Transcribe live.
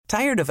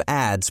Tired of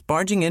ads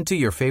barging into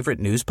your favorite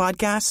news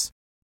podcasts?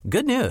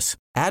 Good news.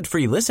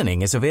 Ad-free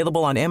listening is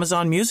available on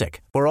Amazon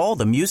Music for all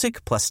the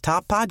music plus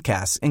top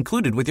podcasts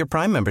included with your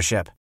Prime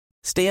membership.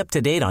 Stay up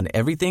to date on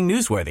everything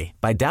newsworthy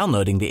by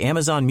downloading the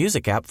Amazon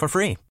Music app for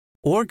free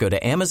or go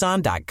to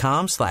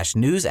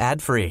amazon.com/news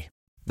ad free.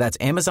 That's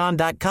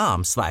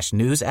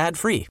amazon.com/news ad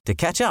free to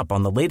catch up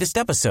on the latest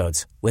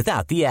episodes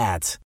without the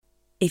ads.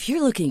 If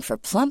you're looking for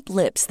plump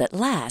lips that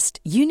last,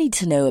 you need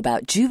to know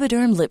about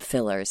Juvederm lip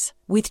fillers.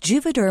 With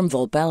Juvederm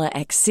Volbella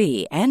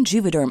XC and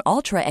Juvederm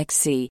Ultra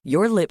XC,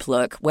 your lip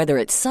look, whether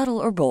it's subtle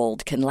or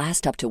bold, can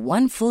last up to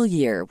 1 full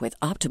year with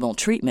optimal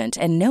treatment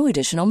and no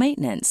additional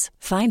maintenance.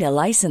 Find a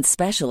licensed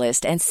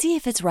specialist and see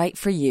if it's right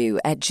for you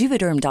at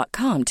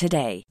Juvederm.com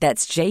today.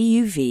 That's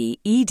JUVEDERM.com.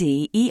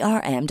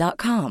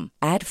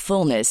 Add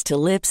fullness to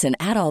lips in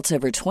adults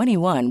over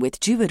 21 with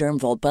Juvederm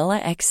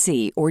Volbella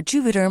XC or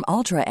Juvederm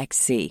Ultra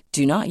XC.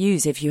 Do not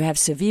use if you have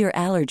severe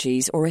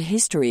allergies or a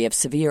history of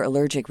severe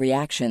allergic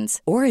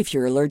reactions, or if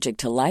you're allergic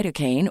to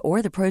lidocaine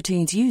or the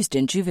proteins used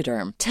in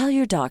Juvederm. Tell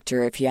your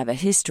doctor if you have a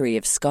history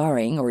of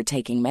scarring or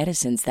taking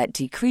medicines that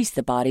decrease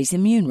the body's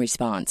immune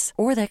response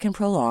or that can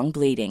prolong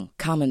bleeding.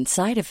 Common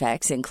side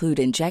effects include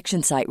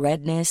injection site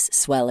redness,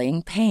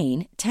 swelling,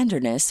 pain,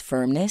 tenderness,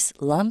 firmness,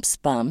 lumps,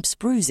 bumps,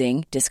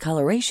 bruising,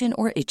 discoloration,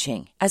 or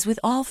itching. As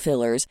with all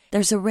fillers,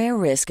 there's a rare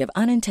risk of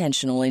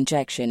unintentional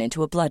injection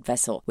into a blood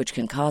vessel, which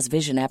can cause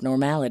vision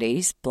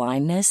abnormalities,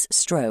 blindness,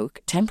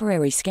 stroke,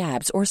 temporary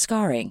scabs, or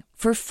scarring.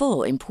 For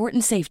full,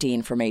 important safety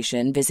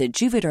information, visit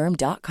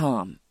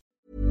Juvederm.com.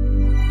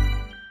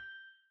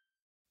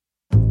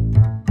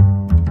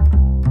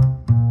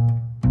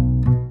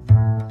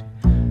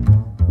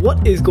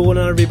 What is going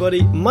on,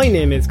 everybody? My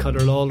name is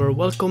Conor Lawler.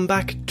 Welcome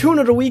back to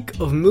another week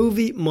of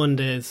Movie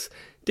Mondays.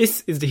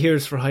 This is the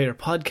Heroes for Hire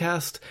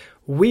podcast.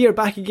 We are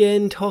back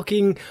again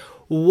talking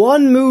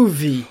one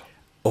movie.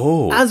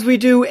 Oh. As we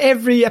do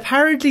every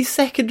apparently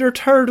second or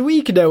third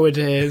week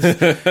nowadays.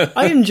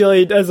 I am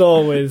joined, as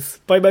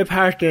always, by my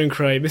partner in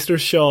crime, Mr.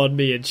 Sean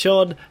Meehan.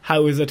 Sean,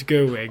 how is it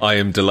going? I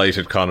am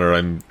delighted, Conor.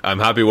 I'm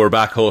happy we're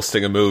back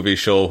hosting a movie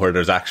show where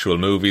there's actual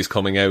movies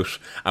coming out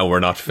and we're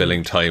not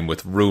filling time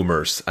with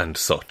rumours and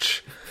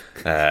such.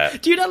 Do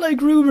you not like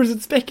rumours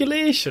and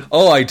speculation?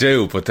 Oh, I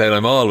do, but then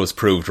I'm always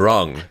proved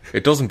wrong.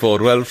 It doesn't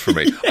bode well for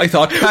me. I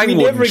thought Kang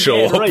wouldn't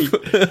show up. Right.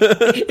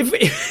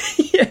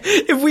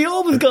 if we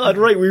always got it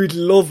right, we would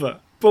love it.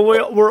 But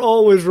we're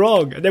always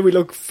wrong, and then we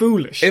look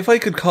foolish. If I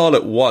could call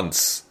it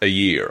once a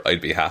year,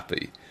 I'd be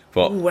happy.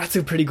 But ooh, that's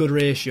a pretty good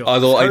ratio.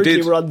 Although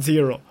we're on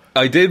 0.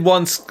 I did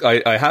once.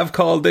 I have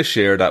called this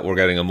year that we're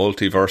getting a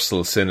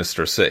multiversal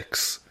Sinister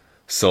Six.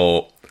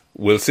 So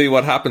we'll see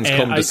what happens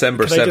come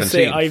December 17th. I just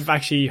say,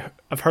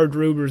 I've heard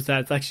rumours that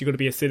it's actually going to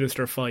be a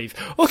Sinister 5.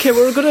 Okay,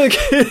 we're going to...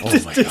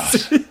 Oh my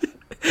God.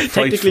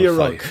 Technically you're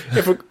wrong,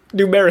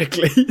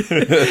 numerically.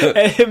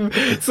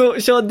 So,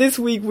 Sean, this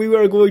week we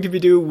were going to be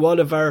doing one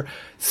of our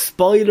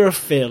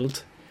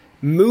spoiler-filled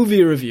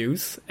movie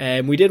reviews.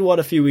 We did one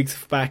a few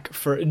weeks back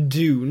for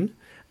Dune.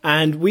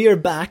 And we are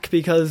back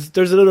because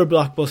there's another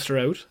blockbuster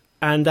out.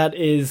 And that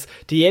is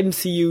the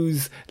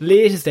MCU's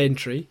latest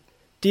entry,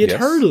 The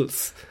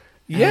Eternals.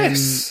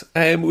 Yes,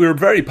 we were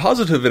very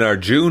positive in our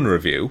June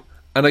review,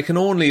 and I can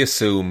only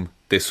assume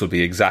this will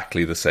be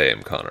exactly the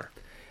same, Conor.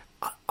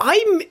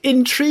 I'm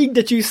intrigued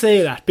that you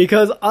say that,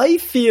 because I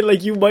feel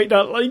like you might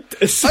not like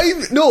this. I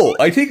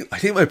think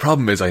my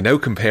problem is I now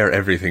compare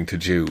everything to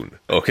June,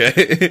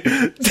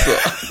 okay?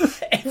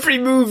 Every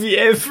movie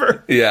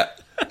ever. Yeah.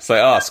 It's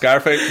like,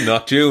 Scarface,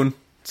 not June.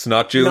 It's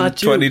not June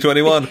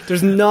 2021.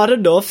 There's not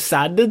enough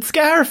sand in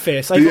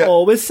Scarface. I've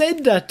always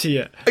said that to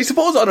you. I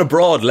suppose on a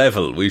broad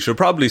level, we should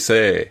probably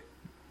say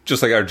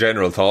just like our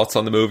general thoughts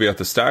on the movie at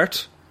the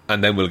start,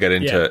 and then we'll get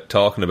into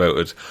talking about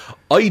it.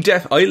 I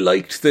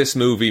liked this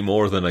movie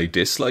more than I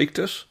disliked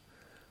it,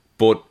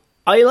 but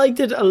I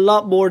liked it a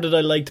lot more than I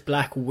liked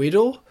Black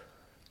Widow.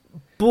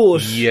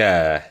 But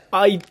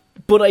I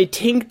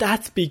think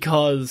that's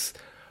because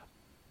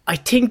I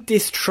think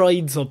this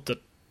tried something,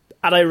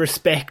 and I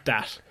respect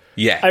that.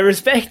 Yeah. I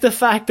respect the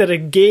fact that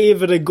it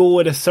gave it a go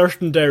in a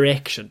certain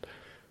direction.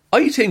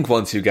 I think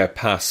once you get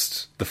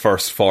past the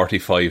first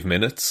 45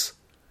 minutes,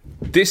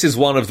 this is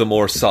one of the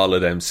more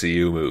solid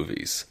MCU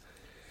movies.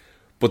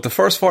 But the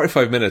first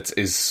 45 minutes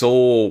is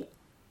so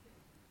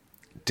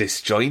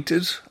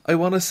disjointed, I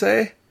want to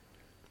say.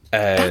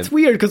 That's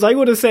weird, because I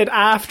would have said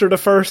after the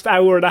first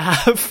hour and a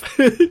half.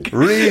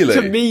 Really?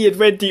 To me, it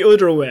went the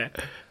other way.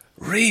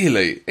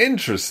 Really?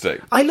 Interesting.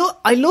 I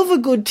love a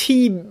good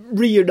team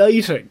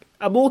reuniting.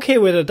 I'm okay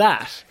with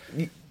that.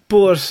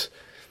 But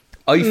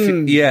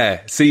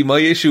see, my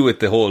issue with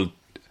the whole...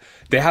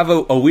 They have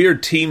a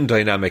weird team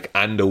dynamic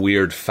and a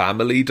weird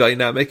family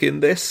dynamic in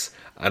this,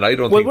 and I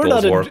don't think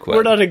those work well.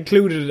 We're not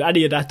included in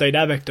any of that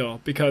dynamic,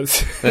 though,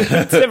 because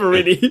it's never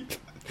really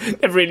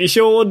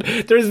shown.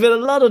 There's been a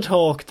lot of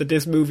talk that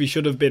this movie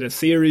should have been a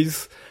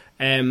series,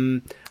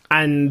 and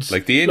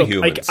like the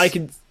Inhumans. I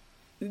can...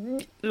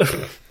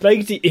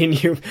 like the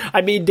Inhumans.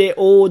 I mean, they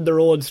own their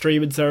own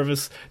streaming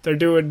service. They're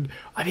doing...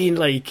 I mean,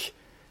 like...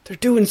 they're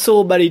doing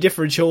so many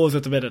different shows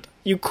at the minute.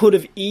 You could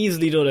have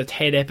easily done a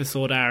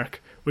 10-episode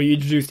arc where you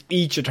introduced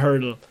each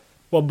Eternal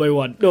one by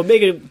one. No,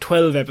 make it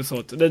 12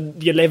 episodes, and then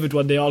the 11th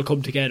one they all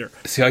come together.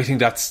 See, I think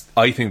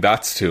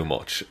that's too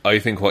much. I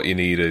think what you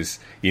need is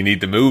you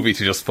need the movie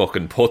to just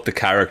fucking put the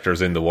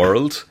characters in the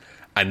world,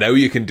 and now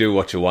you can do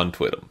what you want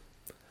with them.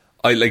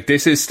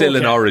 This is still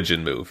an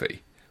origin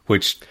movie,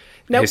 which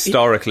now,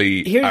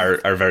 historically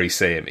are very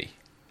samey.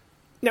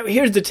 Now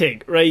here's the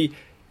thing, right?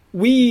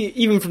 We,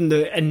 even from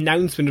the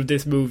announcement of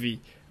this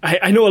movie,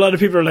 I know a lot of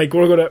people are like,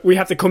 we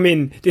have to come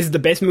in, this is the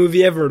best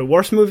movie ever, the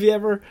worst movie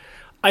ever.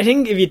 I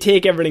think if you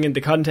take everything into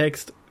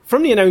context,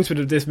 from the announcement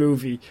of this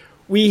movie,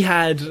 we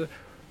had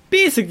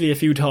basically a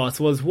few thoughts.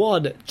 Was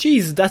one,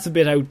 Jesus, that's a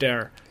bit out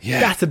there. Yeah.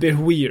 That's a bit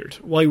weird.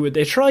 Why would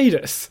they try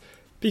this?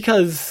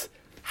 Because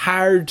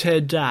hard to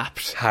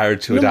adapt. Number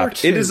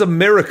 2, it is a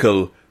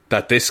miracle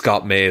that this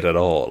got made at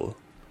all.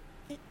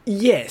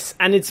 Yes,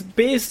 and it's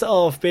based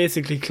off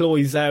basically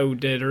Chloe Zhao,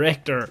 the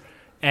director.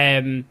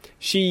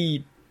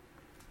 She,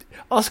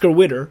 Oscar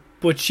winner,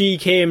 but she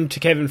came to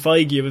Kevin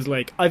Feige and was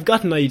like, I've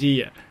got an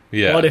idea.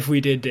 Yeah. What if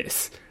we did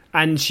this?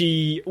 And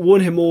she won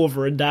him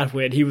over in that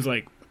way, and he was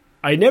like,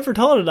 I never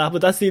thought of that,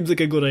 but that seems like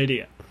a good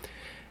idea.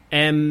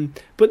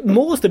 But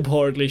most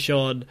importantly,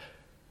 Sean,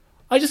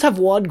 I just have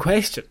one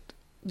question.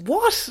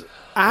 What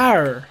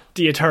are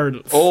the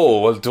Eternals?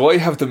 Oh, well, do I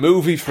have the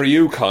movie for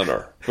you,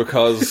 Connor?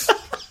 Because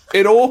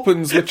it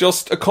opens with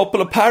just a couple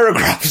of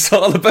paragraphs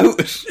all about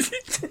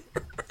it.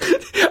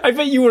 I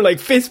bet you were like,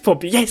 fist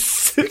pump,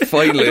 yes!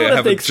 Finally, I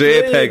have a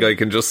JPEG I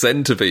can just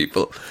send to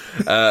people.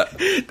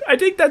 I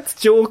think that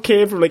joke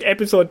came from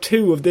episode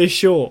 2 of this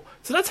show.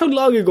 So that's how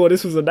long ago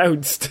this was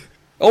announced.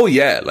 Oh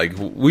yeah,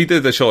 we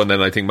did the show, and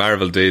then I think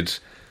Marvel did.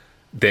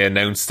 They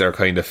announced their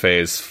kind of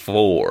phase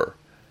 4,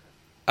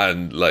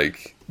 and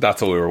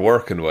that's what we were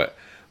working with.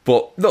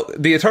 But look,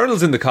 the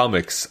Eternals in the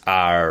comics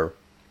are,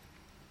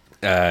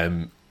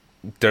 they're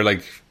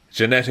like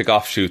genetic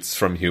offshoots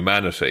from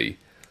humanity,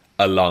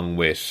 along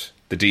with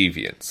the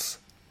Deviants.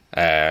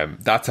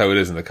 That's how it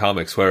is in the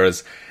comics.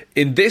 Whereas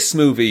in this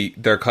movie,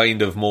 they're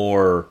kind of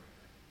more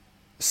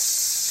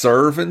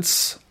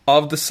servants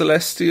of the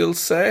Celestials,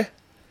 say.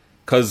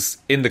 Because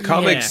in the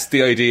comics,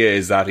 the idea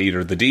is that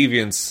either the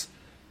Deviants,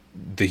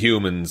 the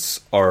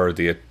humans, or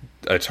the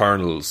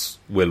Eternals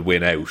will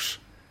win out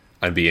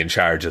and be in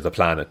charge of the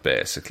planet,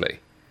 basically.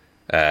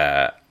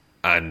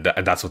 And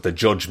that's what the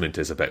judgment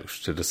is about,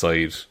 to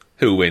decide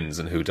who wins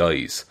and who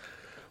dies.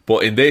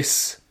 But in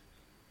this,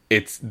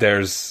 it's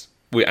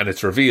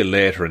revealed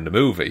later in the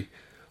movie,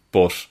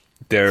 but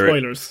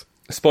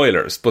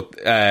spoilers. But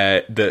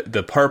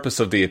the purpose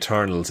of the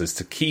Eternals is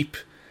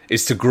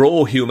to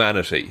grow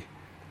humanity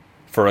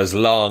for as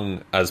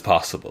long as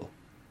possible,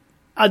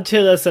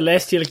 until a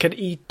Celestial can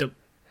eat them.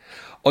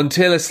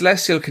 Until a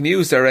Celestial can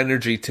use their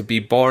energy to be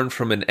born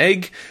from an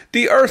egg.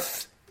 The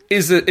Earth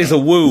is a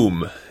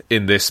womb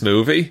in this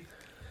movie.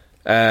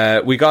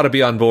 We got to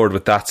be on board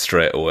with that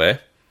straight away.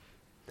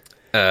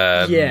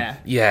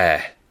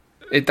 Yeah.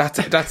 That's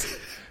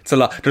it's a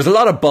lot. There's a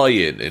lot of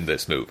buy-in in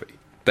this movie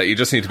that you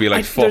just need to be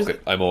like, fuck it,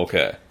 I'm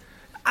okay.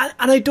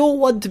 And I don't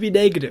want to be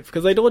negative,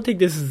 because I don't think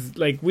this is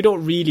we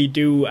don't really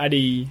do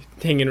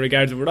anything in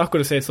regards of, we're not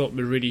going to say something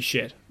really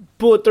shit.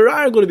 But there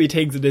are going to be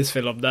things in this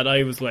film that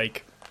I was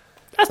like,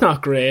 that's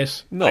not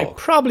great. No. I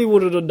probably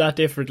would have done that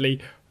differently.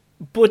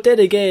 But then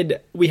again,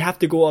 we have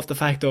to go off the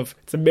fact of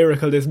it's a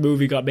miracle this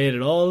movie got made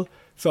at all.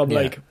 So I'm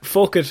like,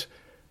 fuck it,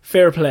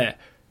 fair play.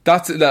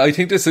 I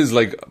think this is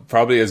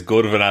probably as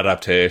good of an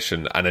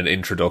adaptation and an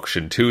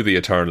introduction to the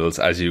Eternals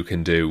as you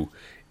can do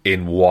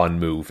in one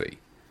movie.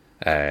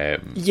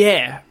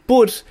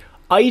 But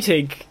I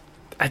think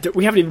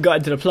we haven't even got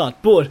into the plot,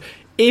 but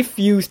if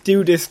you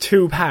do this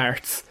 2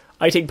 parts,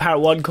 I think part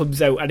 1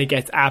 comes out and it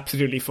gets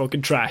absolutely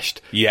fucking trashed.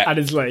 Yeah. And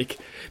it's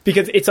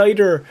because it's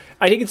either,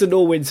 I think it's a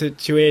no-win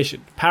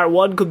situation. Part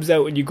 1 comes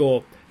out and you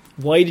go,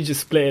 why did you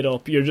split it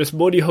up? You're just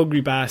money hungry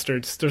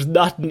bastards. There's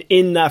nothing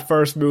in that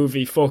first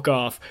movie, fuck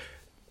off.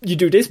 You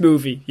do this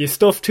movie, you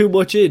stuff too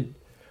much in.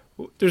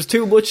 There's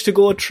too much to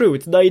go through.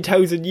 It's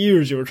 9,000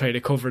 years you were trying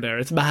to cover there.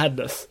 It's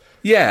madness.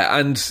 Yeah,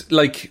 and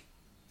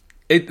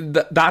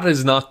that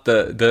is not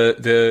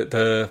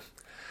the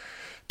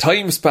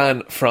time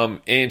span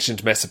from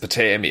ancient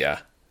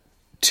Mesopotamia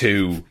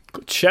to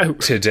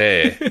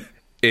today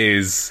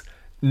is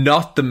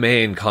not the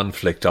main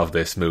conflict of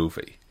this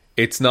movie.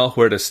 It's not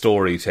where the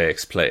story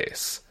takes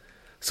place.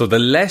 So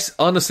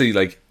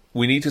honestly,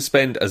 we need to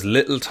spend as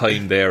little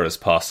time there as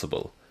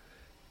possible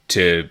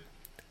to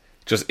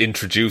just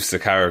introduce the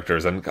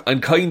characters and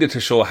kind of to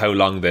show how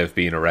long they've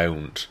been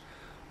around.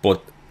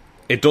 But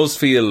it does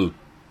feel,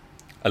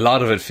 a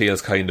lot of it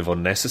feels kind of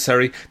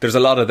unnecessary. There's a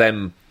lot of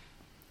them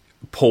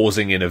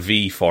posing in a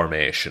V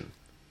formation.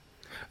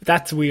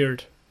 That's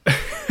weird.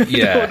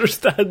 Yeah, I don't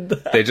understand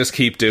that. They just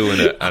keep doing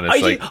it, and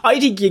it's I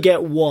think you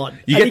get one.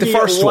 You get the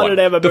first one.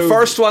 The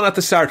first one at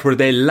the start where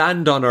they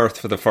land on Earth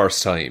for the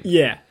first time.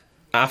 Yeah.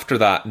 after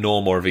that, no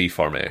more V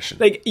formation.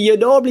 Like, you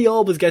normally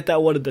always get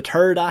that one in the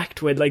third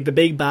act when, like, the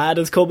big bad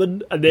is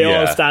coming and they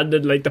all stand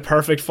in, like, the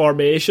perfect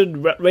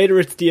formation. Whether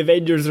it's the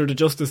Avengers or the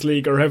Justice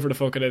League or whoever the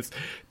fuck it is,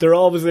 they're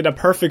always in a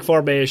perfect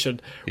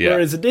formation. Yeah.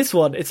 Whereas in this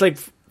one, it's like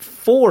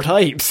 4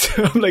 times.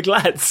 I'm like,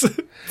 lads,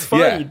 it's fine.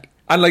 Yeah.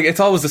 And, like, it's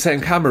always the same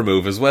camera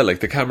move as well. Like,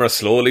 the camera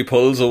slowly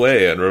pulls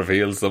away and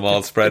reveals them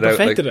all spread out.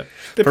 Like,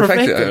 they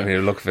perfected it. I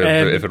mean, look,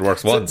 if it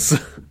works once.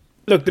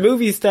 Look, the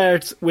movie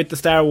starts with the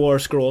Star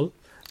Wars scroll.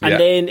 And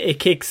then it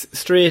kicks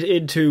straight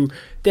into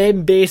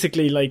them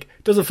basically, like,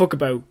 doesn't fuck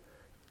about.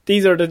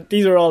 These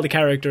are all the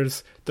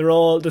characters. They're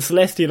all, the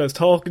Celestial is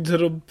talking to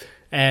them.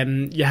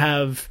 You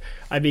have,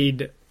 I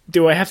mean,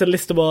 do I have to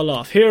list them all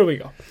off? Here we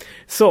go.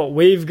 So,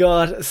 we've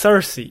got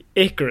Cersei,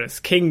 Icarus,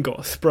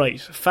 Kingo, Sprite,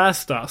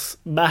 Phastos,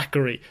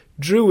 Macquarie,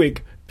 Druig,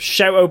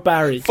 shout out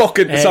Barry.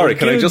 Sorry,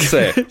 can I just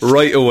say,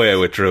 right away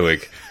with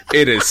Druig,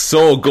 it is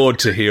so good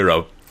to hear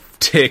a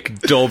thick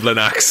Dublin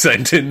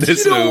accent in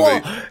this movie.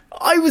 What?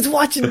 I was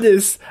watching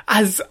this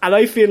and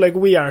I feel like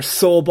we are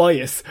so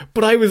biased,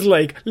 but I was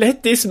like,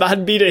 let this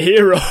man be the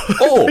hero.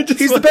 Oh,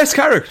 he's the best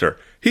character.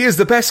 He is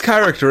the best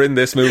character in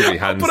this movie,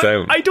 hands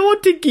down. I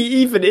don't think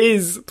he even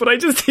is, but I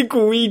just think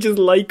we just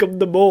like him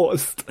the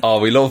most. Oh,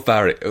 we love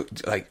Barry.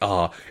 Like,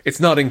 it's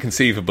not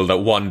inconceivable that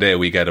one day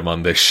we get him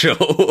on this show.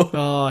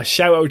 Oh,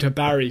 shout out to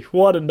Barry.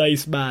 What a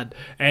nice man.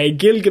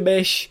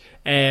 Gilgamesh,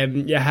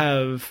 you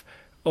have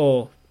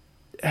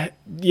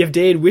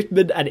Dane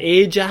Whitman and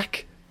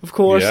Ajax, of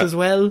course, as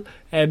well.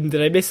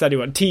 Did I miss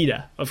anyone?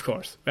 Tina, of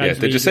course. Yeah,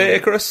 did you say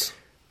Icarus?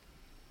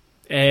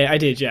 I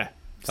did, yeah.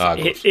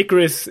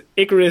 Icarus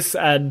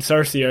and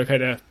Cersei are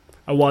kind of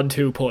a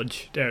 1-2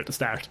 punch there at the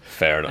start.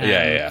 Fair enough.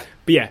 Yeah.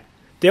 But yeah,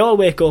 they all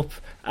wake up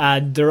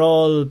and they're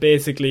all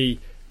basically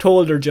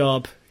told their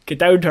job, get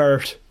down to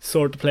earth,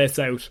 sort the place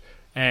out.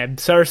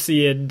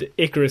 Cersei and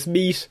Icarus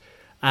meet,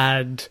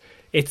 and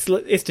it's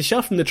the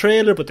shot from the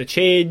trailer, but the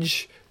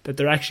change that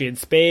they're actually in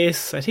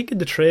space. I think in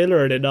the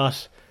trailer, are they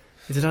not?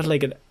 Is it not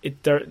like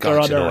they're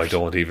on Earth? I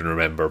don't even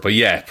remember. But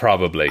yeah,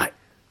 probably.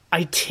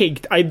 I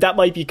think that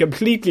might be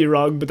completely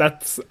wrong,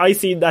 but I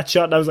seen that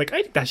shot and I was like,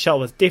 I think that shot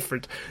was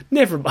different.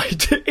 Never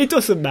mind, it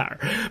doesn't matter.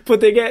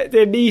 But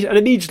they meet and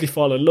immediately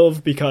fall in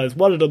love because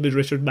one of them is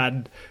Richard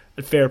Madden,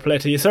 and fair play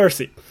to you,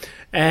 Cersei.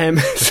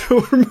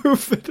 So we're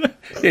moving.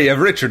 Yeah, you have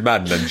Richard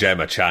Madden and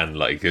Gemma Chan,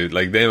 like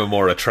they're a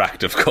more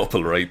attractive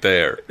couple right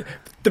there.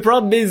 The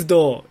problem is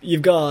though,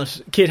 you've got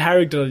Kit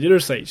Harington on the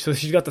other side, so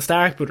she's got the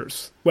Stark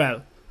brothers.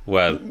 Well,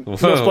 no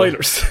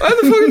spoilers.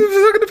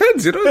 It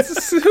depends, you know.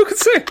 Who can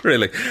say,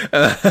 really?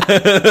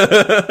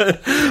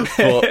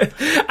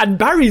 And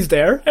Barry's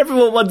there.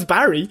 Everyone wants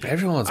Barry.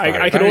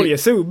 I can only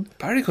assume.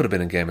 Barry could have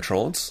been in Game of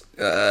Thrones.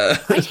 I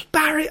think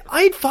Barry.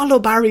 I'd follow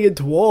Barry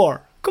into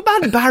war. Come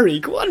on,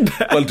 Barry. Go on.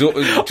 Well, do you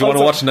want to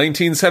watch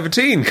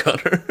 1917,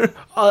 Connor?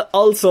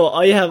 Also,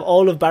 I have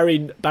all of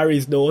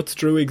Barry's notes,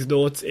 Druig's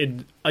notes.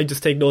 I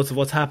just take notes of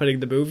what's happening in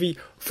the movie.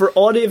 For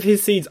any of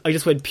his scenes, I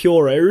just went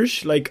pure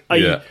Irish.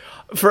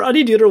 For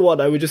any of the other one,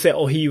 I would just say,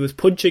 he was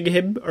punching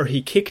him, or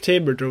he kicked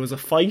him, or there was a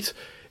fight.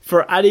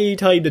 For any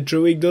time that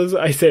Druig does,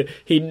 I said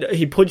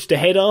he punched the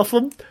head off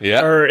him.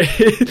 Yeah. Or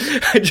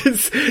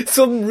just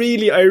some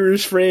really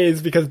Irish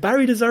phrase, because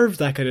Barry deserves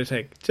that kind of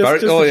thing.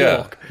 Just a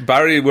joke.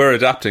 Barry, we're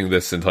adapting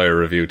this entire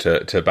review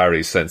to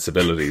Barry's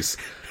sensibilities.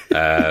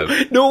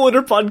 No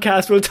other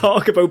podcast will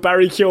talk about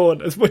Barry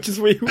Keoghan as much as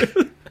we will.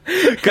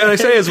 Can I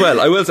say as well,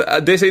 I will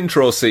say, this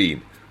intro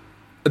scene,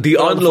 the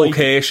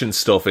on-location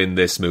stuff in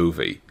this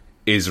movie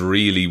is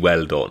really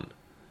well done.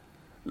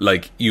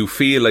 Like, you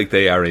feel like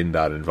they are in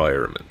that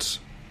environment.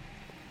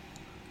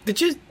 Did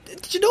you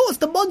notice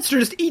the monster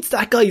just eats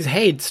that guy's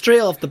head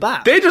straight off the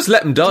bat? They just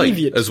let him die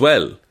as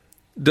well.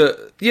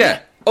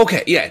 Deviant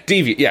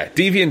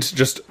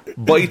just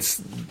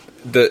bites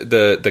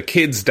the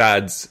kid's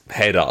dad's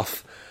head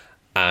off,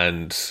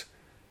 and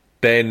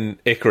then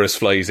Icarus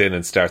flies in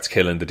and starts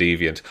killing the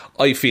Deviant.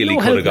 I feel he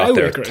could have got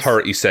there Icarus.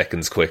 30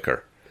 seconds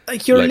quicker.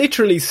 Like, you're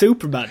literally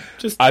Superman.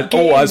 Just as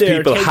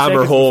people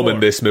hammer home in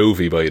this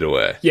movie, by the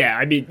way. Yeah,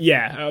 I mean,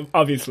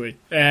 obviously.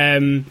 I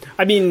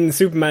mean,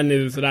 Superman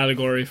is an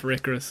allegory for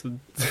Icarus and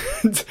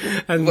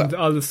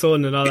all the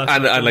sun and all that.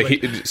 And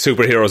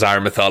superheroes are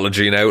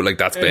mythology now. Like,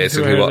 that's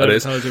basically what it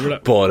is. But we're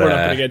not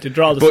going to get to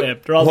draw the same.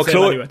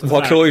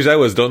 What Chloe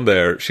Zhao has done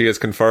there, she has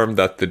confirmed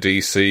that the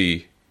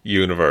DC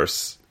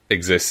universe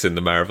exists in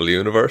the Marvel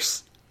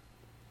universe.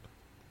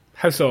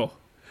 How so?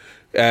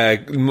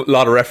 A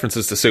lot of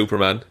references to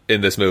Superman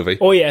in this movie.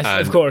 Oh yes,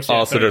 and of course.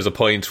 Also, there's a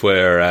point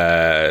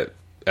where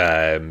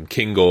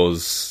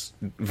Kingo's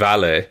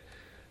valet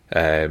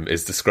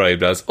is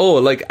described as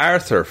like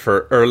Arthur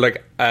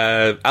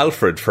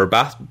Alfred for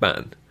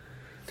Batman.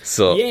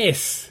 So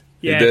yes.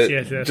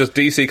 Just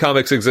DC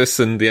Comics exists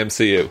in the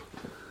MCU.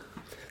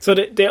 So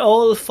they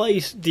all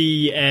fight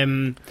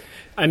the.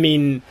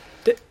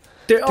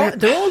 They're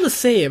all the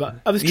same.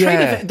 I was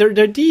trying to...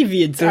 They're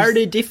deviants. Are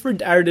they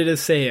different? Are they the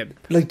same?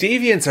 Like,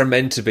 deviants are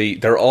meant to be...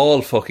 They're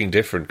all fucking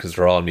different because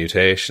they're all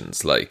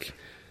mutations. Like,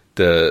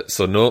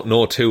 So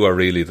no two are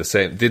really the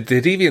same. The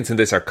deviants in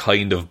this are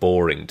kind of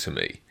boring to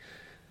me.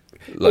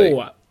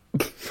 Like,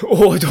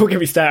 don't get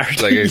me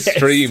started. Like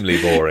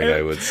extremely boring,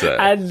 I would say.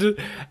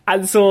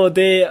 And so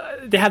they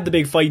have the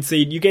big fight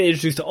scene. You get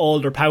introduced to all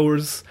their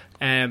powers.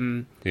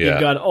 You've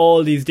got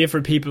all these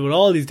different people with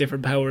all these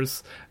different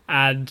powers,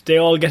 and they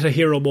all get a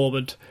hero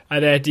moment.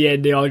 And at the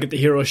end, they all get the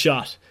hero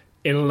shot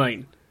in a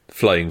line.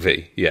 Flying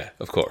V, yeah,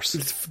 of course.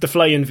 It's the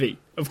Flying V,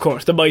 of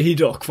course. The Mighty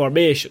Duck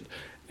formation.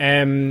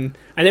 And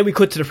then we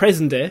cut to the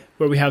present day,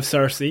 where we have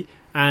Cersei,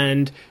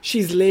 and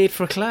she's late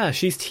for class.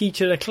 She's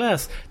teaching a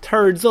class.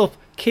 Turns up,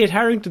 Kit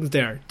Harington's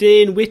there.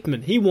 Dane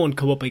Whitman, he won't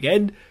come up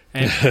again.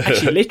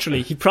 Actually,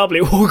 literally, he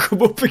probably won't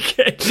come up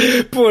again.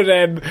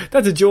 But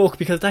that's a joke,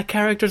 because that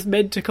character's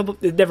meant to come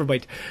up. Never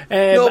mind.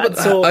 No, but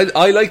so,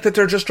 I like that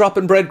they're just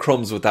dropping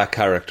breadcrumbs with that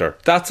character.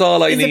 That's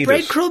all I needed. Is it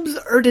breadcrumbs,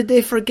 or did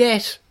they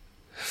forget?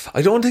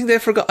 I don't think they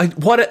forgot.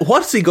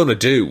 What's he gonna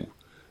do?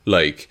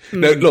 Like,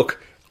 now,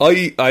 look,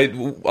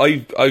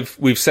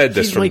 we've said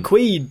this. She's my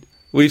queen.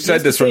 We've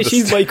said this from the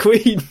she's my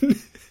queen.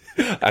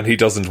 And he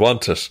doesn't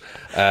want it.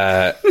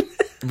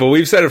 But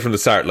we've said it from the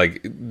start,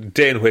 like,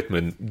 Dane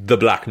Whitman, the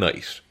Black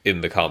Knight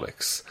in the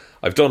comics.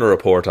 I've done a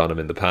report on him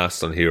in the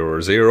past on Hero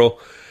or Zero.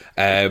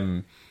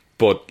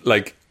 But,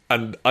 like,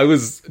 and I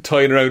was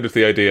toying around with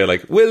the idea,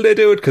 like, will they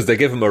do it? Because they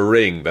give him a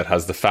ring that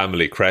has the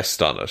family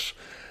crest on it.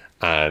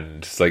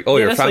 And it's like,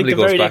 your family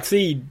goes back. Next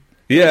scene.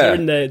 Yeah.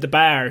 They're in the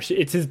bar.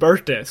 It's his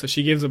birthday, so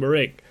she gives him a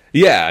ring.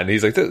 Yeah, and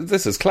he's like,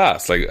 this is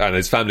class. Like, and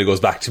his family goes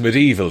back to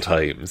medieval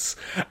times.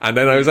 And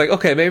then I was like,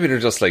 okay, maybe they're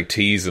just like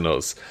teasing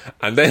us.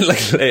 And then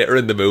like later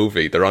in the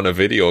movie, they're on a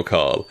video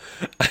call,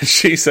 and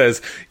she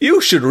says,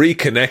 you should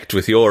reconnect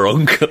with your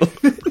uncle.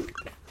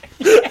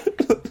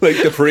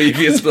 Like the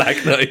previous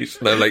Black Knight.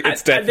 And I'm like,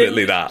 it's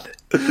definitely that.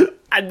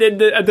 And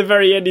then at the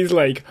very end, he's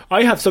like,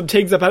 I have some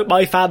things about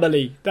my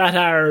family that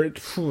are,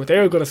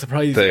 they're going to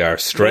surprise you. They are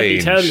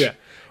strange. Let me tell you.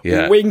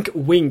 Yeah. Wink,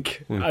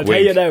 wink. I'll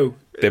tell you now.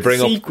 They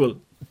bring sequel. Up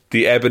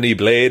the Ebony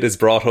Blade is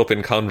brought up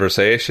in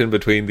conversation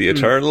between the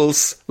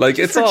Eternals. Like,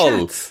 it's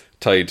all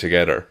tied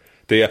together.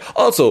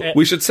 Also,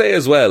 we should say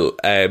as well,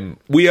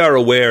 we are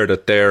aware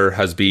that there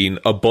has been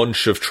a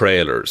bunch of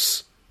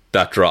trailers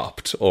that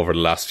dropped over the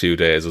last few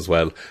days as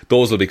well.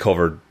 Those will be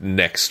covered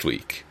next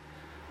week.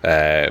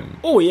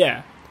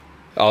 Also,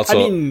 I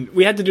mean,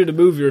 we had to do the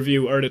movie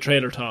review or the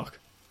trailer talk.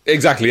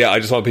 Exactly, yeah.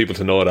 I just want people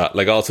to know that.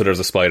 Like, also, there's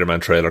a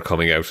Spider-Man trailer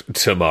coming out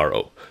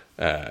tomorrow.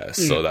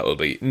 So that will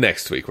be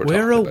next week.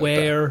 We're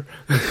aware.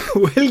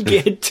 We'll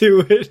get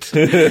to it.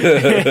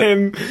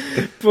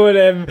 But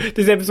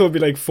this episode will be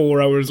like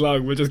 4 hours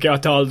long. We'll just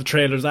get to all the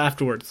trailers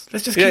afterwards.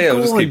 Let's just keep going.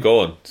 We'll just keep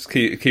going. Just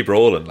keep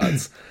rolling,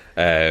 lads.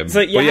 So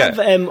you have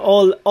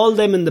all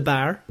them in the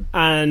bar,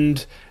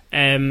 and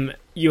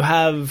you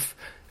have,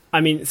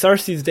 I mean,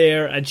 Cersei's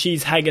there, and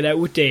she's hanging out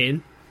with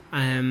Dane.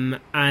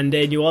 And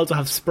then you also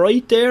have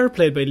Sprite there,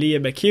 played by Leah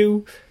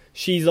McHugh.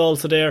 She's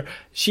also there.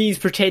 She's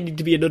pretending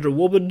to be another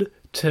woman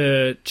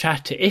to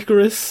chat to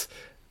Icarus.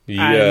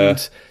 Yeah.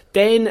 And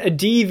then a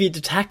deviant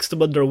attacks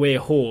them on their way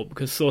home,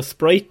 because so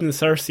Sprite and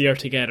Cersei are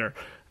together,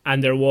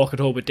 and they're walking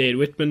home with Dane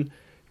Whitman.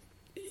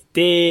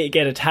 They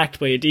get attacked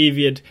by a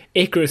deviant.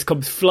 Icarus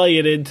comes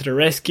flying in to the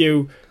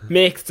rescue,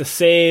 makes the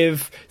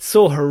save.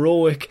 So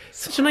heroic.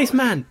 Such a nice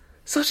man.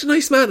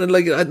 And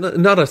like,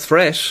 not a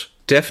threat.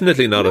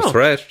 Definitely not a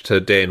threat to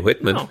Dane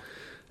Whitman.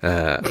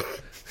 No.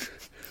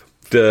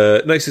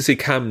 Nice to see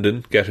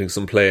Camden getting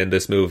some play in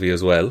this movie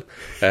as well.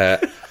 I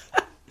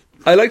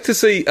like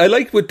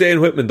with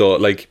Dane Whitman though,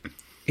 like,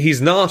 he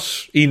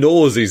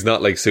knows he's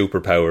not like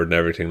super powered and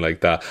everything like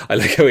that. I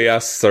like how he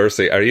asks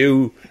Cersei, are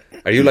you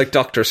like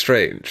Doctor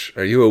Strange?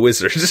 Are you a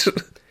wizard?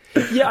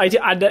 Yeah,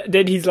 and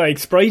then he's like,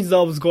 Sprite's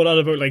always going on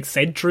about like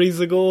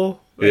centuries ago.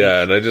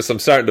 Yeah, and I'm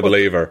starting to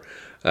believe her.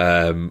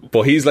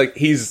 But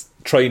he's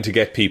trying to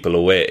get people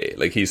away.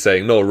 Like, he's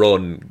saying, no,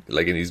 run.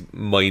 Like, and he's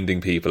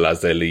minding people as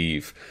they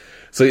leave.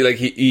 So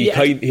he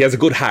has a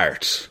good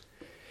heart.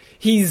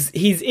 He's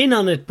in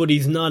on it, but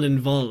he's not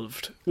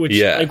involved,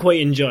 which I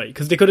quite enjoy,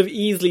 because they could have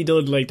easily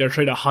done like they're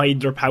trying to hide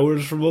their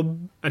powers from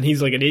him, and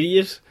he's like an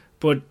idiot.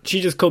 But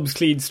she just comes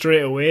clean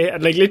straight away,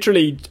 and like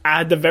literally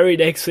at the very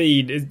next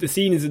scene, the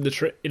scene is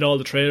in all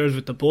the trailers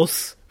with the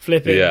bus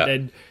flipping, and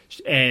then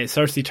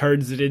Cersei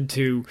turns it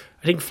into,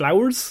 I think,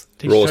 flowers,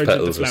 rose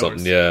petals or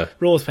something. Yeah,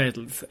 rose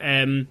petals.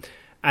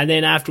 And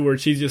then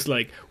afterwards, she's just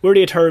like, we're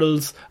the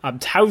Eternals. I'm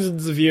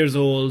thousands of years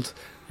old.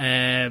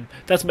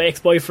 That's my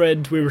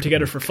ex-boyfriend. We were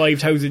together for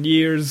 5,000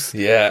 years.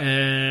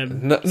 Yeah.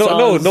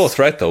 No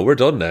threat though. We're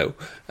done now.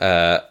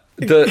 The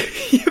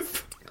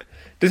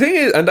thing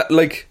is, and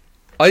like,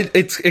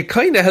 it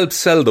kind of helps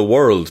sell the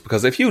world,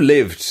 because if you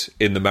lived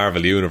in the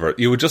Marvel universe,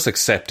 you would just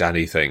accept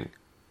anything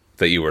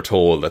that you were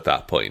told at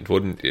that point,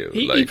 wouldn't you?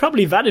 He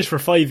probably vanished for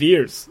 5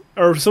 years,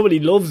 or somebody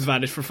loves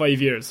vanished for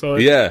 5 years. So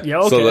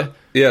okay.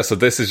 So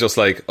this is just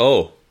like,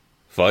 oh,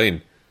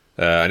 fine.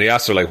 And he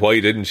asked her, like, why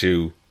didn't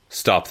you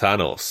stop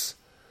Thanos?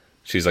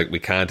 She's like, we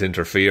can't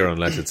interfere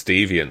unless it's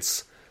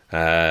deviants,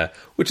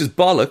 which is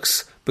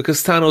bollocks,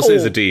 because Thanos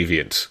is a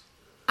deviant.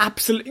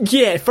 Absolutely.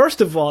 Yeah,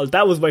 first of all,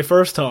 that was my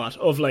first thought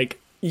of like,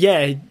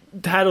 yeah,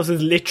 Thanos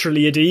is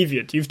literally a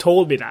deviant. You've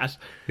told me that.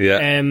 Yeah.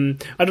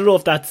 I don't know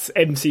if that's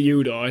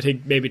MCU though. I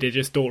think maybe they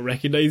just don't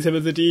recognise him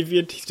as a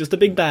deviant. He's just a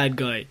big bad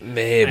guy.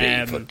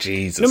 Maybe, but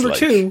Jesus. Number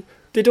two,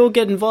 they don't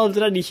get involved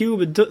in any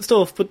human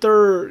stuff, but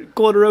they're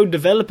going around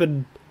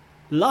developing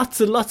lots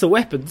and lots of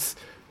weapons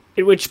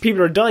in which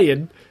people are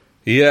dying.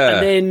 Yeah.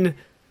 And then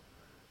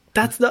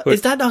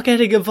is that not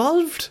getting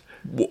involved?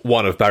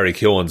 One of Barry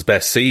Keoghan's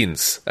best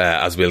scenes,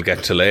 as we'll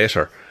get to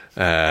later.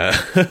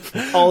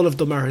 All of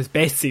them are his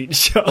best scenes,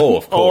 Sean. Oh,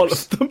 of course. All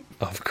of them.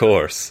 Of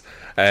course.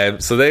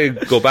 So they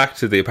go back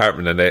to the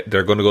apartment and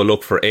they're going to go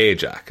look for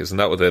Ajax. Isn't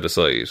that what they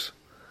decide?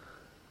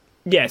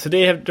 Yeah, so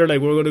they're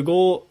like, we're going to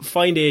go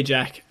find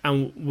Ajax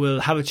and we'll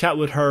have a chat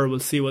with her. We'll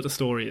see what the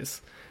story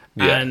is.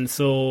 Yeah. And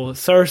so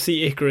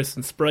Cersei, Icarus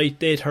and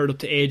Sprite, they turn up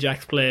to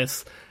Ajax's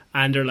place.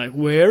 And they're like,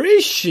 where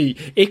is she?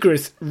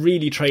 Icarus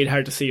really tried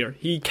hard to see her.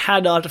 He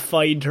cannot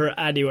find her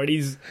anywhere.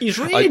 He's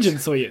raging,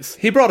 so he is.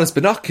 He brought his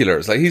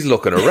binoculars. Like, he's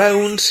looking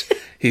around.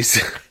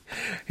 he's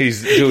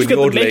doing the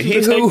old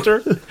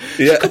detector.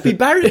 Yeah.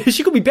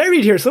 She could be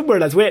buried here somewhere,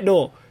 lads. Wait,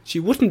 no. She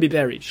wouldn't be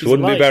buried. She's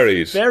wouldn't alive. be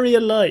buried. Very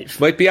alive.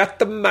 Might be at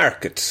the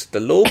market. The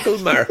local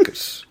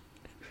market.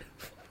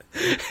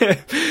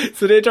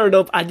 So they turned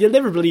up, and you'll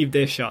never believe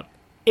this, Sean.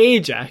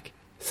 Ajax,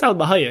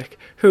 Salma Hayek,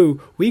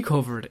 who we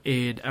covered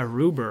in a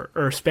rumour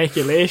or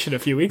speculation a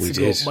few weeks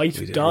ago, might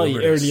die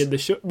early in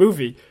the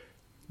movie,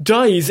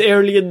 dies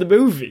early in the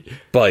movie.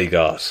 By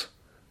God.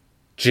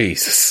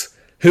 Jesus.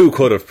 Who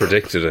could have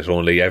predicted it?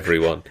 Only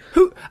everyone.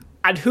 Who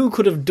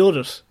could have done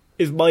it,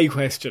 is my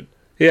question.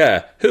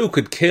 Yeah, who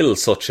could kill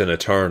such an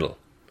Eternal?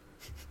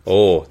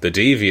 Oh, the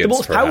Deviants, the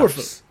most perhaps.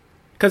 Powerful.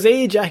 Because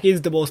Ajax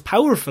is the most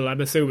powerful,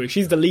 I'm assuming.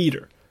 She's the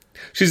leader.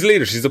 She's the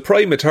leader. She's the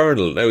prime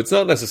Eternal. Now, it's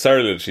not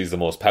necessarily that she's the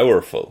most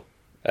powerful,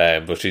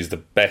 but she's the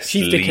best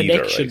leader, the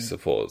connection, I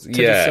suppose. To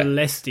the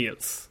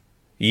Celestials.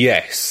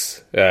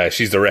 Yes.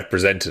 She's the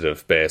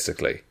representative,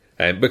 basically.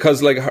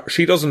 Because, like,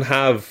 she doesn't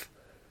have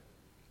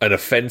an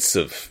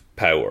offensive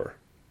power.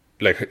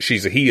 Like,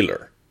 she's a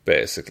healer,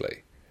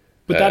 basically.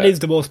 But that is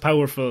the most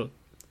powerful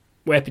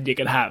weapon you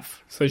can have.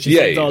 So she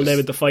sends all them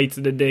into fights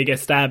and then they get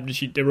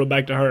stabbed and they run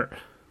back to her.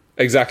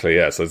 Exactly,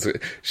 yeah. So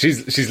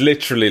she's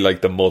literally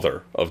like the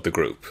mother of the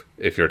group,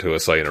 if you're to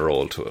assign a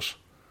role to it.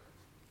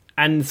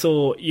 And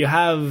so you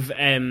have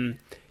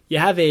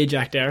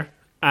Ajax there,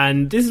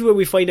 and this is where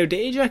we find out that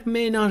Ajax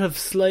may not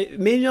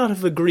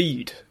have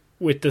agreed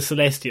with the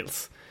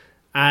Celestials.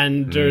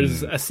 And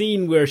there's a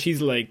scene where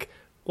she's like,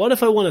 "What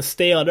if I want to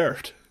stay on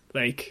Earth?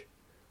 Like,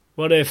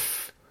 what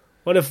if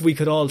we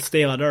could all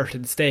stay on Earth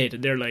instead?"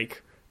 And they're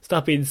like,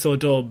 "Stop being so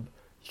dumb.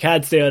 You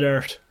can't stay on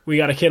Earth. We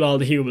gotta kill all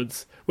the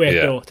humans." Wait,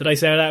 no, did I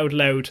say that out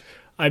loud?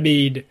 I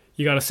mean,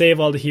 you gotta save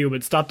all the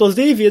humans. Stop those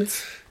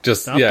deviants.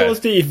 Stop those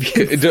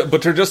deviants.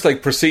 But they're just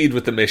like, proceed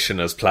with the mission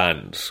as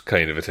planned,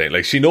 kind of a thing.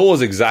 Like, she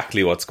knows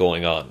exactly what's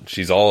going on.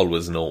 She's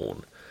always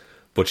known.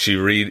 But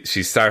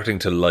she's starting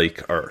to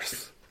like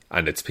Earth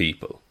and its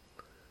people.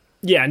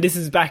 Yeah, and this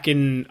is back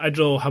in, I don't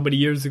know how many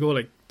years ago,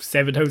 like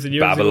 7,000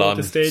 years Babylon, ago at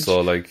this stage.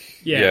 So, like,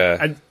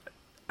 yeah.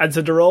 And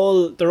so they're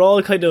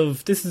all kind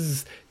of,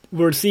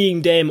 we're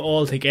seeing them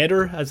all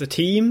together as a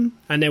team,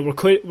 and then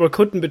we're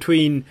cutting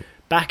between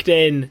back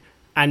then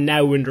and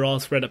now when they're all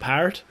spread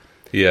apart.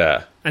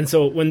 Yeah. And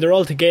so when they're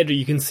all together,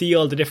 you can see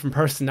all the different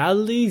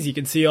personalities. You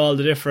can see all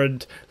the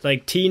different,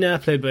 like Tina,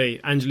 played by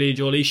Angelina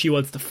Jolie. She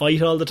wants to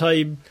fight all the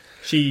time.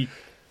 She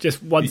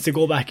just wants to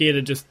go back in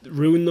and just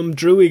ruin them.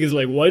 Druig is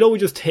like, why don't we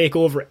just take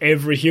over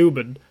every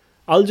human?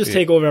 I'll just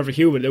take over every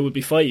human. It would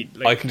be fine.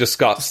 Like, I can just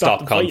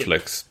stop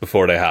conflicts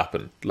before they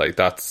happen. Like,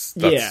 that's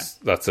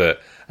it.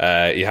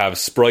 You have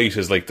Sprite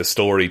as like the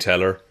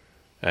storyteller.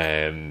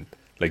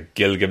 Like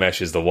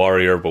Gilgamesh is the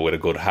warrior, but with a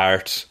good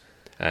heart.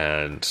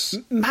 And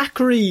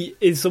Macri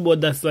is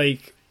someone that's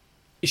like,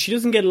 she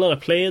doesn't get a lot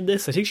of play in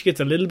this. I think she gets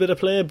a little bit of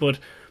play, but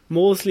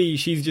mostly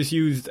she's just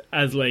used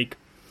as like,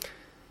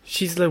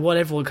 she's like what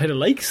everyone kind of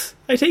likes,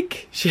 I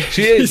think. She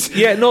is.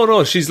 Yeah,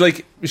 no.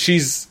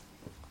 She's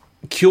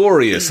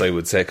curious, I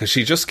would say, because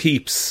she just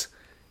keeps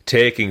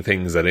taking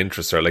things that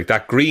interest her. Like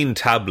that green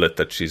tablet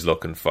that she's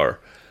looking for.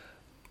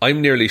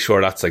 I'm nearly sure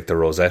that's like the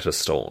Rosetta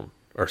Stone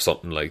or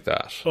something like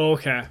that.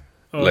 Okay.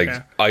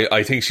 Like,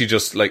 I think she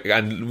just, like,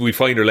 and we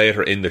find her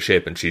later in the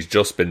ship and she's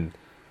just been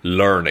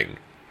learning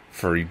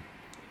for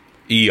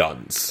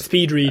eons.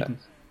 Speed reading.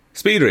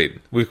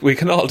 We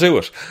can all do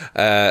it.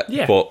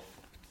 Yeah. But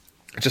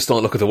just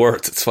don't look at the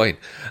words, it's fine.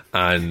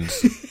 And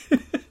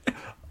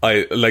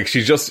I, like,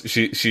 she's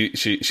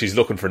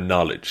looking for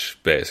knowledge,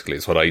 basically,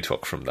 is what I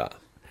took from that.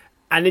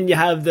 And then you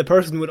have the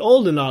person with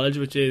all the knowledge,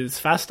 which is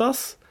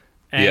Phastos,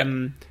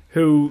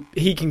 who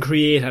he can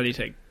create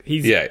anything.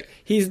 He's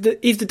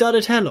the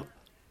Donatello.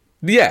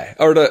 Yeah,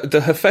 or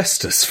the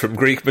Hephaestus from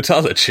Greek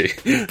mythology.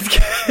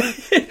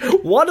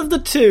 One of the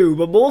two,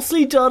 but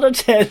mostly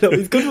Donatello.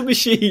 He's good with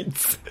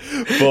machines.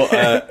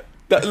 But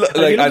you're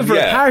looking for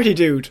a party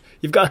dude,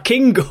 you've got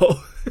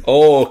Kingo.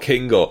 Oh,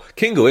 Kingo.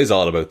 Kingo is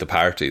all about the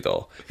party,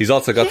 though. He's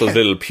also got those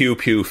little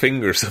pew-pew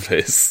fingers of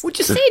his. Would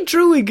you say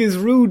Druig is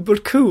rude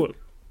but cool?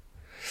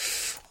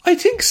 I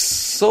think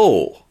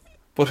so.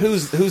 But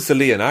who's the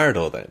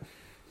Leonardo, then?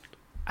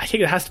 I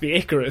think it has to be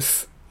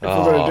Icarus, if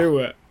we're going to do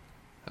it.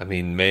 I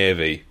mean,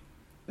 maybe.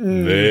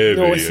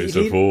 Maybe, I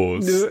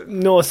suppose.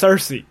 No,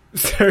 Cersei.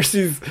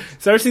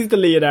 Cersei's the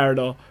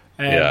Leonardo.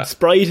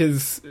 Sprite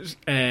is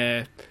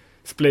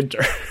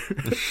Splinter.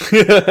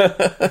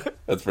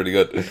 That's pretty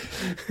good.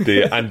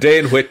 And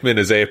Dane Whitman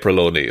is April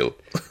O'Neil.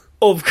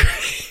 Of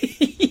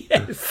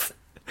course.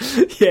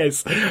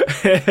 Yes.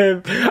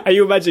 And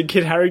you imagine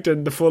Kit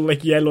Harington, the full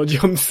yellow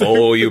jumpsuit.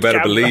 Oh, you better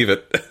believe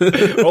it.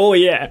 Oh,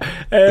 yeah.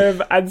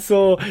 And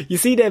so you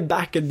see them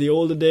back in the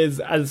olden days.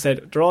 As I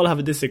said, they're all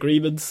having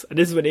disagreements. And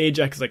this is when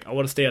Ajax is like, I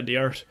want to stay on the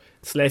Earth.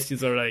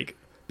 Celestials are like,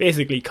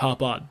 basically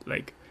cop on.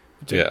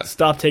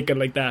 Stop thinking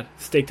like that.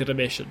 Stick to the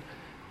mission.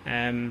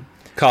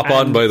 Cop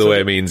on, by the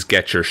way, means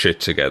get your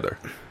shit together.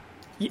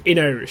 In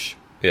Irish.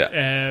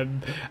 Yeah.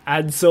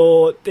 And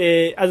so,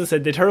 as I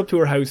said, they turn up to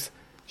her house.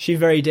 She's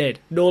very dead.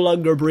 No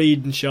longer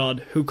breathing, Sean.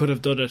 Who could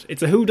have done it?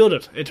 It's a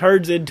whodunit. It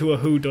turns into a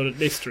whodunit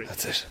mystery.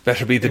 That's it.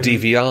 Better be the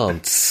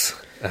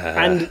Deviants.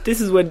 And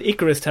this is when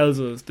Icarus tells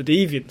us the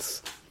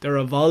Deviants, they're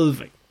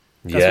evolving.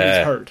 That's what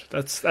he's heard.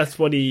 That's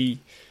what he...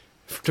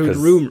 through the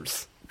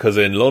rumours. Because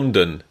in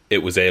London, it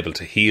was able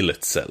to heal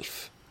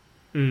itself.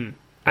 And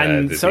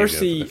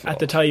Cersei, at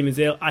the time, is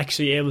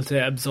actually able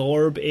to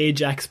absorb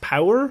Ajax's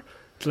power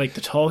to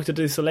talk to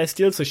the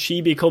Celestials, so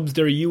she becomes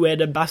their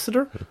UN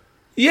ambassador.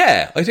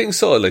 Yeah, I think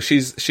so.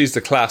 She's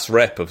the class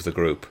rep of the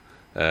group,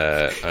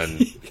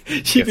 and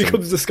she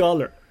becomes the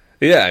scholar.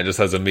 Yeah, and just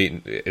has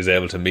is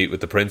able to meet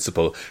with the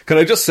principal. Can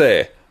I just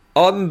say,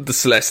 on the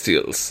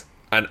Celestials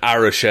and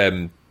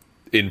Arishem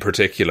in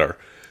particular,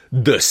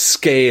 the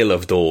scale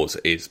of those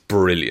is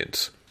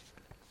brilliant.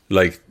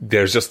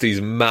 There's just these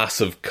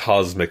massive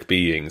cosmic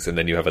beings, and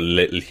then you have a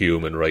little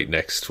human right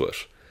next to it.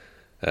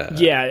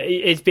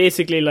 It's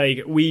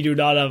basically we do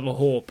not have a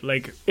hope.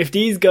 If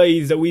these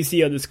guys that we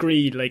see on the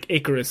screen,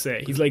 Icarus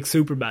say, he's like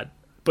Superman,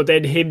 but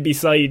then him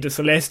beside the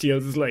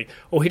Celestials is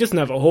he doesn't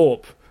have a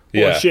hope.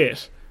 Oh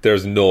shit.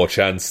 There's no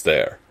chance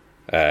there.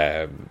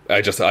 I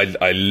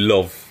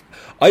love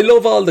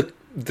all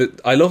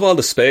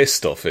the space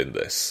stuff in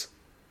this.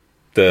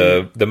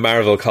 The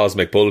Marvel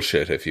cosmic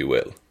bullshit, if you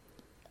will.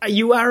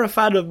 You are a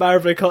fan of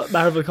Marvel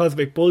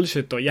cosmic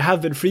bullshit, though. You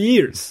have been for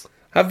years.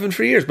 Have been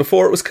for years,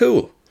 before it was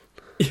cool.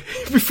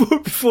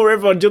 before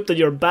everyone jumped on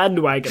your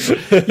bandwagon.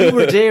 You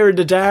were there in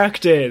the dark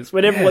days,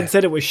 when everyone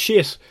said it was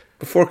shit.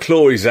 Before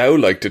Chloe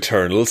Zhao liked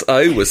Eternals,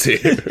 I was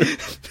here.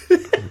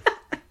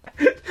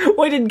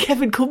 Why didn't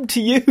Kevin come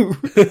to you?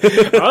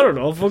 I don't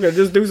know. Fucking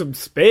just do some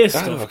space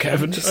stuff,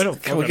 Kevin. I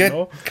don't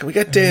know. Can we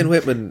get Dane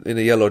Whitman in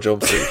a yellow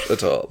jumpsuit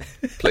at all,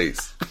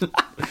 please?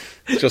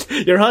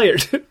 You're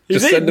hired.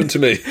 Just send him to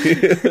me.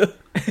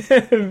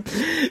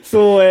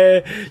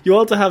 So you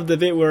also have the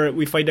bit where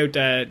we find out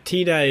that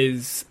Tina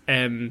is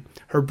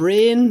her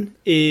brain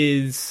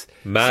is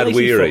mad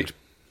weary.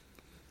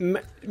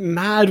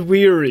 Mad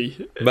weary.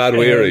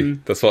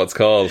 That's what it's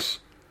called.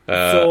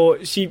 So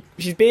she's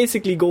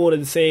basically going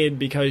insane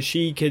because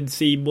she can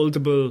see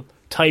multiple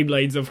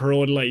timelines of her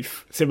own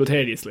life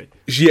simultaneously.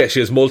 Yeah, she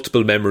has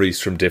multiple memories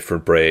from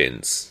different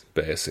brains,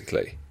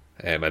 basically,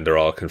 and they're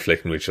all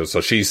conflicting with each other.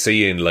 So she's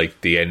seeing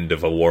the end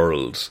of a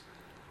world,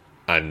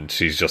 and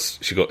she's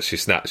just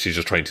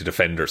trying to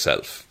defend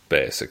herself,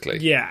 basically.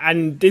 Yeah,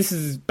 and this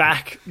is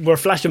back. We're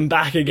flashing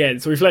back again.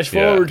 So we flash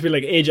forward to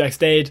be Ajax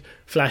dead,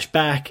 flash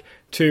back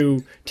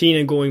to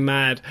Tina going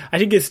mad. I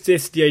think it's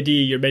the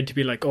idea you're meant to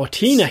be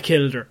Tina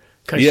killed her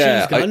because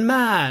she's gone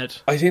mad.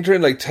 I think they're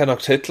in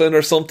Tenochtitlan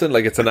or something.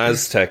 It's an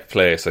Aztec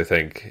place, I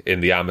think, in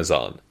the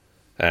Amazon.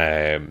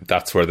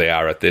 That's where they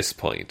are at this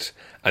point.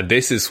 And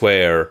this is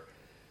where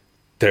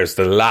there's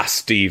the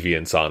last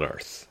deviants on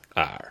Earth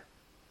are.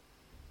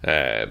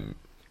 And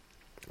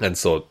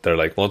so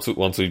they're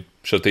once we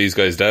shut these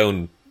guys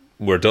down,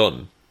 we're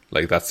done.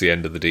 That's the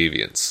end of the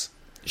deviants.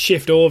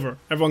 Shift over.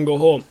 Everyone go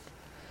home.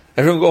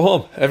 Everyone go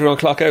home. Everyone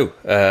clock out.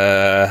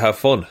 Have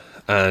fun.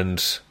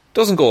 And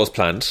doesn't go as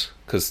planned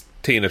because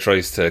Tina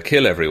tries to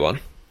kill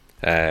everyone.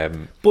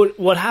 But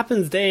what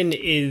happens then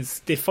is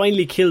they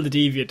finally kill the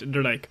deviant and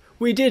they're like,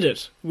 we did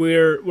it.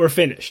 We're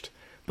finished.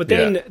 But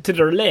then to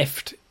their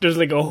left, there's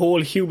a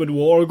whole human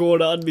war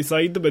going on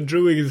beside them, and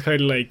Druig is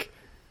kind of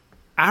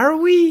are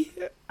we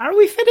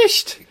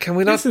finished? Can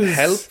we not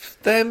help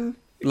them?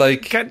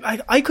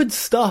 I could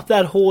stop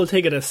that whole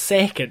thing in a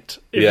second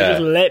if you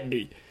just let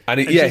me. And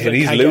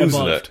he's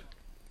losing it.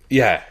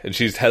 Yeah, and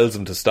she tells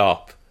him to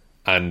stop.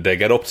 And they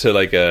get up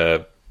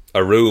to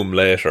a room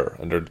later,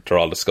 and they're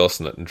all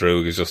discussing it. And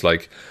Druig is just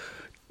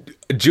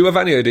do you have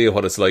any idea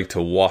what it's like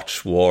to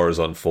watch wars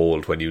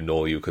unfold when you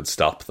know you could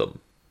stop them?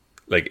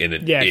 In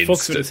an instant.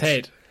 Fucks with his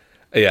head.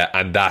 Yeah,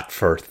 and that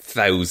for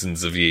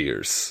thousands of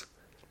years.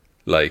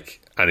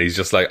 And he's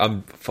just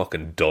I'm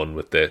fucking done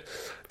with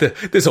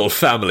this whole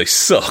family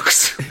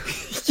sucks.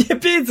 Yeah,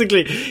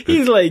 Basically,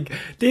 he's like,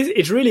 "This.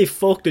 It's really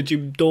fucked that you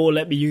don't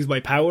let me use my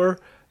power."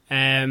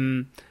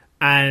 And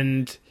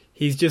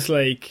he's just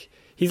like,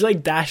 he's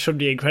like Dash from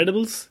The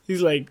Incredibles.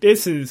 He's like,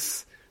 "This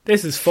is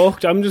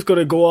fucked. I'm just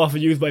gonna go off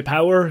and use my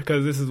power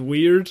because this is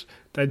weird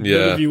that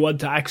none of you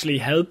want to actually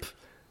help."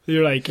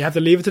 You're like, you have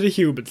to leave it to the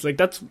humans. Like,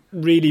 that's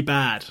really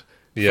bad.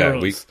 Yeah,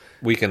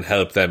 we can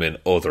help them in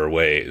other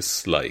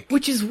ways, like,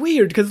 which is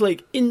weird because,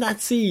 like, in that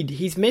scene,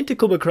 he's meant to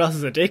come across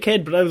as a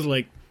dickhead, but I was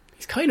like,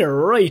 he's kind of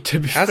right, to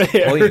be fair. Has a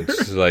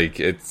point. Like,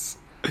 it's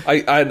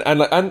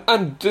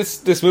and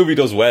this movie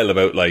does well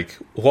about, like,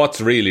 what's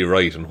really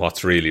right and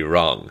what's really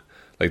wrong.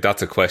 Like,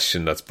 that's a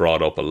question that's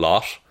brought up a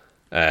lot.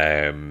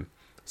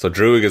 So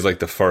Druig is like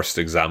the first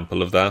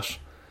example of that.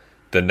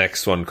 The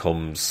next one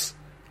comes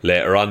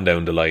later on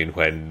down the line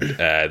when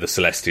the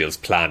Celestials'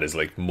 plan is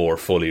like more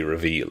fully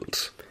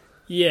revealed.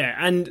 Yeah,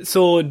 and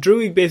so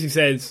Druig basically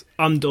says,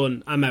 "I'm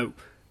done, I'm out."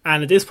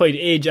 And at this point,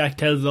 Ajax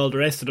tells all the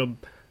rest of them,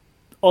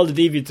 all the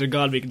deviants are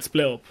gone, we can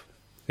split up.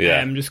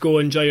 Yeah. Just go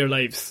enjoy your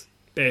lives,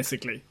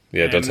 basically.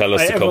 Yeah, don't tell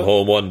us to come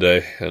home one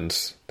day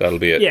and that'll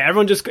be it. Yeah,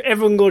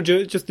 everyone go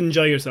just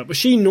enjoy yourself. But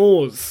she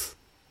knows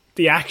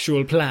the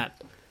actual plan.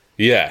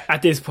 Yeah.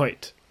 At this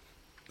point.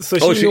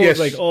 So she knows,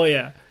 like, oh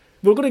yeah,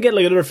 we're going to get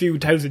like another few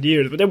thousand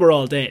years, but then we're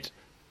all dead.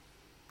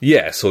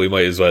 Yeah, so they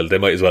might as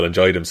well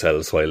enjoy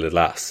themselves while it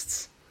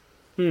lasts.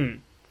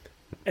 And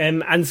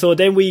so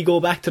then we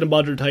go back to the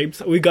modern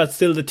times. We got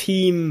still the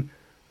team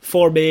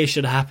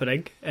formation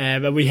happening,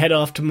 and we head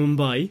off to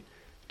Mumbai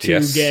to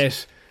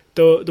get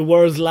the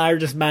world's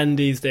largest man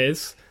these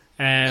days,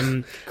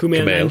 Kumail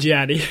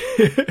Nanjiani.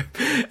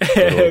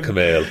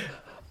 Kumail.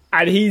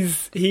 And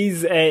he's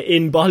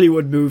in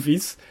Bollywood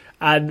movies.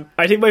 And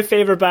I think my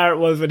favourite part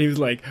was when he was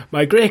like,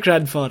 "My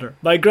great-grandfather,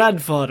 my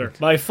grandfather,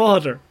 my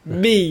father,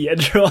 me," and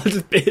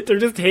they're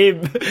just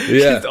him.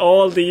 Yeah. Just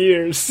all the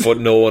years. But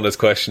no one has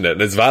questioned it. And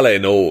his valet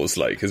knows,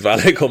 like, his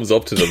valet comes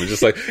up to them and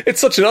just like,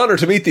 "It's such an honour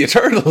to meet the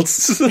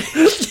Eternals."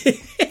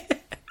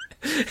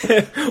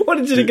 What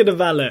did you think of the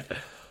valet?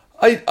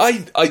 Do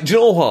you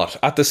know what?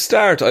 At the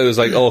start, I was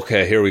like,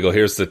 okay, here we go.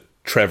 Here's the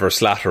Trevor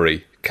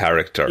Slattery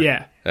character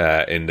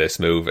in this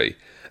movie.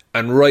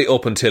 And right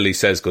up until he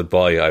says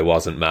goodbye, I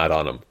wasn't mad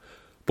on him.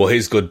 But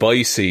his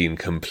goodbye scene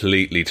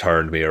completely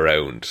turned me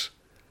around.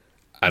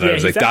 And I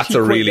was like, that's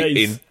a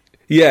really... nice.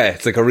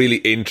 It's like a really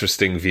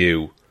interesting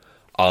view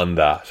on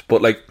that.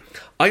 But, like,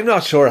 I'm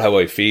not sure how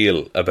I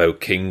feel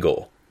about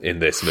Kingo in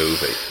this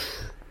movie.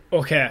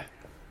 Okay.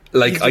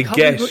 Like,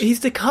 he's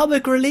the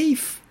comic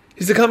relief.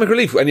 He's the comic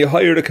relief. And you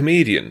hired a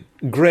comedian.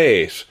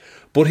 Great.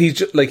 But he's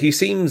just, like, he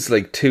seems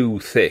like too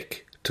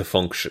thick to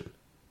function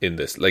in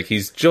this. Like,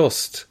 he's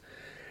just...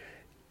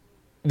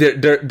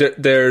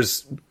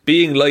 There's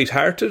being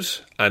lighthearted,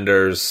 and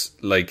there's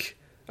like,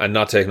 and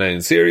not taking anything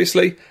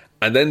seriously,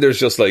 and then there's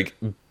just like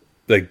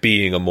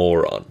being a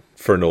moron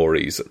for no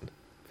reason.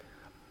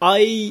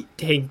 I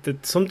think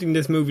that something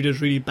this movie does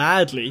really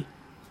badly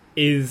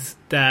is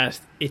that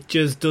it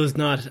just does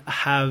not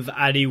have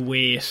any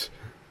weight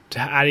to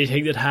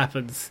anything that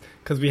happens,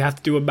 because we have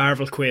to do a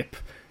Marvel quip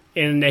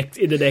in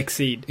the next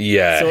scene.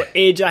 Yeah. So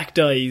Ajax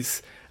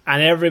dies,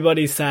 and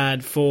everybody's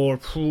sad for,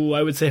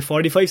 I would say,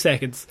 45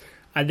 seconds.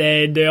 And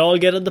then they all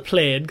get on the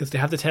plane because they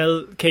have to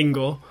tell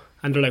Kingo,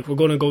 and they're like, we're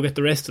going to go get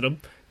the rest of them.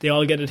 They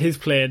all get at his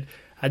plane,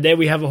 and then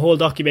we have a whole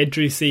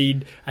documentary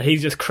scene, and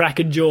he's just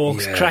cracking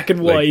jokes,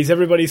 cracking wise. Like,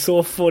 everybody's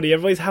so funny,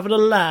 everybody's having a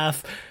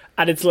laugh,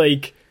 and it's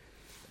like,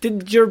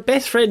 did your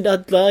best friend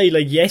not die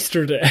like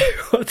yesterday?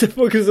 What the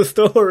fuck is the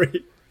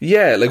story?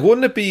 Yeah, like,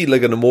 wouldn't it be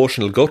like an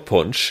emotional gut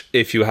punch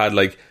if you had,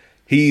 like,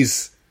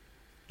 he's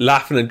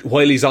laughing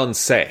while he's on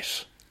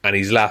set, and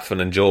he's laughing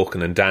and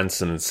joking and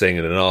dancing and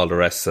singing and all the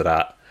rest of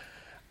that.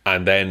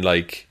 And then,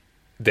 like,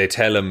 they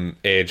tell him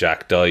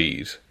Ajax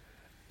died,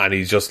 and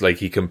he's just, like,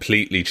 he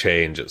completely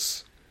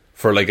changes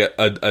for, like,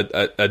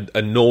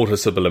 a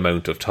noticeable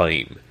amount of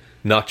time,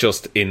 not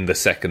just in the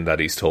second that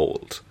he's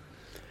told.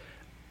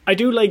 I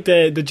do like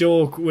the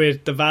joke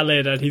with the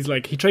valet that he's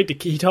like, he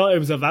thought it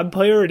was a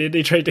vampire, and then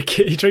he tried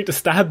to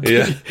stab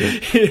me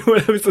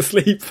when I was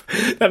asleep.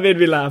 That made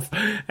me laugh.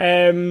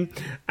 And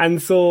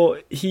so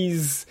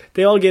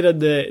they all get on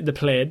the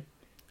plane,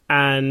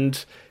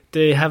 and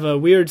they have a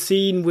weird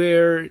scene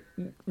where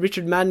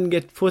Richard Madden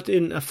gets put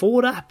in a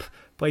phone app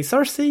by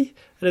Cersei,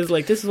 and it's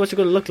like, this is what you're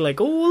going to look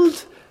like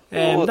old.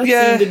 That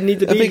scene didn't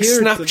need to be here. A big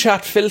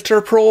Snapchat filter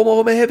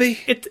promo, maybe.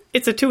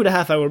 It's a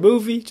 2.5 hour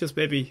movie. Just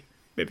maybe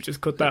just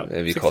cut that.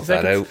 Maybe cut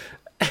that out.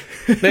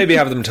 Maybe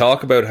have them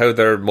talk about how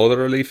their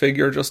motherly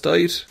figure just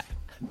died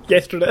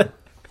yesterday.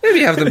 Maybe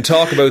have them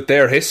talk about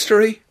their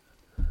history.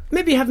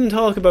 Maybe have them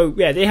talk about,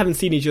 they haven't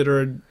seen each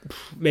other in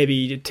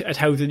maybe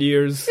 1,000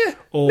 years. Yeah.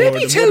 Or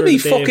maybe tell me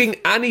fucking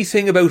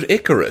anything about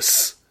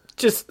Icarus.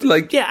 Just,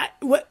 like... Yeah,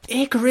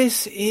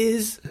 Icarus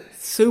is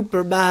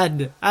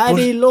Superman, and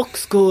he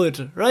looks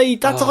good, right?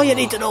 That's all you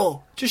need to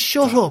know. Just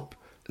shut up,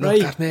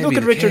 right? Look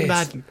at Richard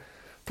Madden.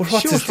 But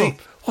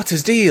what's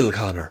his deal,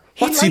 Connor?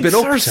 What's he been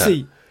up to?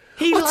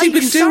 What's he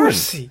been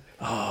doing?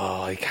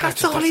 Oh, I can't.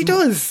 That's all he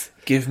does.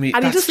 Give me...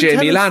 And that's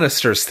Jamie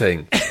Lannister's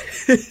thing.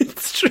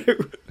 It's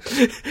true.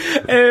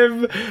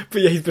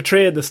 But yeah, he's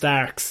betraying the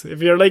Starks.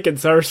 If you're liking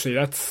Cersei,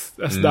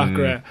 that's not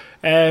great.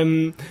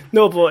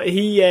 No, but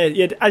he,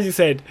 as you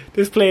said,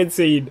 this playing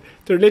scene,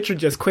 they're literally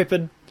just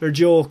quipping, they're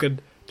joking.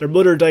 Their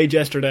mother died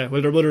yesterday.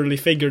 Well, their motherly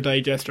figure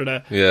died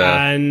yesterday.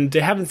 Yeah. And they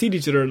haven't seen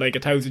each other in like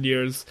 1,000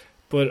 years.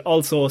 But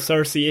also,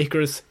 Cersei,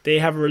 Icarus, they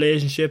have a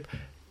relationship.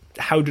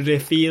 How do they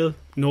feel?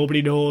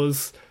 Nobody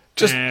knows.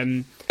 Just,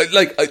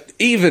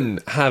 even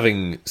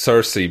having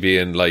Cersei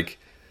being like,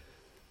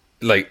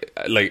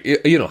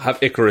 you know, have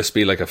Icarus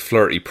be like a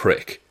flirty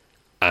prick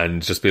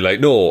and just be like,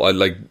 no,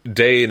 like,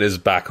 Dane is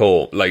back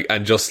home. Like,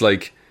 and just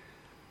like,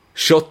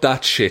 shut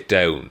that shit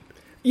down.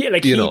 Yeah,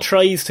 like he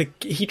tries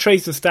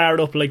to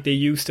start up like they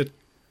used to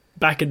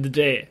back in the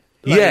day.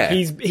 Like, yeah,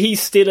 he's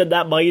still in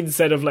that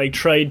mindset of like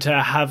trying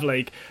to have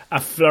like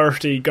a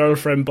flirty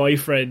girlfriend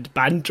boyfriend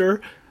banter,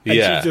 and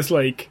she's just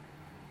like,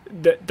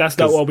 that's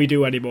not what we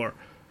do anymore.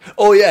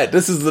 Oh yeah,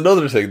 this is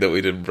another thing that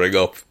we didn't bring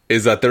up,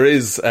 is that there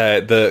is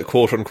the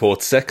quote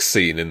unquote sex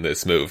scene in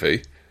this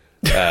movie,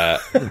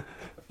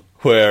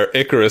 where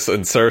Icarus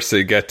and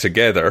Cersei get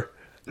together.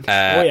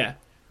 Oh yeah.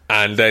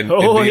 And then in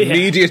the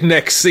immediate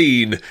next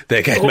scene,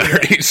 they get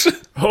married. Yeah.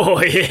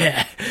 Oh,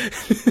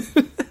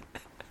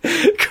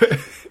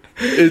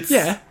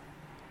 yeah.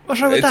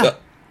 What's wrong with that?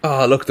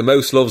 Look, the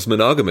mouse loves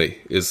monogamy,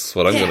 is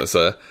what I'm going to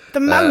say.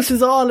 The mouse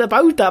is all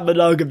about that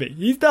monogamy.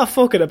 He's not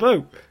fucking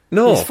about.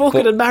 No. He's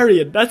fucking and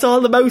marrying. That's all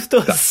the mouse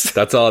does.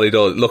 That's all he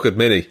does. Look at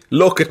Minnie.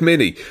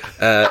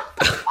 But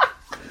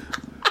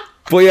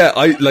yeah,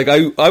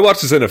 I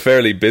watched this in a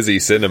fairly busy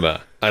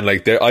cinema, and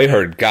like I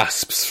heard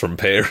gasps from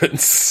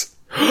parents.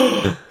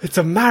 It's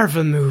a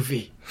Marvel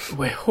movie.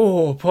 Wait,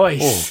 oh boy.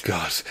 Oh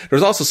god.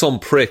 There's also some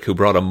prick who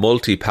brought a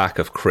multi-pack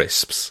of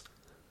crisps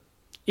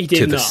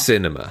to the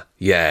cinema.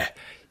 Yeah.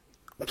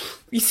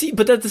 You see,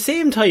 but at the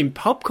same time,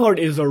 popcorn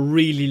is a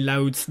really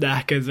loud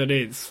snack as it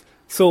is.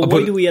 So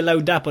why do we allow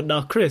that but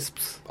not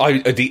crisps?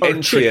 The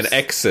entry chips. And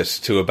exit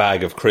to a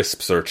bag of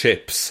crisps or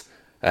chips,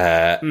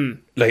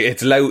 like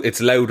it's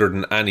louder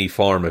than any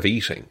form of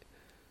eating.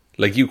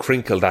 Like, you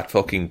crinkle that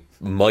fucking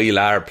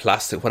Mylar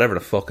plastic, whatever the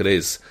fuck it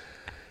is.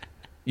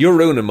 You're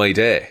ruining my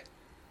day.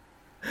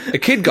 A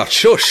kid got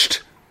shushed.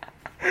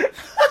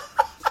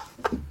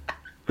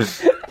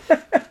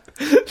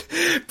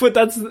 But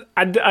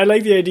and I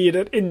like the idea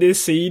that in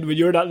this scene, when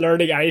you're not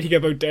learning anything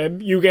about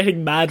them, you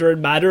getting madder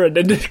and madder, and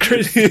then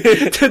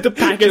the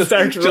packet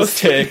starts just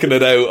taking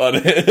it out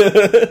on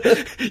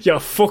it. You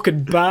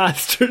fucking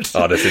bastard.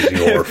 Oh, this is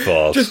your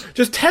fault.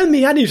 Just tell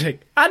me anything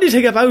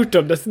about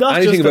them. That's not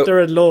anything just that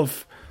they're in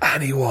love.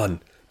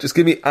 Anyone. Just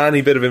give me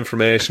any bit of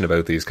information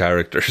about these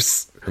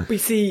characters. We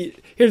see,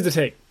 here's the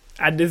thing,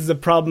 and this is a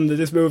problem that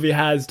this movie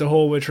has the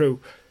whole way through.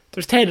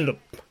 There's 10 of them.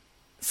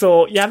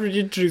 So you have to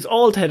introduce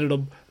all 10 of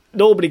them.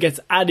 Nobody gets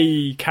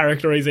any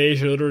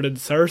characterization other than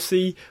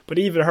Cersei, but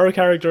even her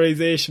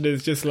characterization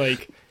is just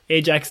like,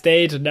 Ajax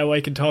dead, and now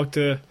I can talk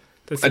to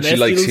the Celestials. And she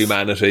likes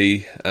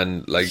humanity,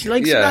 and like, she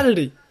likes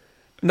humanity.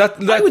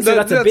 I would say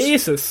that's a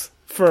basis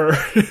for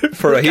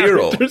a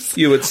hero.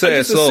 You would say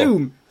I just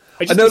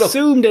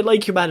assume they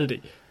like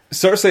humanity.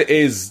 Cersei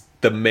is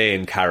the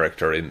main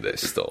character in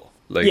this, though.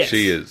 Like, yes.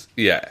 She is,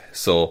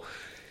 so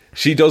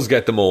she does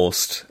get the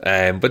most,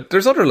 but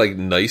there's other like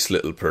nice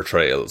little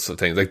portrayals of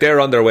things. Like, they're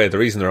on their way. The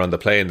reason they're on the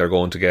plane, they're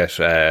going to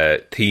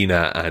get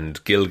Tina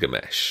and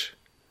Gilgamesh.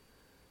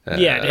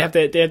 They have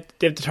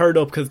to turn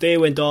up because they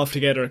went off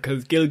together.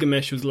 Because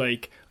Gilgamesh was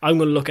like, "I'm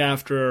going to look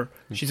after her.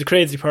 She's a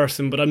crazy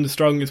person, but I'm the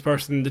strongest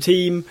person in the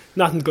team.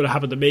 Nothing's going to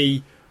happen to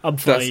me. I'm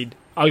fine.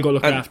 I'll go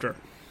look after her."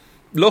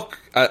 Look,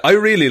 I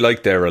really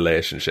like their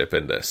relationship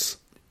in this.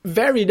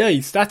 Very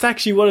nice. That's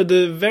actually one of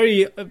the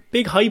very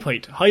big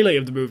highlight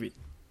of the movie.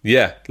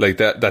 Yeah, like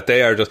that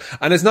they are just,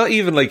 and it's not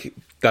even like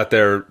that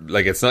they're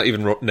like, it's not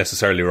even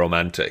necessarily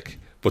romantic,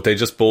 but they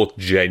just both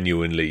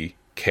genuinely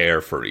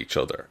care for each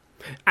other.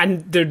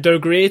 And their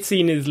great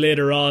scene is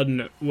later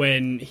on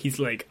when he's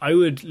like, I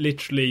would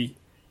literally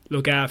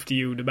look after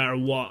you no matter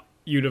what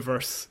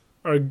universe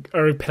or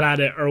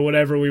planet or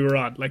whatever we were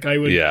on. Like, I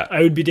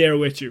would be there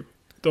with you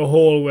the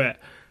whole way.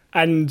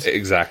 And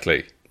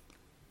exactly.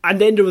 And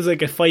then there was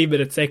like a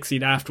 5-minute sex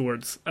scene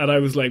afterwards, and I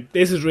was like,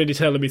 this is really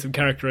telling me some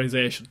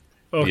characterization.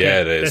 Okay,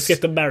 yeah, it is. Let's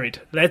get them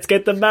married. Let's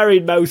get them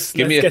married, Mouse.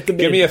 Give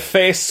me a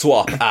face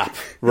swap app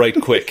right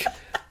quick.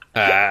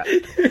 And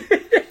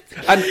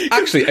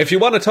actually, if you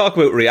want to talk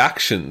about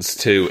reactions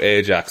to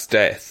Ajax's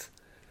death,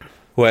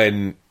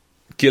 when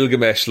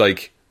Gilgamesh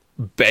like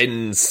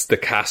bends the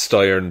cast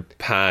iron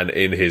pan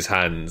in his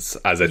hands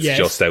as it's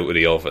just out of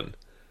the oven.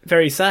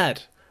 Very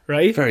sad,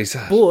 right? Very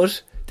sad.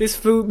 But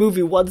this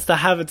movie wants to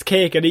have its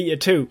cake and eat it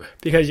too,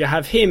 because you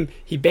have him,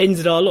 he bends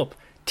it all up.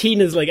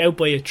 Tina's like out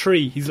by a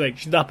tree. He's like,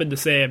 she's not been the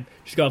same.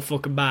 She's got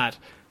fucking mad.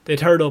 They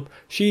turn up.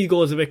 She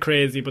goes a bit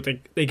crazy, but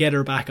they get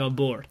her back on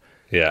board.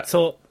 Yeah.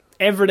 So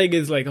everything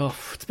is like,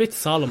 it's a bit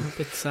solemn, a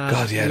bit sad.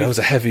 God, yeah, that was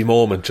a heavy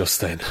moment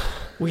just then.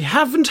 We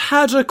haven't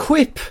had a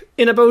quip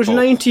in about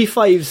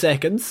 95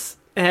 seconds.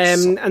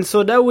 And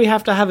so now we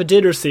have to have a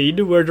dinner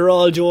scene where they're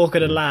all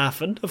joking and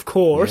laughing, of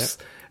course.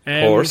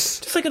 Of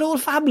course. Just like an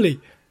old family.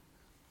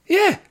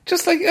 Yeah,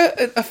 just like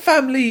a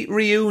family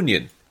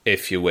reunion,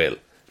 if you will.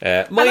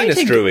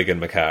 Minus Druig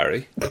and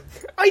Macari.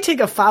 I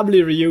think a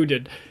family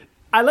reunion,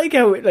 I like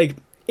how, like,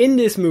 in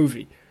this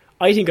movie,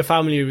 I think a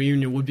family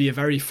reunion would be a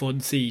very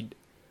fun scene,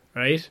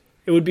 right?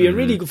 It would be a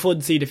really good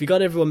fun scene if you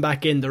got everyone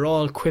back in, they're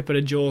all quipping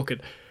and joking.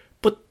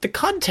 But the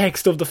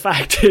context of the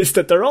fact is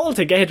that they're all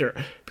together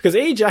because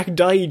Ajax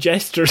died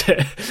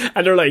yesterday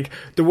and they're like,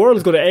 the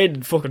world's going to end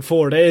in fucking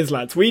 4 days,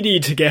 lads. We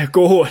need to get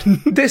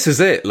going. This is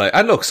it. Like,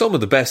 and look, some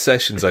of the best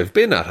sessions I've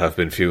been at have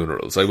been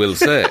funerals, I will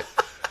say.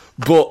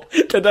 But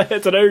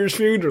it's an Irish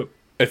funeral.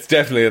 It's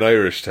definitely an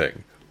Irish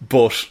thing.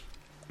 But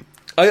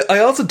I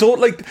also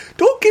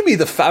don't give me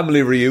the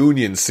family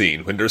reunion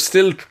scene when there's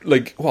still,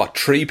 like,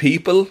 3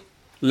 people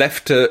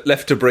left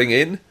to bring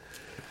in.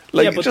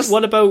 Like, yeah,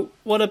 but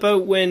what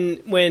about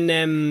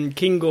when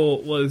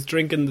Kingo was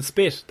drinking the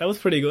spit? That was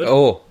pretty good.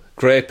 Oh,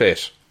 great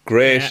bit.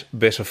 Great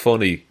bit of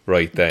funny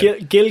right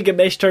then.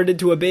 Gilgamesh turned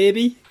into a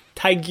baby.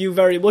 Thank you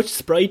very much,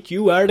 Sprite.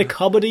 You are the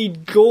comedy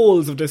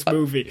goals of this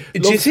movie.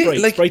 Love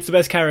Sprite. Sprite's the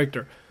best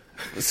character.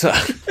 So,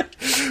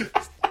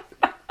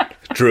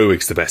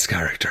 Druig's the best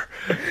character.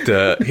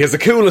 He has the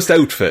coolest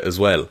outfit as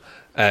well.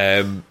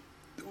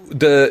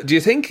 Do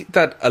you think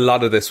that a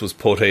lot of this was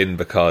put in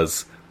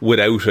because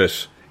without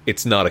it,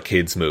 it's not a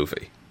kids'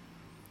 movie?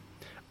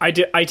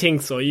 I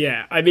think so,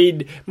 yeah. I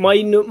mean,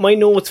 my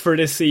notes for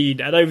this scene,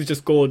 and I was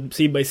just going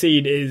scene by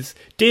scene, is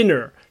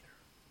dinner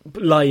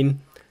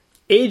line.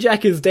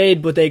 Ajax is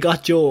dead, but they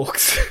got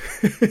jokes.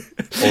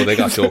 Oh, they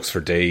got jokes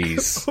for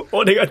days.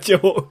 Oh, they got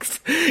jokes.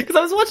 Because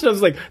I was watching, I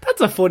was like,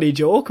 that's a funny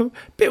joke. A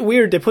bit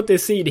weird they put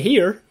this scene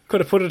here.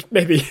 Could have put it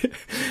maybe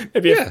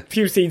a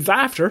few scenes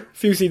after, a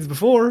few scenes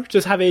before.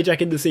 Just have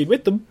Ajax in the scene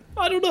with them.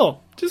 I don't know.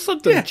 Just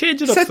something. Yeah,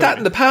 change it up. Set that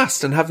in the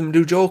past and have them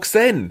do jokes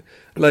then.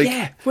 Like,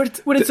 yeah, when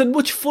it's a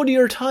much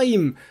funnier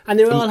time and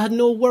they all had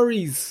no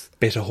worries.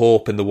 Bit of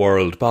hope in the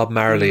world. Bob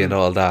Marley and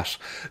all that.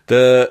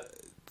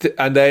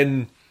 And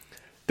then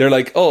they're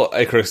like, oh,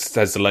 Icarus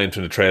has the line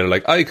from the trailer,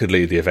 like, I could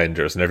lead the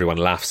Avengers, and everyone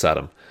laughs at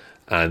him.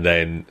 And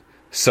then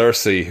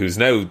Cersei, who's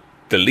now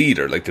the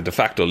leader, like the de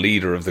facto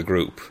leader of the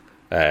group,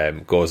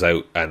 goes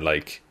out and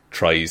like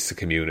tries to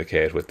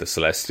communicate with the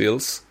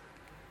Celestials.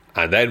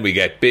 And then we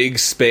get big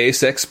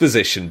space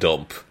exposition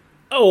dump.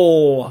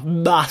 Oh,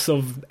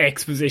 massive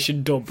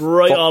exposition dump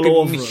right fucking all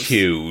over us.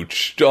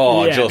 Huge.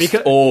 Oh, yeah, just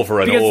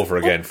over and over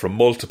again from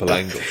multiple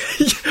angles.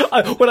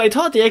 When I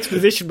thought the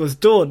exposition was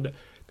done,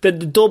 then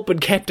the dumping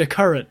kept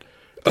occurring.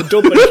 The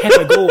dumping kept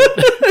a going.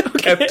 Okay.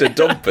 Kept a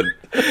dumping.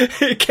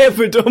 Kept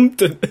a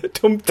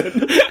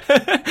dumping.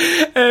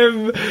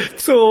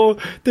 So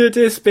they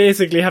just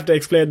basically have to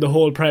explain the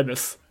whole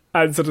premise.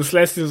 And so the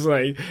Celestials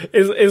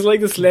it's like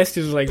the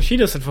Celestials like, she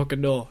doesn't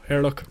fucking know.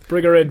 Here, look,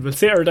 bring her in. We'll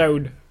sit her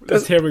down.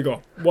 Here we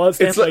go. One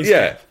step by step.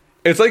 Yeah,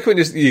 it's like when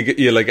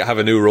you like have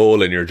a new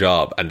role in your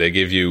job and they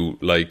give you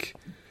like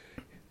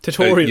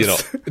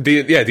tutorials.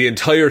 The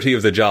entirety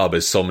of the job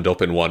is summed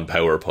up in one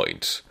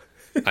PowerPoint,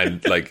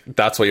 and like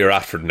that's what you're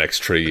at for the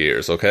next 3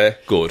 years. Okay,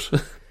 good.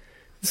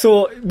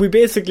 So we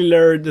basically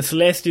learned the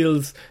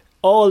Celestials,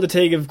 all the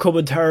thing of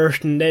coming to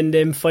Earth and then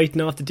them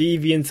fighting off the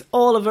Deviants,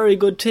 all a very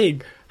good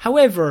thing.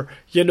 However,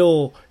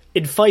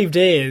 in 5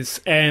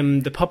 days,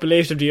 the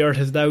population of the Earth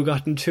has now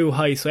gotten too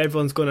high, so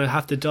everyone's going to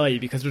have to die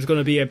because there's going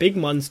to be a big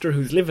monster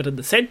who's living in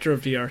the centre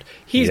of the Earth.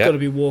 He's going to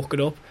be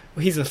woken up.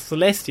 He's a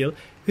Celestial.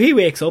 He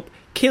wakes up,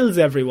 kills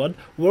everyone.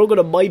 We're going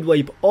to mind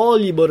wipe all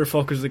you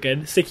motherfuckers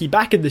again, stick you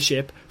back in the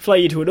ship, fly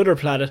you to another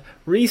planet,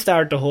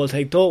 restart the whole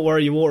thing. Don't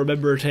worry, you won't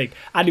remember a thing.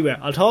 Anyway,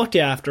 I'll talk to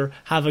you after.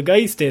 Have a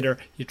nice dinner.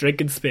 You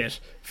drink and spit.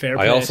 Fair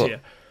play to you.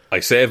 I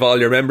save all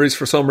your memories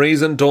for some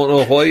reason. Don't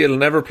know why. It'll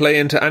never play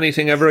into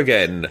anything ever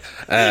again.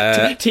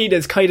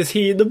 Tina's kind of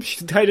seeing them.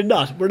 She's kind of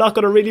not. We're not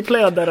going to really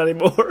play on that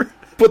anymore.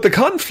 But the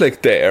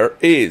conflict there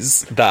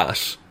is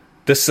that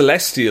the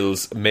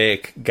Celestials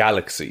make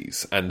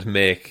galaxies and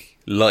make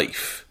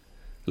life.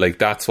 Like,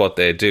 that's what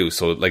they do.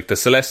 So, like, the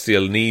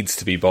Celestial needs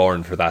to be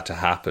born for that to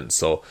happen.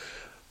 So,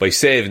 by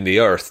saving the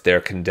Earth,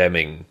 they're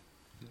condemning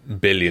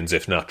billions,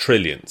 if not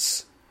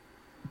trillions.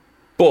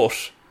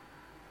 But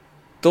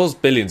those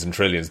billions and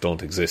trillions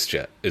don't exist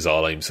yet, is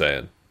all I'm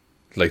saying.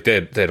 Like,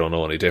 they don't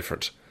know any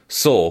different.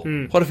 So,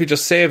 what if we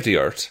just save the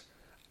Earth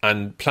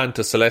and plant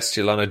a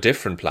Celestial on a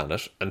different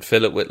planet and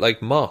fill it with,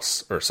 like,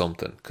 moss or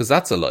something? Because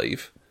that's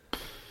alive.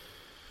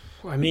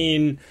 I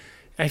mean,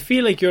 I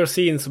feel like you're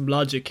seeing some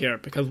logic here,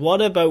 because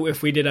what about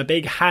if we did a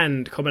big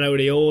hand coming out of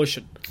the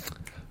ocean?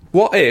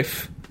 What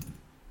if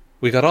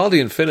we got all the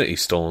Infinity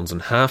Stones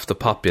and half the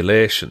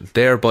population,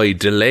 thereby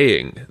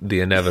delaying the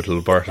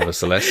inevitable birth of a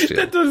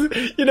Celestial?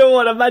 You know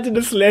what? Imagine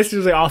the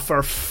Celestials like, oh,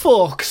 for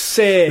fuck's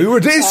sake. We were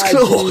this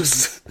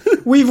close.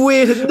 We've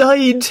waited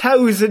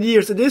 9,000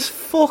 years and this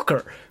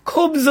fucker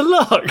comes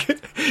along.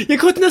 You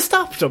couldn't have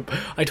stopped him.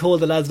 I told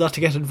the lads not to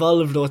get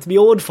involved though. It's my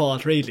own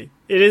fault, really.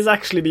 It is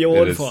actually my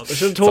own fault. I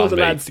should have told the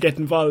lads to get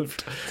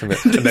involved. And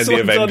then the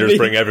Avengers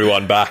bring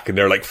everyone back and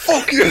they're like,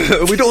 fuck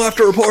you, we don't have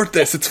to report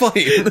this, it's fine.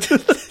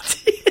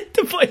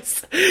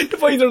 The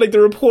boys are like,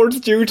 the report's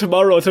due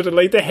tomorrow, so they're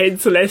like, the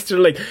head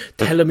Celestial, like,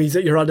 tell him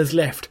you're on his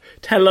left.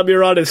 Tell him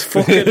you're on his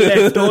fucking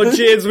left. Oh,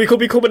 James, we could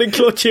be coming in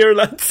clutch here,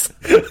 lads.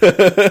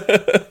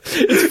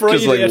 It's Friday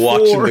just like at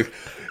watching 4.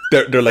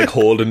 They're like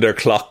holding their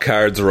clock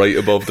cards right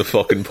above the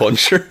fucking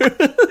puncher.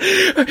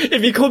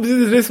 If he comes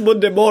into this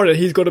Monday morning,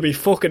 he's going to be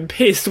fucking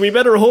pissed. We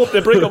better hope they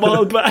bring them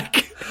all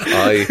back.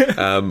 I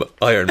am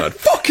Iron Man.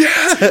 Fuck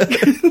yeah!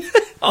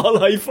 All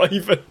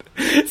high-fiving.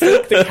 It's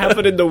like the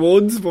cabin in the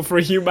woods, but for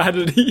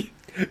humanity.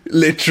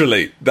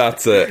 Literally,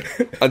 that's it.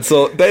 And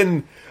so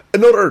then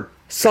another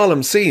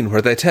solemn scene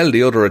where they tell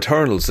the other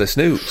Eternals this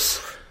news.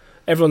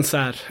 Everyone's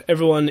sad.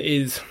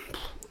 Everyone's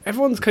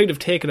kind of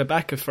taken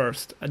aback at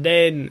first, and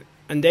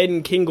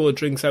then Kingo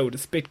drinks out a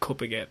spit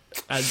cup again,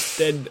 and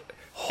then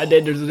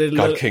there's a little.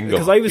 God, Kingo,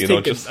 because I was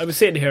thinking, I was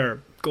sitting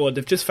here going,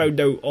 they've just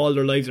found out all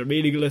their lives are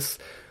meaningless.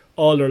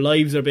 All their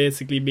lives are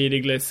basically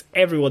meaningless.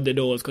 Everyone they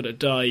know is going to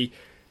die,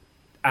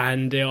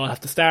 and they all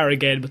have to start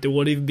again, but they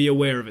won't even be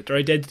aware of it. Their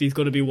identity is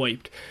going to be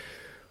wiped.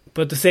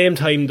 But at the same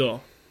time,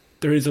 though,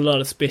 there is a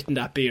lot of spit in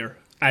that beer.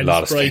 And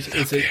Sprite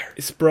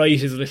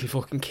is a little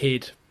fucking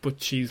kid,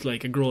 but she's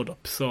like a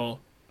grown-up, so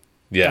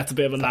that's a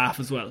bit of a laugh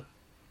as well.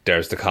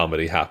 There's the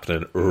comedy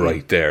happening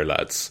right there,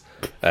 lads.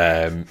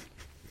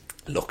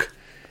 Look,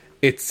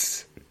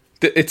 it's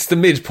the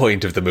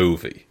midpoint of the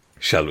movie,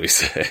 shall we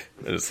say.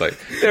 And it's like,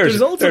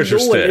 there's also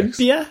no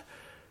Olympia.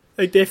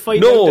 Like, they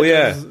find out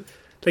that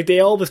like, they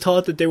always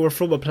thought that they were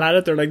from a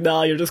planet. They're like,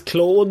 nah, you're just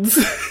clones.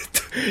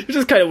 You're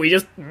just kind of, we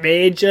just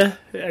made you.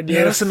 And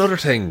that's another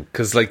thing,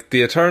 because like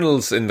the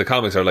Eternals in the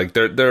comics are like,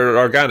 they're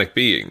organic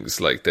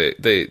beings, like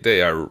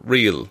they are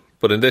real,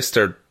 but in this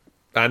they're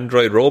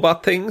android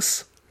robot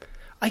things.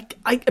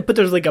 But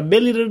there's like a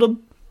million of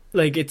them.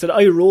 Like, it's an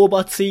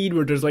iRobot scene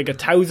where there's like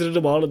 1,000 of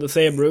them all in the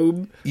same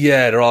room.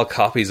 Yeah, they're all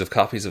copies of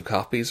copies of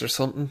copies or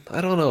something.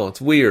 I don't know. It's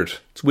weird.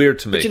 It's weird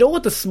to me. But you know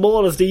what? The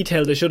smallest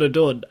detail they should have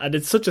done, and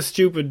it's such a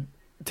stupid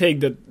thing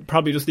that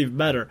probably doesn't even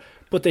matter,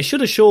 but they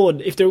should have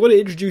shown, if they were going to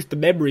introduce the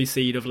memory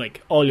scene of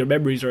like, all your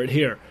memories are in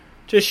here,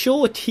 just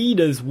show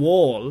Tina's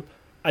wall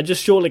and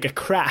just show like a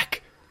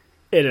crack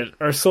in it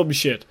or some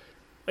shit.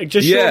 Like,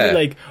 just show me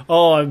like,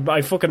 oh,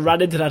 I fucking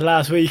ran into that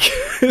last week.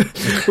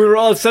 We were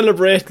all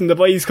celebrating, the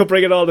boys kept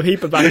bringing all the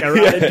people back. I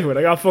ran into it.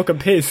 I got fucking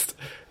pissed.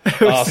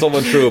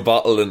 Someone threw a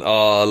bottle and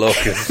look.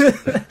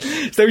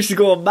 So she's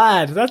going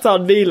mad. That's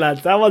on me,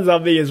 lads. That one's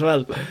on me as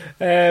well.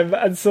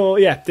 And so,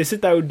 they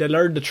sit down, they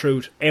learn the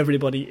truth.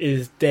 Everybody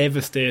is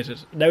devastated.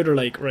 Now they're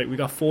like, right, we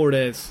got 4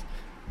 days.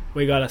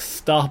 We gotta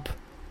stop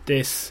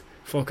this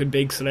fucking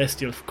big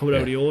Celestial coming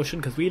out of the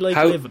ocean, because we like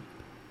living.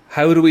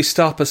 How do we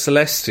stop a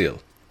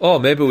Celestial? Oh,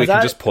 maybe we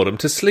can just put him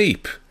to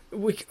sleep.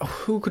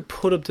 Who could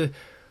put him to...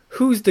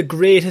 Who's the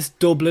greatest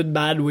Dublin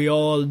man we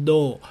all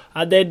know?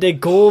 And then they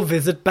go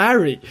visit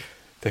Barry.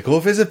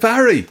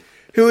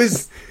 Who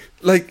is,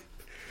 like...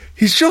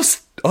 He's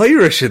just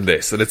Irish in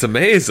this, and it's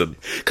amazing.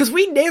 Because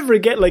we never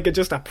get, like,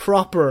 just a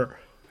proper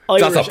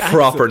Irish accent. That's a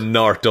proper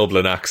North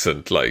Dublin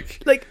accent,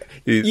 like...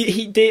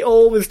 they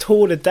always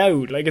tone it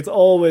down. Like, it's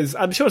always...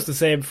 I'm sure it's the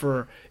same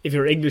for if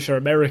you're English or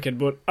American,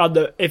 but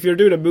if you're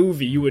doing a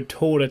movie, you would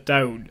tone it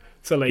down.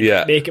 So, like,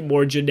 make it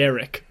more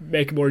generic,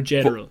 make it more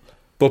general.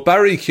 But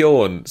Barry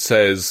Keoghan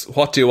says,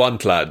 "What do you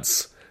want,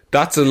 lads?"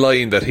 That's a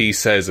line that he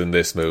says in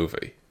this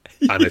movie.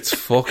 And it's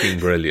fucking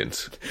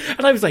brilliant.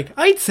 And I was like,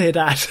 I'd say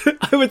that.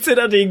 I would say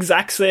that the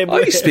exact same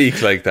way. I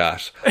speak like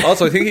that.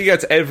 Also, I think he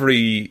gets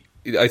every...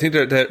 I think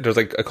there's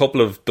like a couple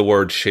of the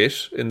word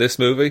shit in this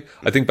movie.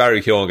 I think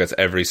Barry Keoghan gets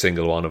every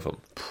single one of them.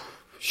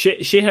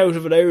 Shit out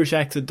of an Irish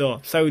accent, though.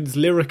 Sounds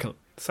lyrical.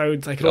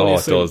 Sounds like... it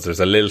does.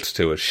 There's a lilt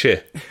to it.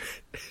 Shit.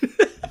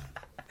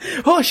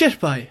 Oh, shit,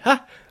 boy. Huh?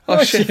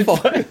 Oh, shit,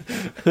 boy.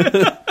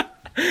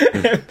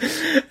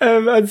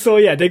 And so,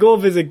 they go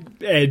visit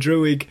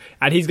Druig,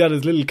 and he's got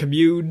his little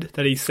commune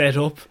that he's set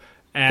up.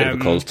 Bit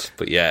of a cult,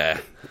 but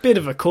Bit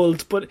of a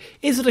cult, but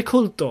is it a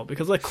cult, though?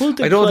 Because a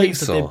cult implies... I don't think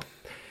so.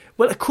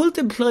 A cult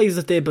implies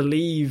that they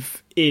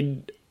believe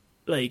in,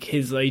 like,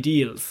 his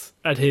ideals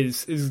and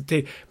his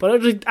thing. But I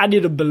don't think any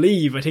of them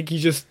believe. I think he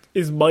just...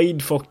 his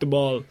mind fucked them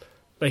all.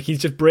 Like,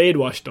 he's just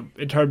brainwashed them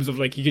in terms of,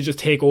 like, he could just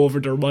take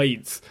over their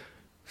minds.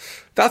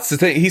 That's the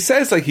thing. He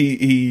says, like,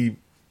 he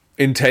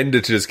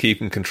intended to just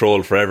keep in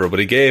control forever, but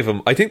he gave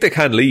him... I think they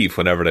can leave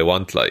whenever they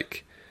want,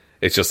 like.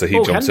 It's just that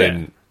he jumps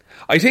in.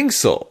 I think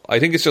so. I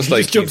think it's just he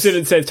like... just jumps in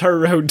and says, turn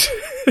around.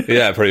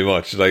 Yeah, pretty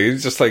much. Like,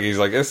 he's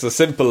like, it's a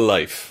simple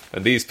life,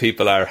 and these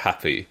people are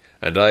happy,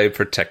 and I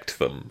protect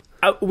them.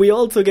 We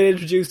also get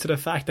introduced to the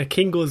fact that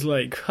Kingo's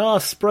like,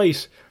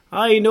 Sprite,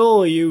 I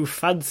know you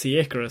fancy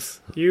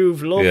Icarus.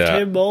 You've loved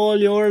him all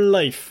your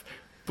life.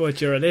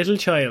 But you're a little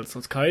child, so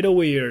it's kind of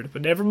weird.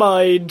 But never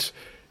mind.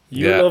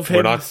 You love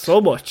him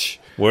so much.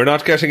 we're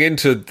not getting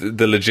into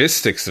the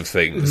logistics of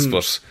things,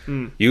 but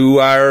you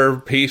are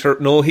Peter.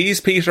 No, he's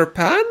Peter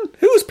Pan.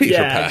 Who's Peter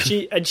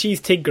Pan? And she's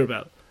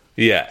Tinkerbell.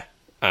 Yeah,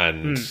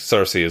 and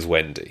Cersei is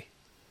Wendy.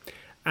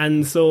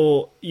 And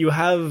so you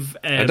have...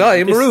 and I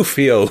am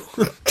Rufio.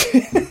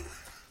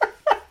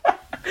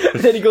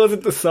 Then he goes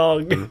into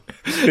song.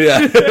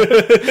 Yeah.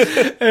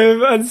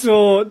 And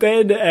so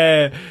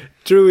then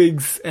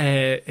Druig's,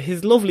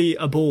 his lovely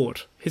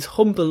abode, his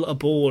humble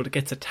abode,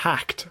 gets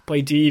attacked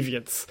by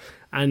deviants.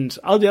 And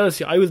I'll be honest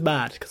with you, I was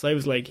mad, because I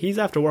was like, he's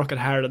after working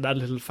hard on that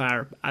little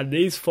farm, and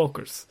these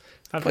fuckers...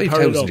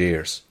 5,000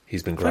 years.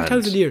 He's been grand.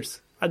 5,000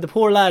 years. And the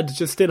poor lad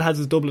just still has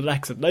his Dublin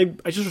accent. I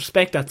just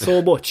respect that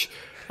so much.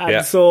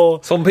 And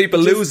so some people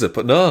lose it,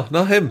 but no,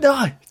 not him.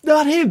 No,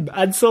 not him.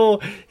 And so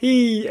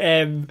he,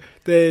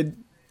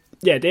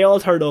 they all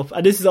turn up.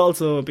 And this is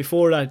also,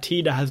 before that,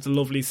 Tina has the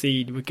lovely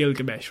scene with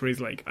Gilgamesh where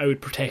he's like, I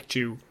would protect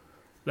you,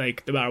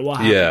 like, no matter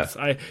what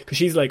happens. Because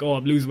she's like, oh,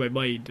 I'm losing my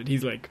mind. And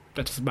he's like,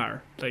 that doesn't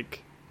matter.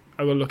 Like,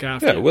 I will look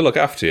after you. Yeah, we'll look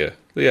after you.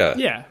 Yeah.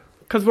 Yeah,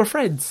 because we're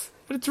friends.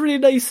 But it's a really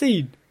nice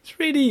scene.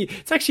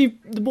 It's actually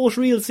the most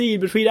real scene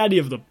between any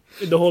of them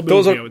in the whole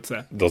movie, I would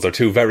say. Those are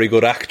two very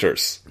good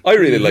actors. I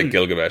really like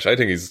Gilgamesh. I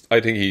think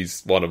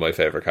he's one of my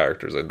favourite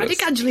characters in this. I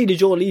think Angelina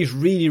Jolie is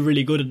really,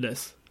 really good in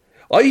this.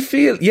 I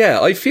feel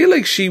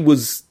like she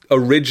was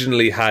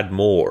originally had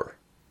more,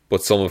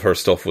 but some of her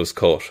stuff was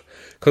cut.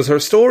 Because her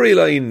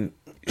storyline,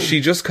 she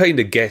just kind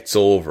of gets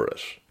over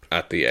it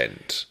at the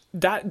end.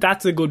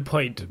 That's a good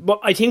point.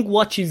 But I think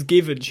what she's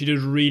given, she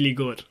does really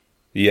good.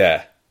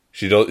 Yeah.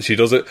 She does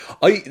it.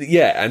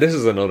 And this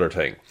is another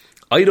thing.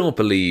 I don't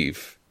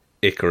believe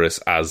Icarus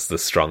as the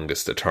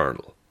strongest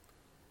Eternal.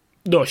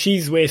 No,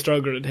 she's way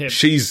stronger than him.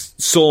 She's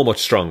so much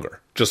stronger.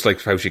 Just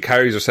like how she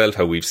carries herself,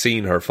 how we've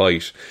seen her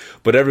fight.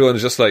 But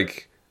everyone's just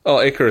like,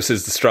 oh, Icarus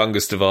is the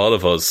strongest of all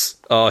of us.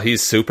 Oh,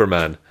 he's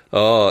Superman.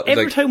 Oh,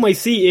 every time I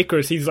see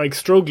Icarus, he's like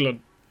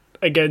struggling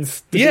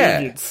against the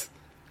deviants.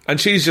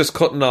 And she's just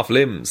cutting off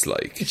limbs,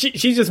 like.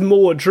 She's just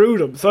mowing through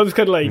them. So I was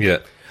kind of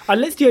like...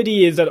 Unless the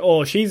idea is that,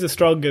 oh, she's the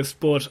strongest,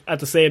 but at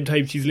the same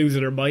time she's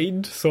losing her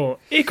mind, so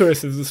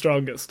Icarus is the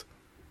strongest.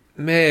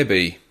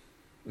 Maybe,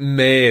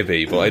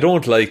 but I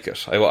don't like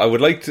it. I would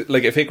like to,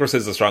 like, if Icarus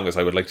is the strongest,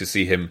 I would like to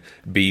see him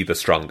be the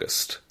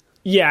strongest.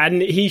 Yeah,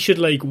 and he should,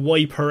 like,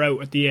 wipe her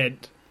out at the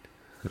end.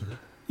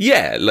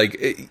 Yeah, like,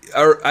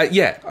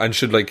 and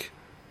should, like,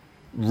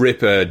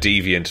 rip a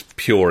deviant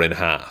pure in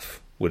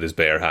half with his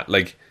bare hand.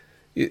 Like,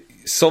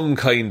 some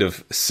kind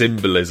of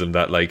symbolism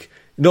that, like,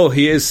 no,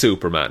 he is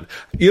Superman.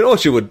 You know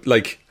what you would,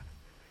 like,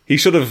 he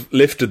should have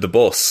lifted the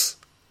bus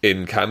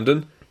in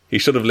Camden. He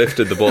should have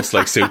lifted the bus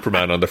like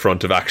Superman on the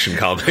front of Action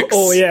Comics.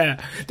 Oh, yeah.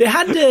 They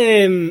had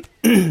the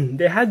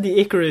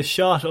Icarus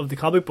shot of the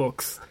comic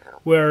books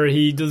where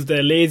he does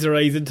the laser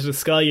eyes into the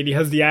sky and he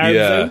has the arms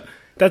out.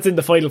 That's in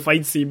the final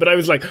fight scene. But I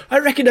was like, I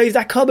recognise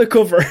that comic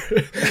cover.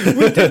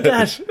 We did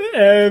that.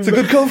 It's a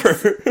good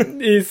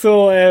cover.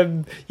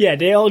 So,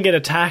 they all get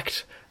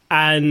attacked.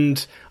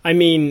 And, I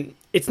mean...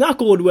 It's not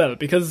going well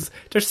because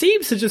there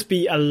seems to just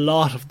be a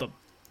lot of them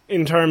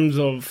in terms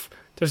of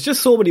there's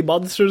just so many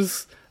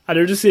monsters and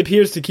there just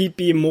appears to keep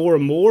being more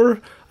and more.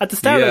 At the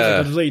start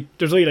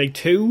there's only like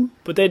 2,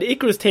 but then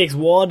Icarus takes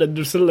 1 and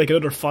there's still like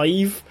another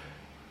 5,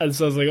 and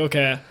so I was like,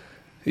 okay.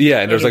 Yeah,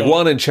 and there's like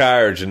 1 in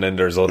charge and then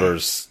there's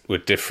others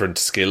with different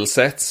skill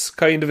sets,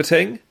 kind of a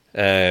thing.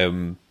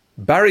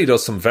 Barry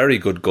does some very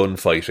good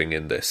gunfighting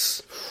in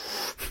this.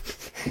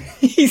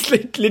 He's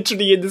like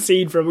literally in the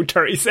scene for about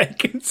 30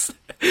 seconds.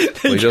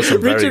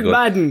 Richard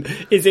Madden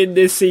is in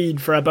this scene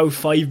for about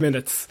 5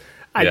 minutes,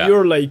 and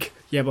you're like,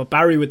 yeah, but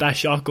Barry with that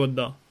shotgun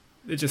though.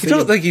 You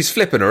don't think he's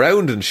flipping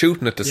around and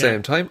shooting at the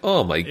same time?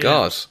 Oh my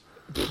god!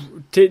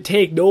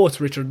 Take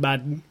notes, Richard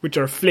Madden, with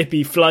your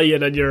flippy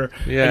flying and you're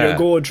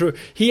going through.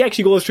 He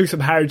actually goes through some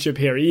hardship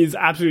here. He's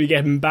absolutely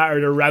getting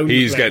battered around.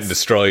 He's getting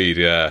destroyed.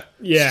 Yeah.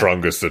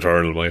 Strongest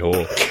Eternal, my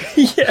whole.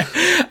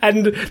 Yeah,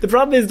 and the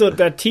problem is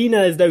that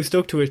Tina is now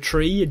stuck to a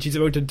tree and she's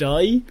about to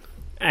die.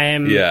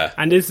 And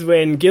this is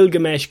when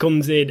Gilgamesh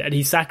comes in and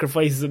he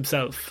sacrifices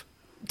himself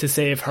to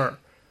save her.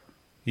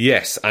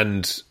 Yes,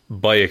 and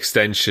by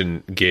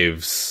extension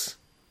gives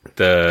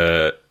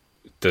the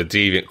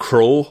deviant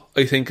Crow,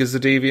 I think is the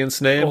deviant's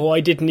name. Oh, I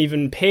didn't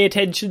even pay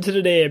attention to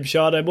the name,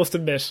 Sean, I must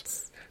admit.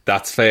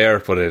 That's fair,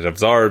 but it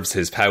absorbs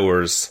his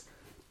powers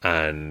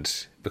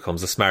and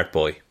becomes a smart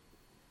boy.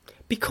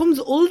 Becomes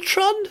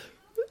Ultron?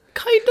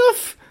 Kind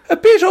of? A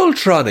bit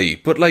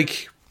Ultron-y, but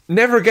like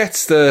never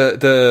gets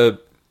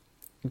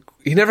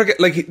he never get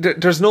like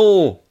there's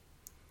no.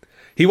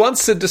 He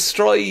wants to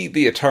destroy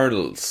the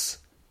Eternals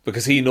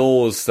because he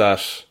knows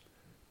that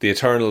the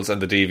Eternals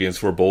and the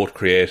Deviants were both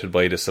created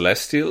by the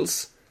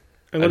Celestials,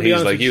 and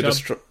he's like, "You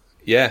destroy."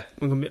 Yeah,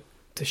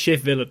 it's a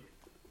shit villain.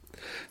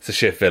 It's a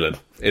shit villain.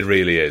 It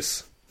really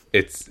is.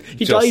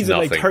 He dies in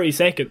like 30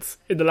 seconds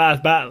in the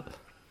last battle.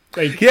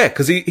 Like, yeah,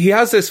 because he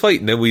has this fight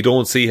and then we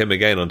don't see him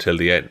again until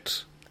the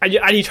end. And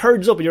he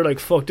turns up and you're like,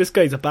 fuck, this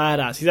guy's a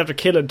badass. He's after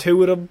killing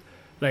 2 of them.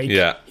 Like,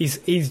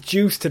 he's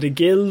juiced to the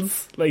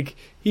gills. Like,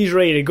 he's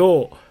ready to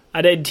go.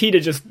 and then Tina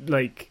just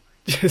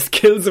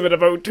kills him in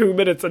about 2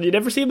 minutes, and you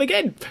never see him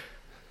again.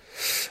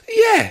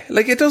 Yeah,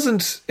 like it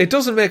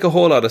doesn't make a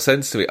whole lot of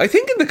sense to me. I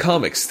think in the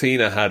comics,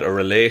 Tina had a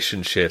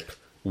relationship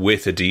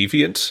with a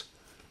deviant,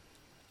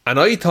 and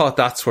I thought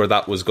that's where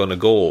that was going to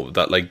go.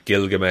 That like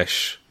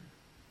Gilgamesh's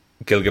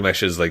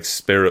like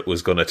spirit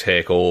was going to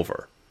take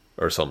over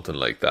or something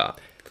like that.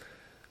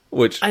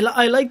 Which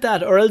I like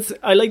that, or else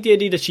I like the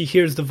idea that she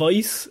hears the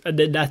voice, and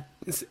then that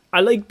I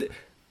like.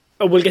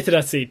 We'll get to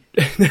that scene.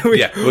 We'll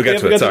get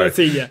to it. Sorry. That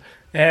scene, yeah.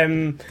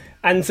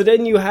 And so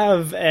then you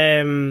have.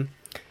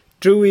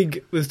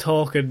 Druig was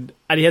talking,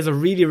 and he has a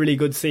really, really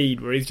good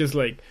scene where he's just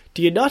like,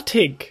 do you not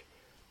think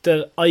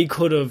that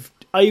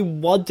I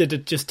wanted to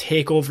just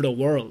take over the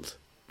world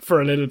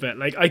for a little bit?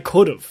 Like, I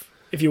could have,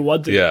 if you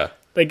wanted. Yeah.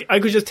 Like, I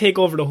could just take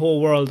over the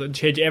whole world and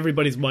change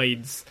everybody's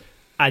minds,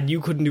 and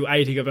you couldn't do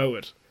anything about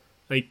it.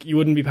 Like, you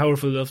wouldn't be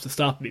powerful enough to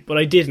stop me. But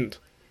I didn't.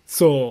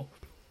 So,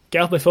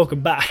 get off my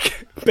fucking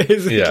back,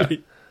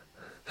 basically.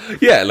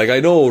 Yeah, like, I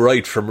know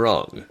right from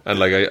wrong, and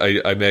like,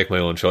 I make my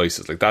own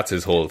choices. Like, that's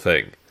his whole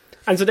thing.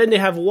 And so then they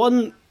have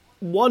one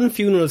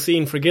funeral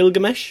scene for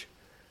Gilgamesh,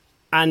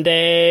 and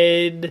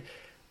then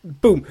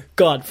boom,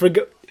 God,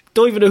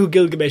 don't even know who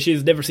Gilgamesh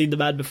is. Never seen the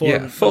man before.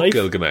 Yeah, fuck life.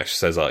 Gilgamesh,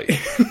 says I.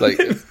 Like,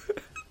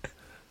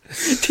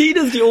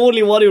 Tina's the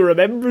only one who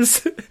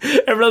remembers.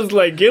 Everyone's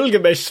like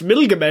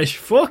Gilgamesh,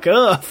 fuck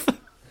off.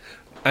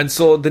 And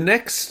so the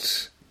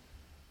next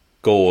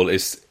goal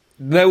is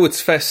now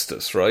it's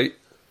Festus, right?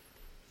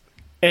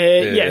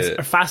 Yes,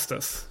 or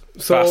Fastus.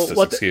 So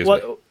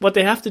Fastus, what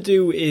they have to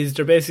do is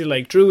they're basically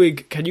like,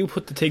 Druig, can you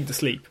put the thing to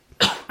sleep?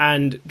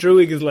 And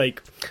Druig is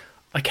like,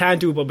 I can't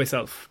do it by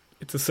myself.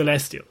 It's a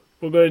celestial.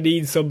 We're going to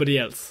need somebody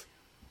else.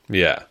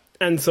 Yeah.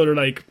 And so they're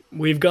like,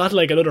 we've got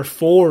like another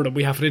 4 that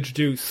we have to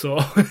introduce, so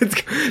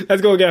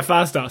let's go get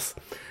Fastos.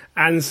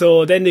 And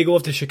so then they go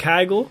up to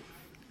Chicago,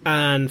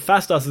 and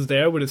Fastos is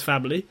there with his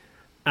family,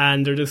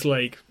 and they're just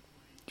like,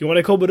 do you want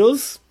to come with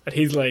us? And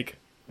he's like,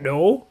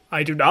 no,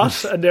 I do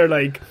not. And they're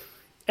like,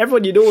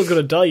 everyone you know is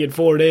going to die in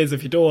 4 days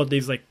if you don't. And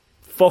he's like,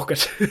 fuck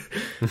it.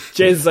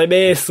 Jesus, I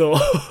may, so.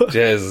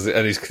 Jesus,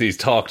 and he's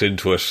talked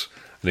into it.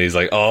 And he's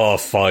like, oh,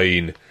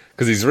 fine.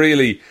 Because he's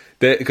really...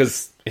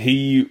 Because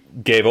he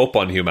gave up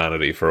on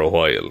humanity for a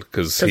while.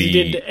 Because he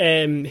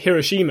did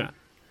Hiroshima.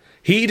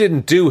 He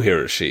didn't do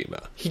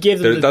Hiroshima. He gave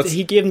them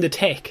the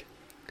tech.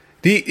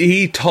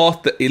 He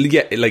taught that...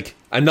 Yeah, like...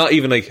 And not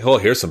even like, oh,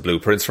 here's some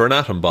blueprints for an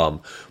atom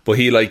bomb. But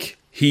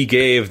he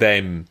gave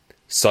them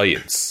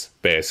science,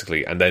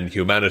 basically, and then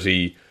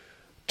humanity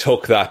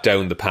took that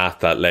down the path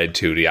that led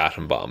to the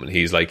atom bomb. And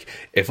he's like,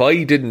 if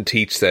I didn't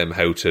teach them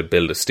how to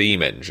build a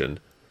steam engine,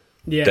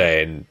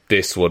 then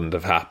this wouldn't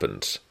have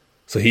happened.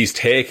 So he's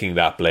taking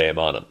that blame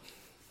on him.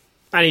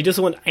 And he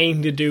doesn't want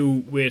anything to do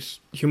with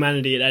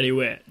humanity in any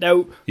way.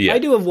 Now, I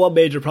do have one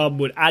major problem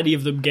with any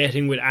of them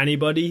getting with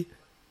anybody,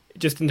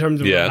 just in terms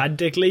of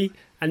romantically,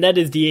 and that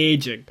is the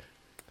aging.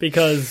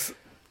 Because...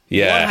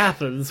 Yeah. What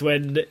happens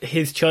when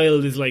his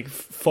child is like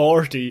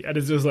 40 and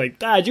is just like,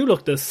 Dad, you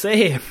look the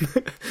same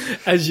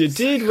as you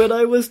did when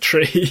I was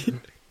 3?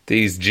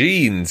 These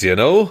genes, you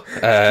know?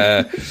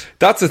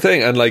 That's the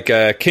thing. And like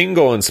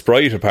Kingo and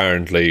Sprite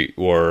apparently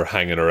were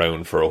hanging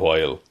around for a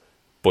while,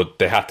 but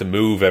they had to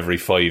move every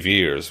 5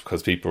 years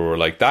because people were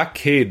like, that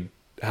kid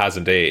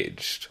hasn't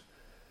aged.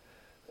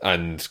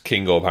 And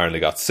Kingo apparently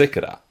got sick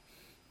of that.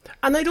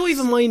 And I don't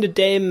even mind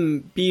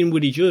them being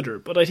with each other,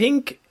 but I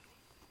think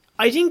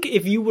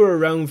if you were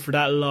around for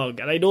that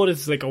long, and I know this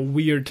is like a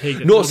weird thing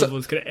that none of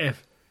us could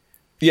F.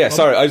 Yeah,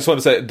 sorry, I just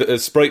want to say,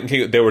 Sprite and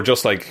King, they were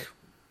just like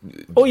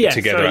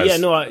together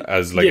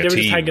as like a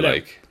team.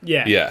 Like,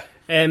 yeah.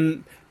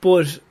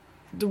 But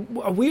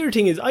a weird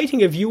thing is, I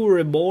think if you were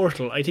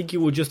immortal, I think you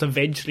would just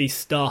eventually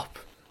stop.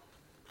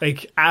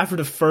 Like, after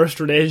the first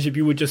relationship,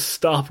 you would just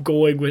stop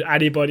going with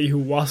anybody who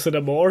wasn't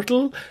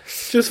immortal.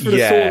 Just for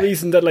the sole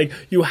reason that, like,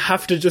 you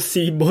have to just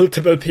see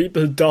multiple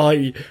people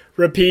die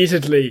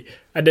repeatedly.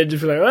 And then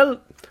just be like, well,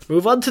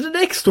 move on to the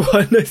next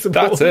one, I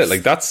suppose. That's it.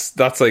 Like, that's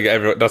like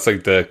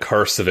the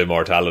curse of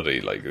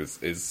immortality. Like,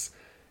 is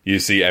you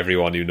see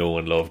everyone you know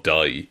and love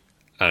die.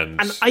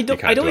 And I don't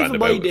even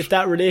mind if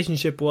that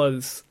relationship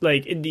was,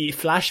 like, in the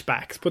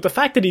flashbacks. But the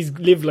fact that he's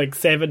lived, like,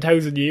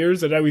 7,000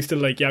 years and now he's still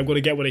like, yeah, I'm going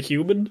to get with a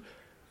human...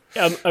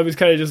 I was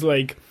kind of just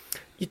like,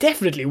 you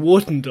definitely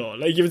wouldn't though.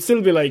 Like, you would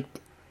still be like,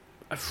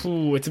 it's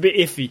a bit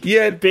iffy.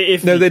 Yeah, a bit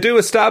iffy. Now they do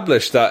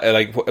establish that,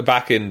 like,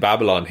 back in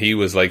Babylon, he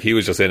was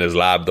just in his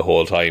lab the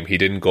whole time. He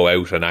didn't go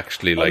out and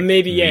actually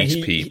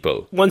meet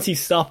people. Once he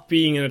stopped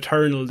being an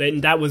Eternal, then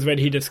that was when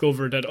he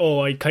discovered that,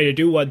 I kind of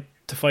do want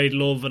to find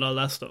love and all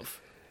that stuff.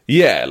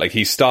 Yeah, like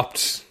he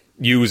stopped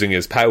using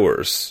his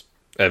powers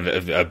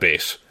a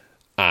bit,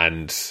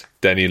 and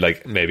then he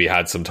like maybe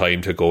had some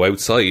time to go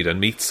outside and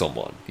meet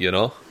someone, you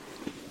know.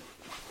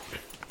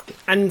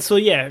 And so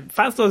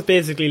Fastos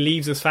basically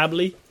leaves his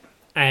family,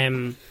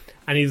 and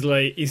he's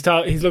like he's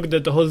looking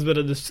at the husband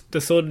and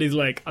the son. And he's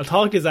like, "I'll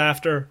talk to you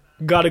after.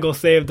 Gotta go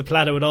save the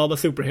planet with all my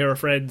superhero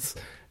friends."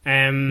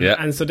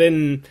 And so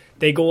then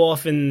they go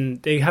off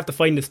and they have to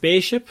find a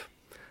spaceship.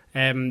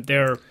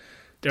 They're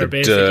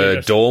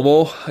basically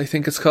Domo, I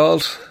think it's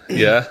called.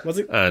 Yeah, was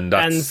it?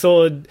 And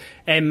so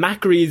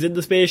Macquarie is in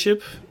the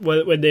spaceship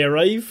when they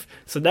arrive.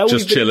 So now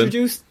we've been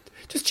introduced,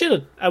 just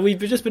chilling, and we've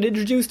just been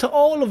introduced to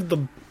all of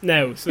them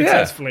now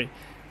successfully.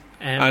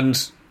 Yeah.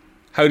 And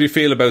how do you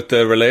feel about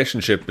the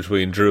relationship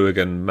between Druig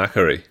and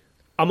Macquarie?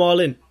 I'm all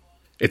in.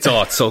 It's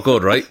so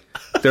good, right?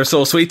 They're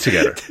so sweet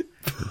together.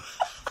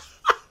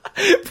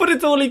 But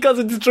it's only because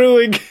it's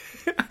Druig.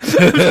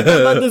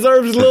 That man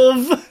deserves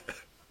love.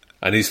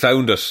 And he's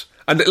found it.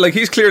 And like,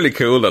 he's clearly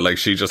cool that like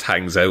she just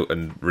hangs out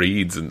and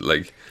reads and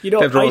like, you know,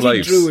 I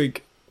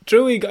think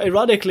Druig,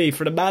 ironically,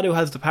 for the man who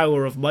has the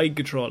power of mind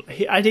control,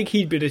 I think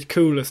he'd be the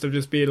coolest of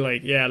just being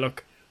like, yeah,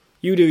 look,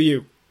 you do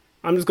you.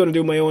 I'm just going to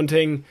do my own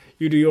thing.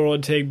 You do your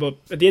own thing. But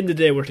at the end of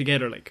the day, we're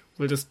together. Like,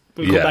 we'll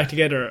come back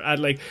together.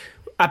 And like,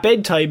 at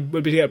bedtime,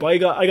 we'll be together. But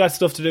I got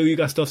stuff to do. You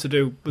got stuff to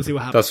do. We'll see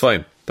what happens.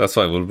 That's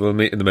fine. We'll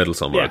meet in the middle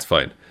somewhere. Yeah. It's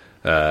fine.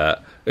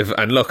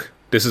 And look,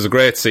 this is a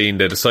great scene.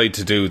 They decide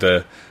to do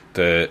the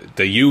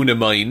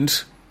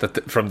Unimind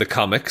from the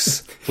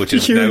comics, which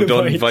is now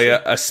done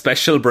via a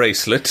special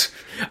bracelet.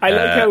 I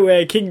like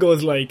how King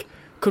goes like,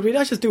 could we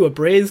not just do a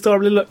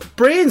brainstorm?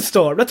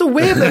 Brainstorm? That's a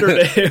way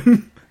better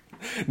name.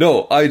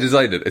 No, I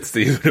designed it. It's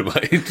the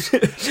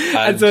Unimind.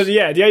 And so,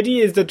 yeah, the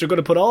idea is that they're going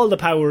to put all the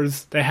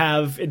powers they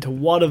have into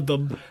one of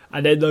them,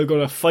 and then they're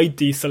going to fight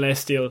the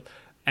Celestial,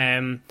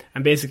 and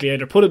basically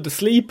either put it to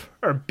sleep,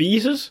 or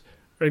beat it,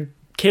 or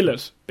kill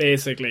it,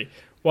 basically.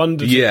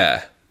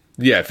 Yeah,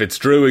 if it's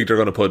Druig, they're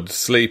going to put it to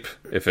sleep.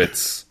 If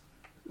it's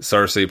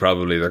Cersei,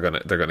 probably they're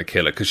going to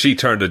kill it, because she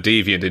turned a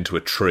deviant into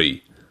a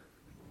tree.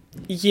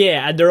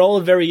 Yeah, and they're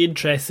all very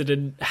interested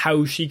in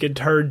how she can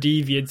turn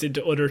deviants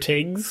into other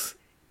things.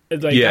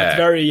 It's like, that's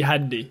very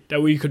handy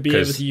that we could be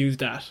able to use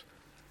that.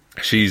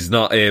 She's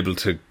not able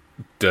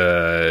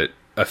to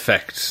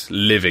affect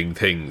living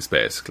things,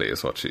 basically,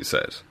 is what she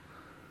said.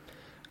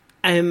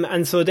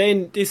 And so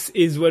then this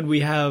is when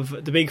we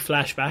have the big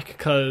flashback,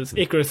 because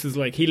Icarus is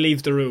like, he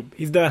leaves the room.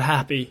 He's not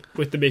happy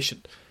with the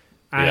mission.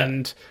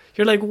 And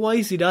you're like, why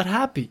is he not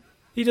happy?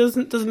 He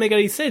doesn't make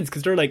any sense,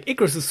 because they're like,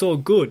 Icarus is so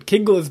good.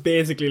 Kingo's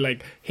basically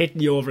like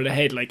hitting you over the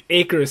head, like,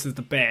 Icarus is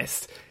the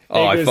best.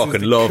 Oh, Icarus I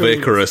fucking love coolest.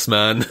 Icarus,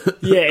 man.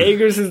 Yeah,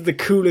 Icarus is the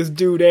coolest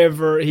dude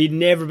ever. He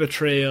never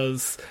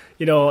betrays.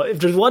 You know, if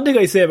there's one thing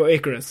I say about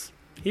Icarus,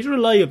 he's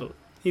reliable.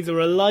 He's a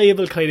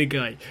reliable kind of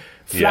guy.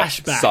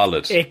 Flashback.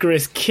 Solid.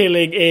 Icarus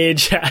killing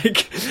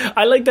Ajax.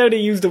 I like how they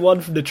used the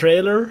one from the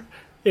trailer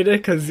in it,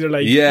 because you're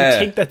like, you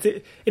think that's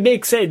it. It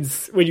makes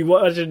sense when you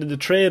watch it in the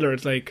trailer.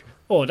 It's like,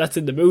 oh, that's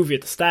in the movie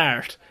at the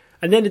start.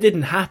 And then it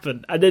didn't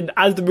happen. And then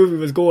as the movie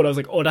was going, I was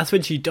like, oh, that's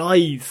when she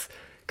dies.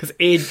 Because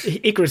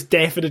Icarus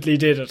definitely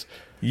did it.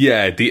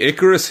 Yeah, the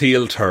Icarus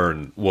heel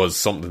turn was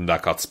something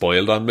that got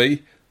spoiled on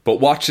me.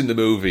 But watching the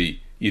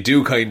movie, you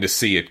do kind of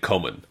see it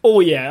coming. Oh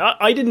yeah,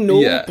 I didn't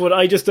know, but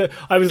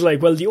I was like,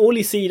 well, the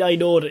only scene I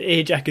know that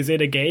Ajax is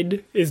in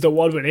again is the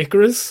one with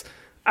Icarus.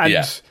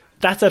 And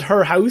that's at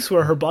her house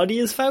where her body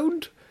is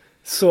found.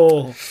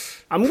 So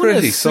I'm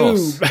going to assume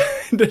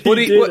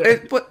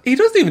that but he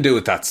doesn't even do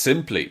it that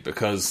simply,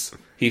 because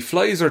he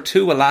flies her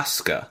to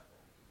Alaska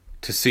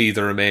to see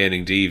the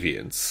remaining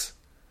deviants,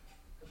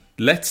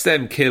 lets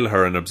them kill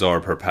her and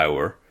absorb her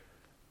power,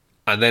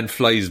 and then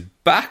flies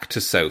back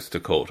to South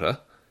Dakota,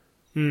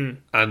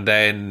 and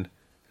then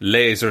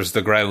lasers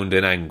the ground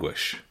in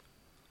anguish.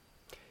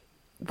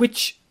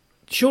 Which,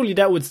 surely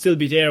that would still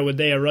be there when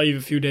they arrive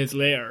a few days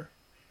later.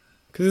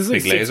 Because it's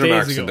like big laser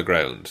marks in the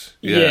ground.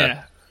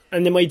 Yeah.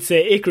 And they might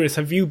say, Icarus,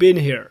 have you been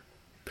here?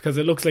 Because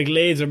it looks like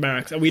laser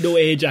marks, and we know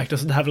Ajax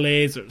doesn't have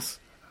lasers.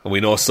 And we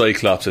know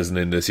Cyclops isn't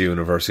in this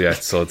universe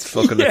yet, so it's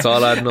it's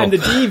all adding up. And the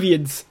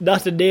deviants,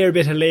 not a near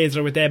bit of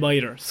laser with them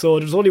either. So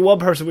there's only one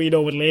person we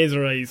know with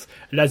laser eyes,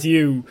 and that's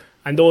you.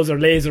 And those are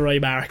laser eye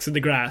marks in the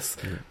grass.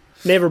 Yeah.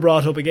 Never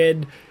brought up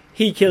again.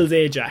 He kills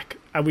Ajax,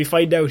 and we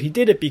find out he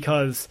did it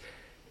because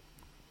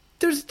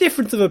there's a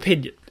difference of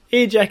opinion.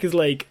 Ajax is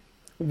like,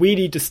 we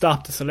need to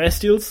stop the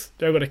Celestials.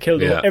 They're going to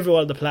kill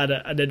everyone on the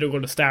planet, and then they're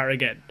going to start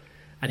again.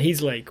 And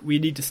he's like, we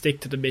need to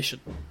stick to the mission.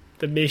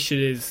 The mission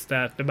is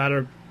that no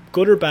matter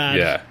good or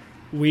bad,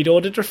 we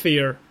don't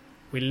interfere.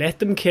 We let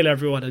them kill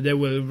everyone, and then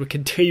we'll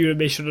continue the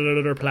mission on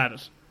another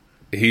planet.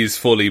 He's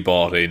fully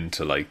bought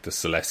into like the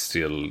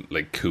Celestial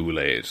like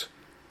Kool-Aid,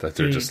 that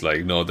they're just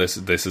like, no, this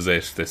is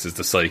it. This is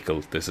the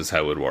cycle. This is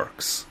how it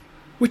works.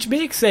 Which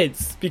makes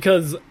sense,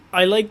 because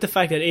I like the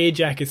fact that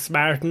Ajax is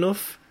smart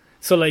enough.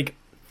 So like,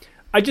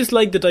 I just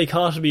like the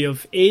dichotomy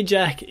of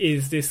Ajax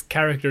is this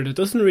character that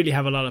doesn't really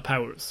have a lot of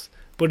powers,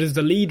 but is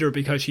the leader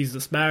because she's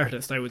the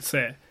smartest, I would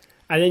say.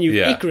 And then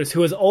you have Icarus,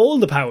 who has all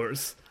the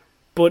powers,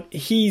 but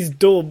he's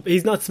dumb.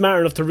 He's not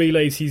smart enough to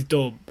realise he's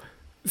dumb.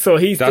 So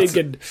he's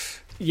thinking,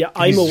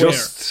 I'm aware.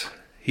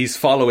 He's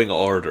following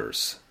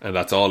orders, and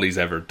that's all he's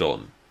ever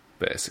done,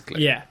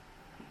 basically. Yeah.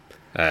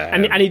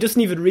 And he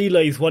doesn't even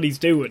realise what he's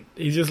doing.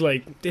 He's just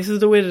like, this is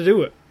the way to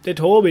do it. They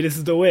told me this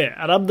is the way.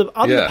 And I'm the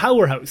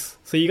powerhouse,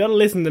 so you got to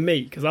listen to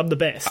me, because I'm the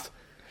best.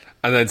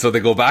 And then so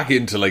they go back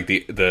into like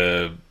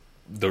the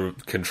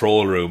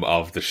control room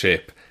of the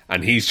ship,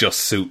 and he's just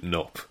suiting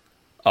up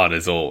on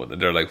his own,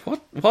 and they're like,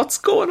 what's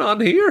going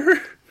on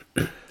here?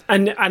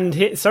 And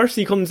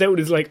Cersei comes out and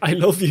is like, I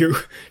love you,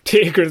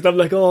 Takers. And I'm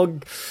like, oh,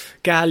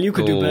 gal, you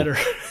could do better.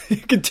 You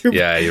could do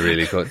better. You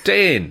really could.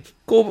 Dane,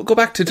 go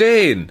back to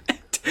Dane.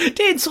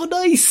 Dane's so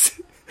nice.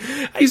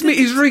 He's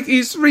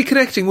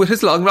reconnecting with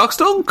his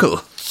long-lost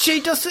uncle. He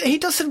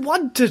doesn't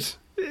want it.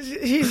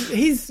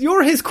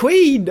 You're his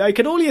queen, I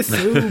can only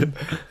assume.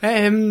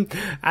 And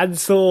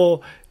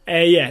so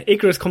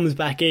Icarus comes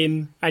back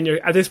in, and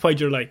at this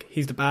point you're like,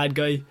 he's the bad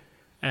guy,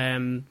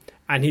 and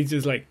he's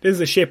just like, this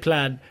is a shit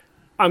plan,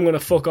 I'm gonna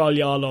fuck all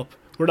y'all up,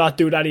 we're not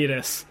doing any of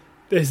this,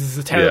 this is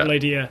a terrible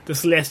idea, the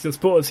Celestials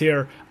put us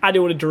here,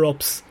 anyone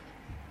interrupts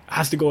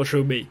has to go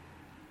through me.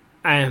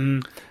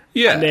 And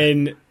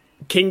then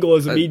Kingo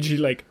is immediately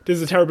like, this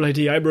is a terrible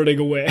idea, I'm running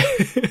away.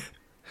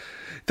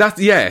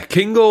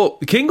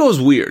 Kingo's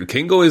weird.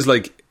 Kingo is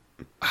like,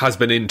 has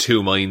been in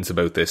two minds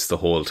about this the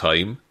whole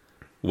time,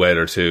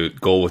 whether to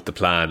go with the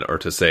plan or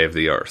to save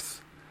the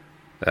Earth.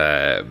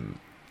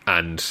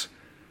 And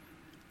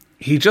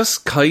he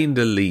just kind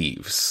of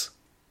leaves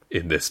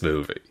in this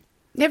movie.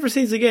 Never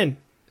sees again.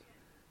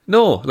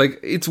 No, like,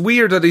 it's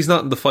weird that he's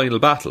not in the final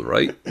battle,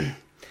 right?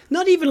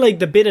 Not even like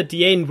the bit at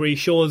the end where he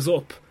shows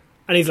up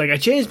and he's like, I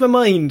changed my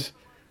mind.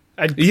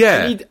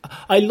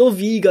 I love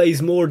ye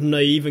guys more than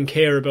I even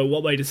care about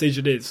what my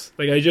decision is.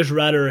 Like, I just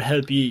rather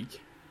help ye.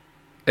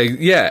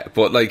 Yeah,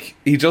 but like,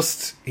 he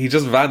just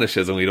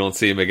vanishes and we don't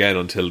see him again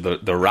until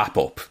the wrap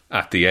up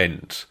at the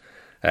end.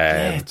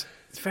 It's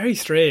very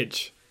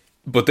strange.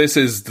 But this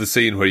is the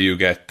scene where you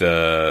get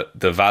the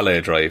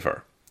valet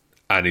driver,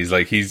 and he's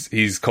like,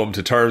 he's come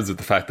to terms with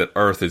the fact that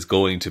Earth is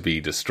going to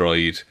be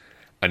destroyed,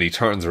 and he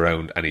turns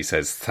around and he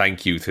says,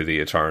 thank you to the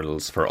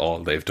Eternals for all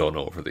they've done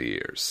over the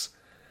years.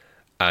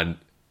 And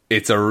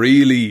it's a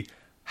really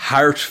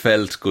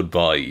heartfelt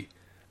goodbye,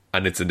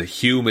 and it's in a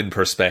human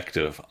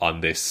perspective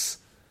on this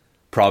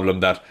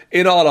problem that,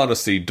 in all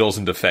honesty,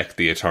 doesn't affect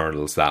the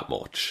Eternals that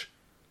much.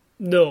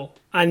 No,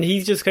 and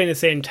he's just kind of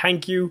saying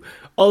thank you.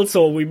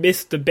 Also, we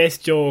missed the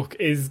best joke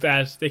is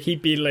that they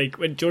keep being like,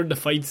 during the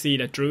fight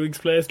scene at Druig's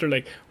place, they're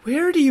like,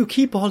 where do you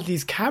keep all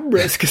these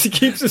cameras? Because he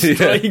keeps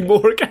destroying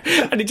more,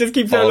 and he just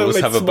keeps always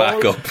have a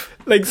backup,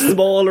 like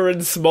smaller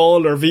and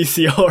smaller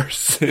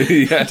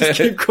VCRs. Just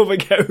keep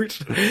coming out.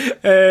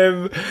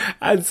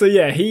 And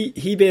so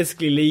he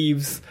basically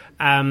leaves.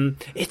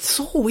 It's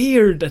so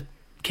weird that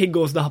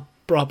Kingo's not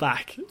brought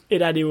back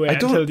in any way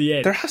until the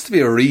end. There has to be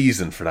a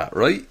reason for that,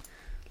 right?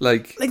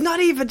 Like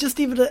not even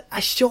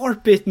a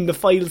short bit in the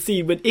final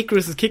scene when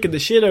Icarus is kicking the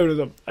shit out of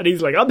them, and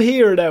he's like, I'm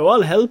here now,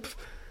 I'll help.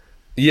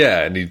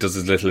 Yeah, and he does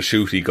his little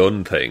shooty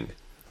gun thing.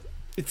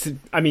 Do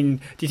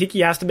you think he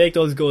has to make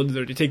those guns,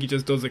 or do you think he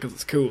just does it because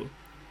it's cool?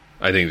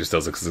 I think he just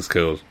does it because it's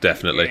cool,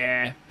 definitely.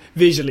 Yeah,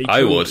 visually cool.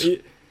 I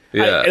would.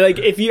 Yeah.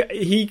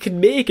 He can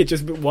make it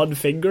just with one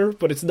finger,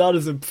 but it's not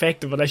as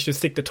effective unless you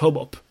stick the thumb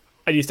up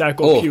and you start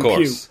going pew, of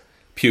course. Pew.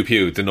 Pew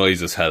pew, the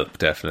noises help,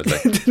 definitely.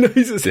 The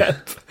noises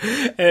help.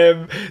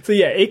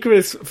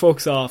 Icarus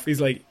fucks off.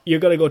 He's like, you're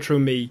going to go through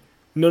me.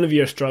 None of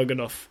you are strong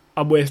enough.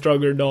 I'm way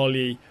stronger than all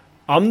ye.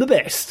 I'm the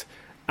best.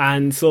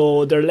 And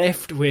so they're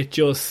left with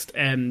just,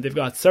 they've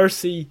got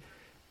Cersei,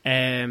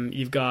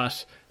 you've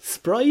got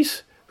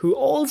Sprite, who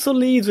also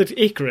leaves with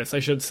Icarus, I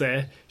should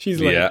say.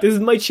 She's like, this is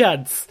my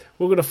chance.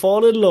 We're going to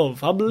fall in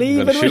love. I'm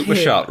leaving with him. Shoot my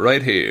shot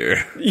right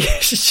here. Yeah,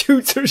 she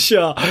shoots her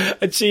shot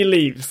and she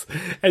leaves.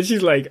 And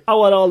she's like, I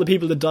want all the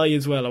people to die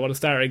as well. I want to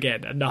start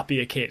again and not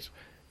be a kid.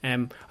 I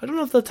don't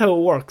know if that's how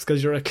it works,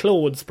 because you're a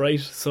clone,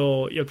 Sprite,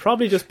 so you'll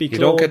probably just be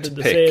cloned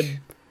in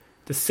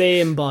the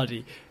same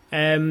body.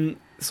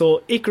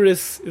 So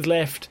Icarus is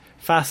left,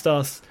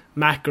 Phastos,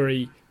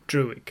 Macquarie,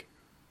 Druig.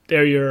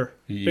 They're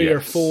your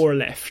four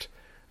left.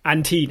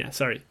 And Tina,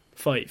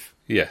 5.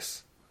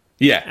 Yes.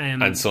 Yeah.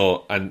 And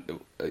so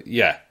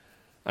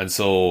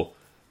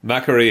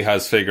Macquarie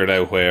has figured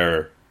out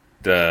where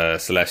the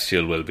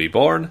Celestial will be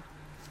born,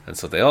 and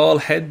so they all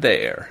head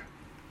there.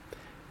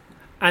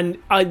 And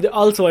I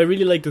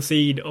really like the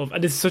scene of,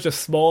 and this is such a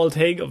small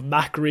thing, of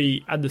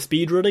Macquarie and the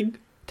speedrunning. I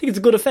think it's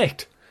a good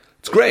effect.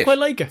 It's great. I quite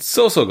like it.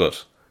 So good.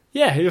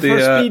 Yeah, you're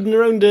first speeding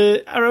around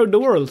the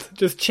world,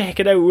 just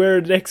checking out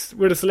where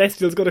the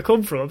Celestial's going to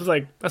come from. It's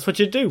like, that's what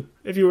you'd do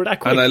if you were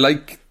that quick. And I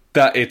like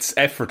that it's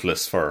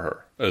effortless for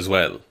her as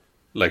well.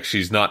 Like,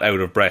 she's not out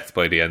of breath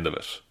by the end of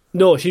it.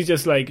 No, she's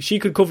just like, she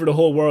could cover the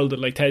whole world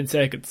in like 10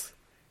 seconds.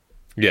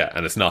 Yeah,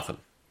 and it's nothing.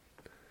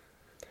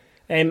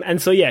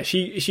 And so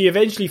she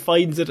eventually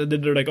finds it, and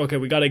then they're like, okay,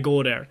 we gotta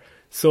go there.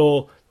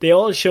 So they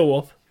all show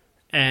up,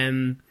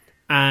 and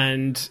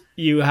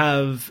you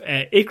have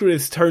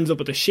Icarus turns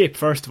up at the ship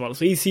first of all.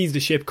 So he sees the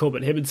ship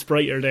coming. Him and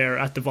Sprite are there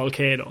at the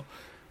volcano,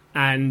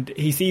 and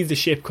he sees the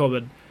ship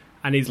coming,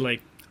 and he's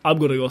like, I'm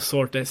gonna go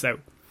sort this out.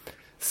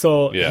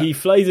 So he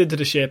flies into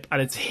the ship,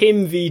 and it's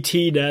him v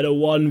Tina at a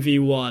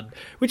 1v1,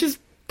 which is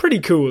pretty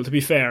cool, to be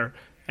fair.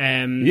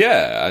 And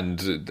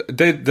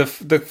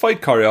the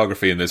fight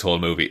choreography in this whole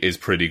movie is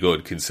pretty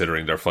good,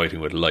 considering they're fighting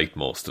with light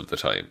most of the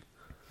time.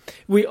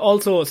 We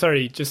also,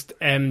 Tina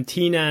and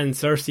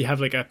Cersei have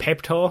like a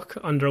pep talk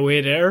on their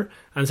way there,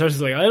 and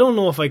Cersei's like, I don't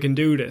know if I can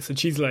do this, and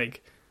she's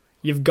like,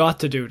 you've got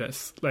to do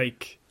this.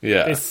 Like,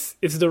 it's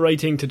the right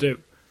thing to do.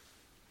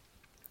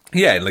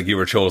 Yeah, like you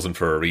were chosen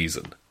for a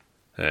reason.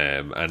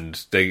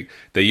 And they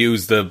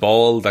use the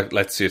ball that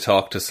lets you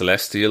talk to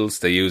Celestials.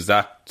 They use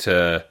that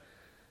to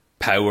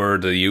power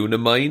the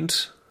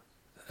Unimind,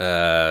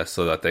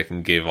 so that they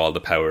can give all the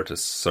power to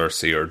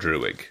Cersei or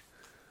Druig.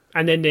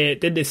 And then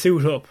they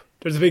suit up.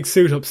 There's a big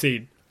suit up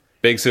scene.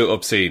 Big suit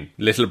up scene.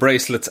 Little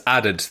bracelets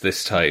added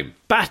this time.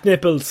 Bat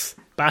nipples.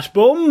 Bat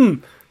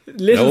bum.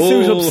 Little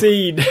suit up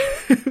scene.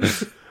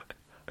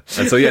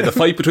 And so the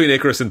fight between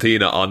Ikaris and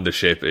Tina on the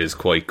ship is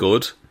quite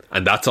good.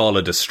 And that's all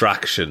a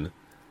distraction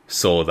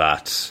so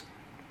that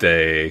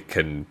they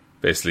can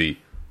basically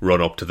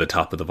run up to the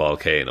top of the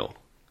volcano.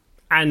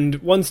 And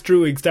once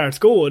Druig starts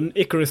going,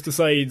 Ikaris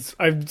decides,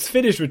 I've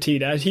finished with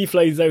Tina, and he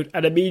flies out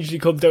and immediately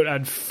comes out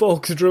and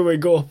fucks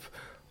Druig up.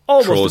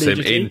 Throws him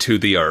into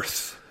the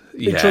earth.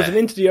 It throws him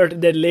into the earth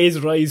and then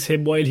laserise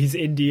him while he's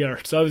in the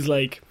earth. So I was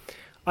like,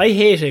 I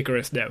hate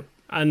Ikaris now.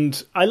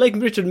 And I like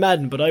Richard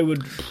Madden, but I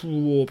would...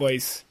 Oh,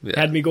 boys.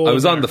 Had me going. I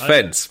was on the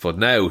fence, but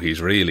now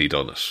he's really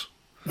done it.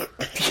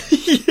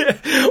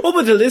 Up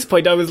until this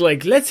point, I was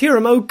like, let's hear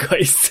him out,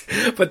 guys.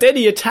 But then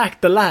he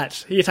attacked the lad.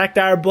 He attacked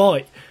our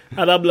boy.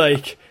 And I'm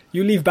like,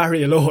 you leave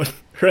Barry alone,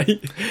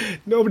 right?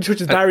 Nobody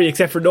touches Barry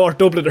except for North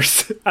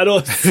Dubliners and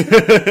us.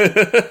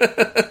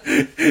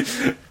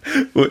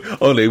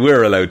 Only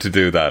we're allowed to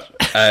do that.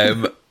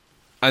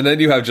 And then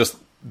you have just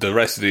the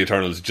rest of the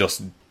Eternals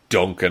just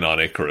dunking on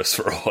Ikaris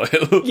for a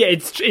while. Yeah,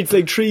 it's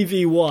like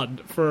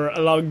 3v1 for a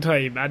long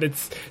time, and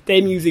it's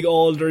them using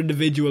all their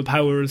individual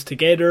powers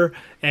together.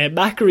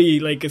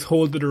 Macri like is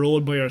holding her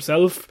own by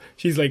herself.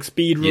 She's like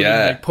speed running,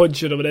 like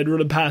punching him and then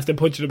running past and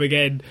punching him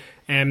again.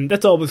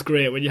 That's always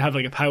great when you have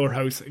like a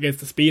powerhouse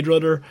against a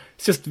speedrunner.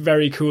 It's just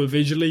very cool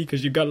visually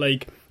because you've got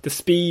like the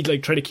speed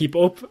like trying to keep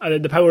up, and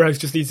then the powerhouse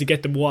just needs to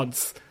get them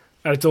once,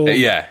 and it's over.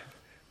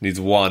 Needs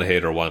one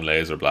hit or one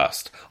laser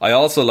blast. I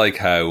also like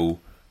how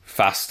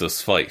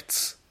Fastus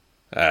fights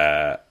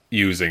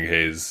using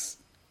his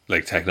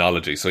like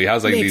technology. So he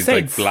has like these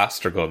like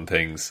blaster gun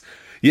things.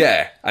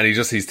 Yeah, and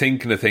he's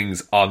thinking of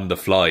things on the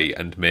fly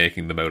and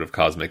making them out of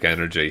cosmic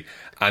energy.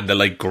 And the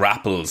like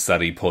grapples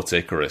that he puts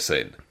Ikaris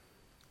in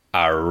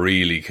are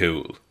really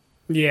cool.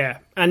 Yeah,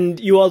 and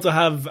you also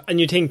have,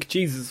 and you think,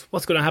 Jesus,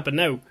 what's going to happen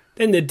now?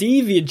 Then the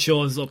Deviant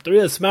shows up, the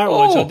real smart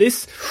one. So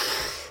this,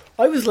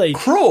 I was like,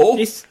 Crow?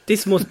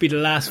 This must be the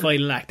last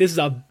final act. This is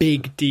a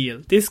big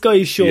deal. This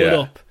guy showed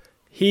up.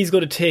 He's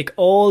going to take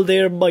all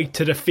their might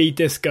to defeat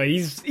this guy.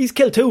 He's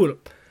killed two of them.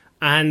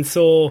 And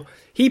so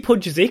he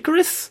punches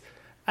Ikaris,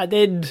 and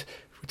then,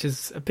 which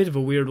is a bit of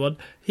a weird one,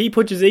 he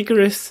punches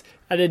Ikaris,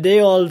 and then they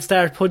all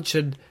start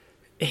punching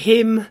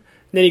him.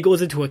 Then he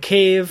goes into a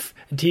cave,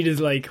 and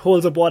Tina's like,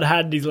 holds up one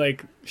hand,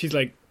 she's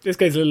like, this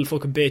guy's a little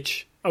fucking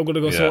bitch. I'm going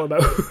to go sort him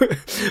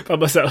out by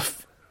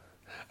myself.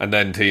 And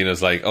then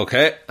Tina's like,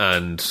 okay,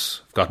 and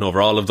I've gotten over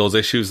all of those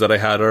issues that I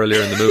had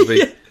earlier in the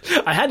movie.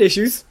 I had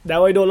issues,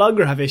 now I no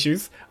longer have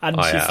issues. And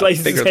she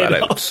slices his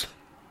head off.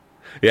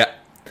 Yeah,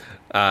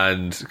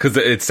 and because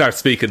it starts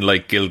speaking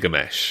like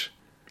Gilgamesh,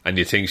 and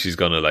you think she's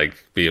going to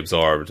like be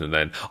absorbed, and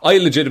then I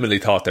legitimately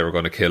thought they were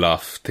going to kill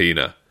off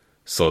Tina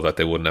so that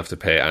they wouldn't have to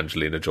pay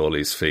Angelina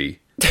Jolie's fee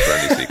for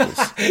any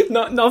sequels.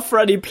 Not for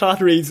any plot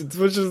reasons,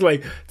 which is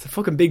like, it's a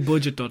fucking big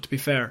budget though, to be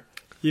fair.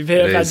 You've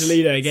hit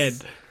Angelina again.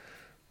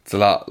 It's a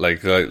lot.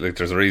 Like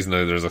there's a reason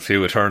there's a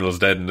few Eternals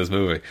dead in this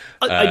movie.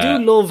 I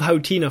do love how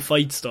Tina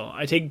fights though.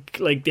 I think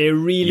like they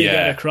really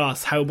get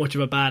across how much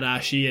of a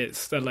badass she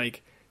is. That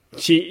like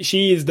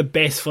she is the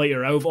best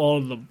fighter out of all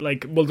of them,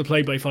 like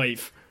multiplied by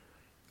 5.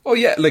 Oh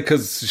yeah, like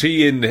because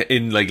she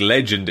in like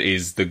legend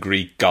is the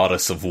Greek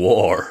goddess of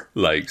war,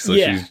 like so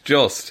she's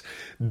just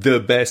the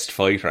best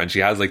fighter, and she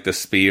has like the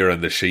spear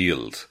and the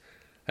shield,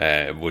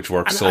 which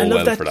works so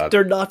well for that.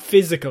 They're not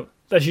physical;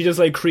 that she just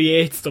like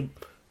creates them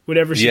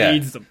whenever she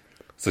needs them.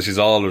 So she's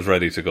always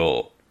ready to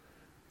go.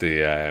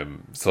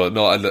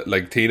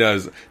 Like Tina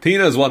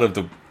is one of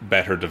the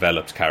better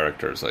developed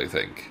characters, I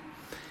think.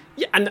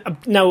 Yeah, and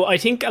now I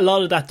think a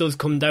lot of that does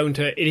come down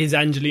to it is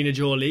Angelina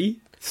Jolie.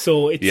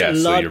 So it's a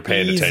lot so you're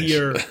paying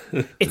easier.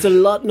 It's a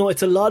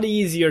lot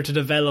easier to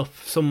develop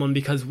someone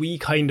because we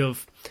kind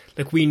of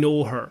like we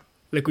know her,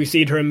 like we've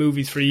seen her in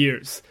movies for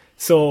years.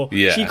 So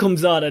she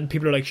comes on and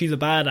people are like, she's a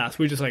badass.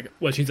 We're just like,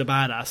 well, she's a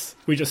badass.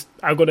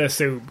 I'm going to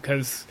assume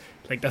because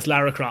like that's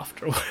Lara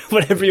Croft or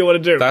whatever you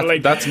want to do.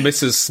 That's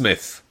Mrs.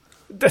 Smith.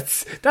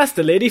 That's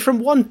the lady from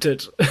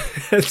Wanted. But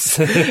it's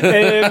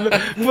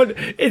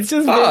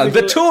just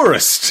the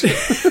tourist.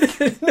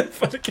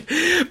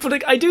 but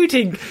like I do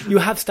think you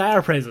have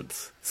star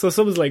presence. So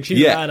someone's like,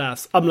 she's a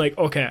badass. I'm like,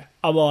 okay,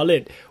 I'm all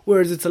in.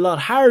 Whereas it's a lot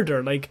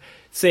harder. Like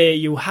say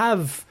you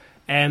have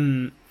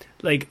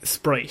like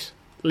Sprite,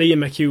 Leah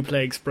McHugh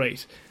playing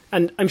Sprite,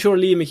 and I'm sure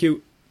Leah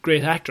McHugh,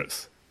 great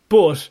actress,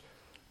 but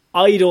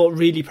I don't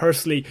really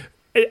personally.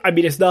 I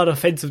mean, it's not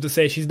offensive to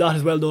say she's not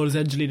as well known as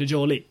Angelina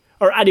Jolie.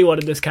 or anyone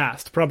in this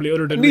cast, probably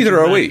other than neither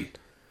Richard are Madden.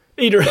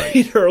 we.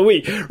 Either are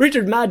we.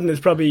 Richard Madden is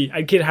probably,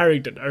 and Kit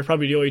Harington are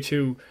probably the only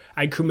two,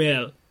 and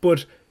Kumail.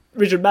 But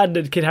Richard Madden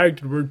and Kit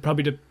Harington were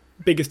probably the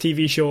biggest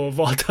TV show of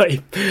all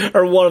time,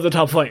 or one of the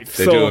top 5.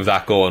 They do have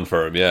that going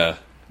for him, yeah.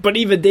 But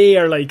even they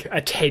are like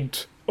a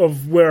tenth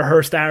of where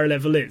her star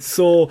level is.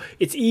 So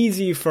it's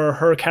easy for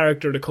her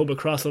character to come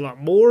across a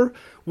lot more,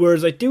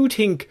 whereas I do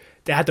think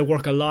they had to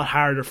work a lot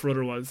harder for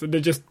other ones, and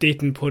they just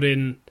didn't put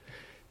in...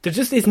 There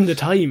just isn't the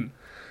time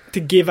to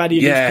give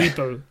any of these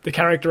people the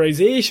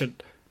characterization.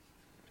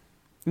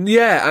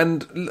 Yeah,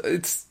 and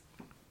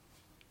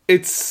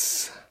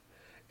it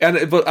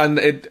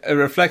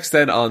reflects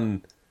then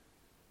on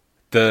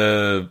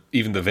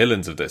even the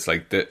villains of this,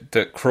 like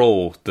the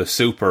Crow, the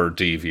super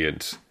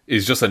deviant,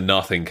 is just a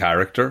nothing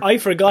character. I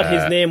forgot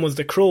his name was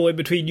the Crow in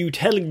between you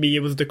telling me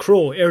it was the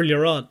Crow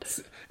earlier on.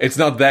 It's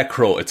not that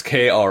Crow, it's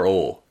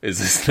KRO is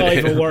his name.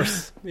 Even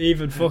worse.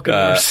 Even fucking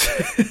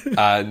worse.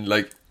 And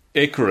like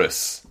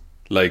Icarus,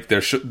 like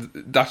that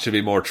should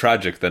be more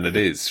tragic than it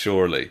is,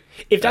 surely.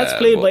 If that's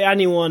played by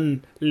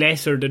anyone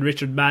lesser than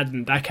Richard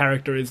Madden, that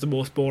character is the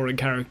most boring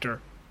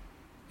character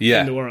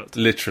in the world.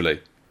 Literally.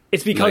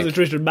 It's because it's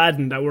Richard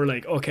Madden that we're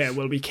like, okay,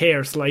 well, we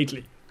care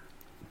slightly.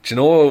 Do you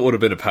know what would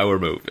have been a power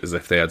move? Is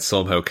if they had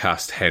somehow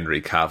cast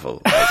Henry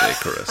Cavill as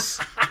Icarus.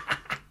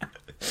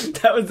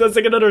 That's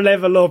like another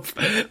level up.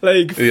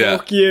 Like,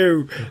 fuck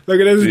you. Look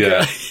at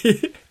this guy.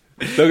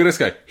 Look at this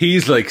guy.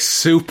 He's like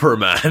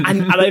Superman.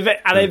 And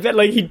I bet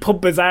like he'd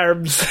pump his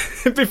arms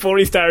before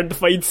he started the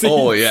fight scene.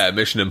 Oh yeah,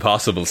 Mission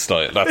Impossible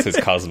style. That's his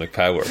cosmic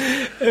power.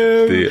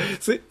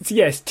 So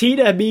yes,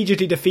 Tina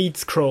immediately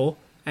defeats Crow.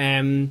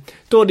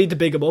 Don't need to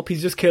big him up.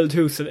 He's just killed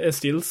 2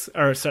 Celestials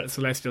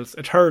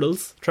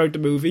Eternals throughout the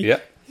movie. Yeah.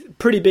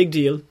 Pretty big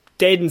deal.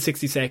 Dead in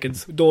 60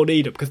 seconds. Don't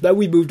need him, because now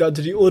we moved on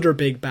to the other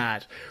big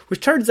bad,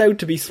 which turns out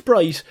to be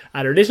Sprite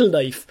and her little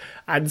knife.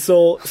 And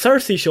so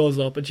Cersei shows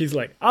up and she's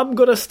like, I'm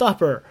gonna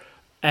stop her.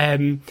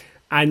 And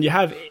you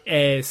have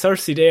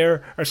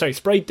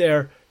Sprite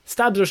there,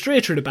 stabs her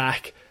straight through the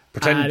back.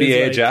 Pretend to be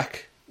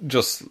Ajax,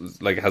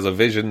 just like has a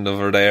vision of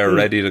her there,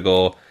 ready to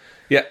go.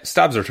 Yeah,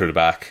 stabs her through the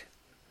back.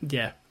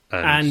 Yeah.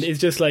 And it's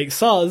just like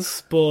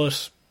Soz,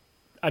 but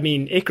I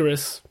mean,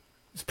 Icarus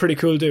is a pretty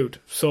cool dude,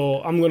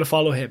 so I'm going to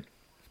follow him.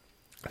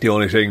 The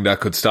only thing that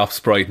could stop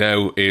Sprite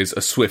now is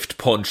a swift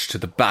punch to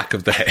the back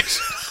of the head.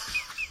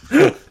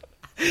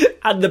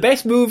 And the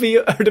best movie,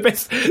 or the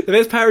best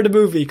part of the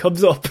movie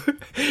comes up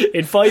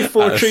in 5,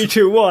 4, 3,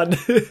 2, 1.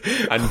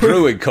 And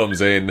Druid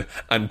comes in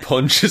and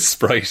punches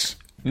Sprite,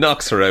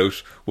 knocks her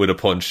out with a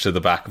punch to the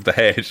back of the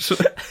head.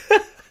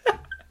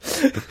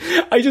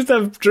 I just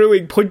have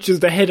Druid punches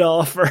the head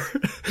off her.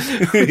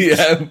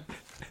 Yeah.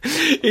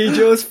 He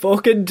just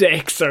fucking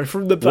decks her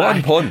from the back.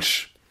 One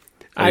punch.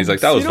 And he's like,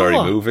 that was very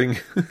moving.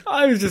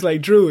 I was just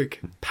like, Druid,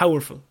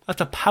 powerful.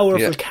 That's a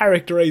powerful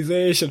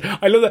characterization.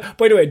 I love that.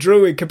 By the way,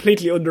 Druid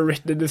completely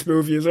underwritten in this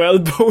movie as well,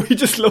 but we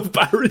just love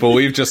Barry. But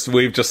we've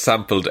just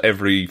sampled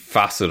every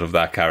facet of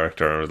that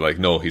character and was like,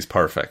 no, he's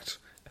perfect.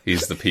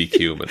 He's the peak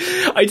human.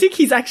 I think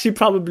he's actually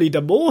probably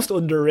the most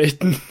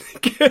underwritten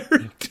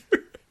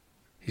character.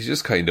 He's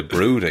just kind of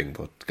brooding,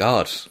 but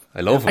God,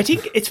 I love him. I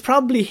think it's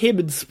probably him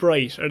and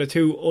Sprite are the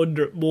two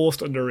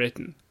most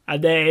underwritten.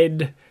 And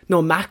then,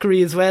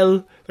 Macri as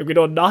well. Like, we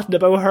know nothing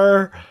about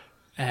her.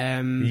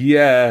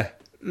 Yeah.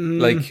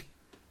 Like,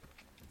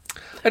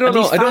 I don't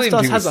know. I don't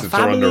even think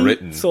they're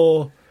underwritten.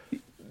 So,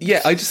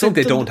 yeah, I just think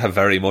they don't have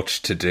very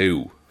much to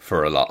do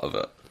for a lot of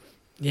it.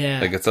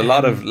 Yeah. Like, it's a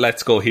lot of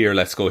let's go here,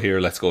 let's go here,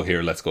 let's go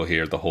here, let's go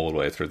here the whole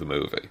way through the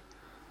movie.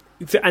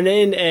 And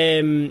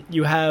then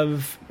you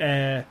have...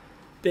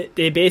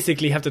 They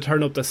basically have to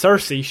turn up that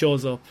Cersei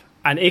shows up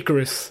and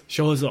Icarus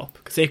shows up,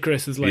 because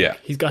Icarus is like,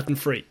 he's gotten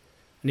free.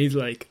 And he's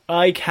like,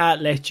 I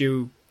can't let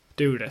you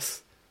do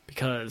this,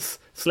 because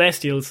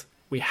Celestials,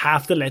 we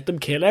have to let them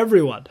kill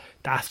everyone.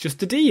 That's just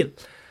the deal.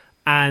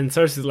 And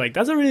Cersei's like,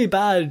 that's a really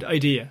bad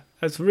idea.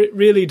 That's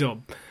really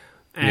dumb.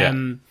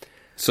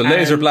 So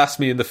laser blast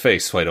me in the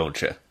face, why don't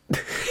you?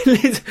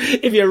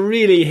 If you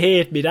really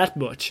hate me that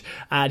much.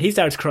 And he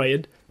starts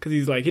crying, because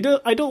he's like,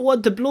 I don't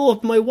want to blow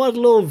up my one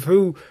love,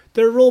 who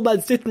their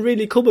romance didn't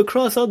really come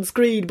across on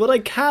screen, but I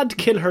can't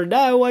kill her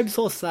now, I'm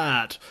so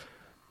sad.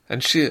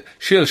 And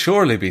she'll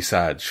surely be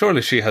sad.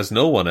 Surely she has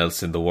no one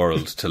else in the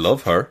world to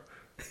love her.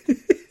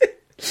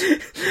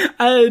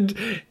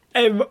 And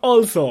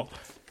also,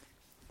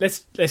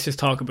 let's just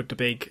talk about the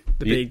big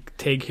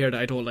thing here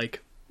that I don't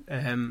like.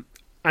 And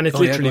it's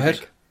literally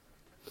big.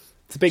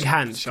 It's a big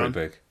hand, Sean. It's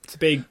big. It's a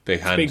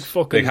big hand. Big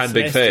fucking big hand,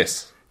 big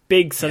face.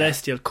 Big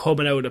celestial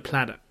coming out of the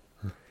planet.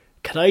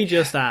 Can I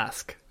just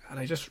ask, and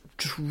I just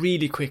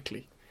really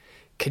quickly,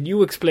 can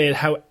you explain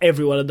how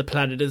everyone on the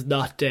planet is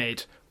not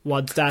dead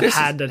once that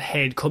hand and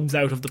head comes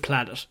out of the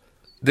planet?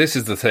 This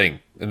is the thing,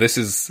 and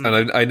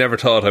and I never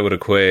thought I would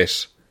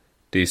equate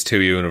these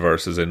two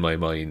universes in my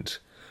mind,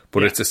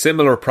 but it's a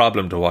similar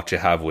problem to what you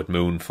have with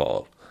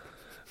Moonfall,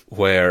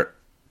 where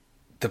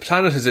the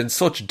planet is in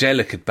such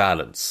delicate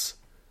balance,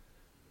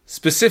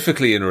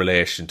 specifically in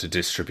relation to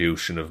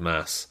distribution of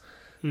mass,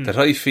 that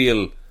I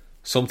feel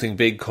something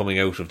big coming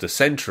out of the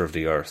centre of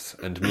the Earth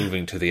and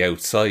moving to the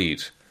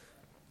outside,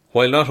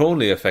 while not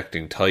only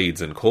affecting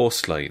tides and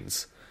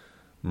coastlines,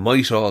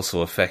 might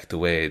also affect the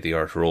way the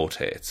Earth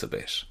rotates a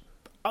bit.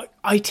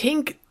 I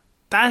think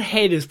that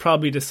head is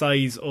probably the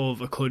size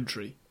of a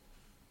country.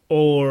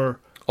 Or...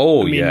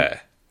 yeah.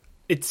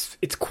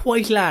 It's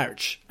quite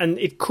large, and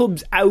it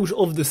comes out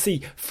of the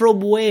sea.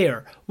 From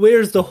where?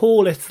 Where's the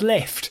hole it's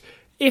left?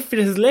 If it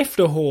has left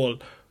a hole,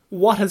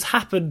 what has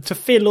happened to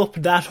fill up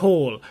that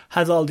hole?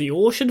 Has all the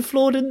ocean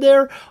flowed in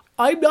there?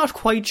 I'm not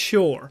quite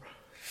sure.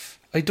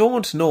 I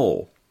don't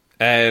know.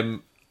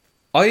 I'm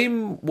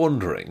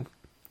wondering...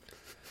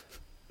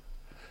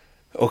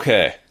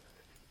 Okay.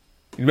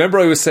 Remember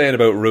I was saying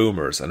about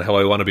rumours and how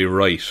I want to be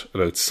right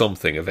about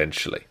something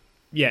eventually?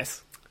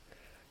 Yes.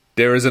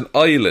 There is an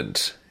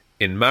island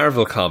in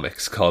Marvel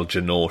Comics called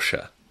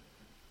Genosha,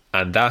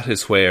 and that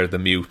is where the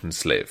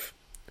mutants live.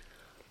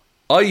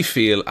 I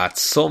feel at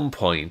some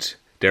point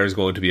there's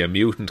going to be a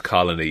mutant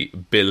colony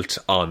built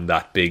on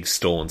that big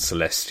stone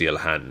celestial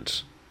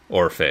hand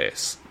or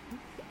face.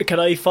 Can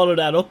I follow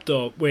that up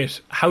though with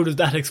how does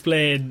that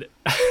explain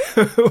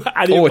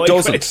any of my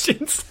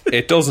questions?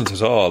 It doesn't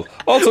at all.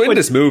 Also in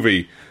this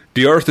movie,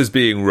 the Earth is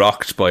being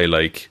rocked by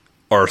like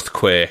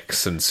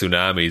earthquakes and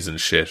tsunamis and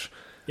shit.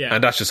 Yeah.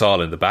 And that's just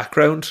all in the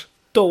background.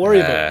 Don't worry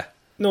about it.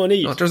 No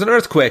need. No, there's an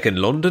earthquake in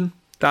London.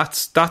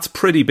 That's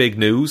pretty big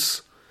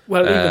news.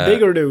 Well, even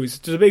bigger news.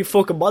 There's a big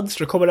fucking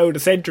monster coming out of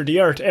the centre of the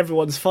Earth.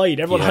 Everyone's fine.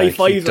 Everyone high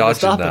fives and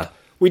stop it.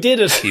 We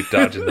did it. Keep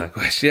dodging that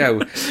question. Yeah,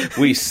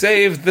 we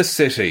saved the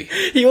city.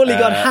 He only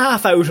got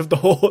half out of the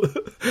hole.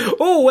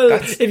 Oh, well,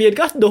 if he had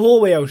gotten the whole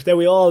way out, then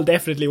we all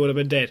definitely would have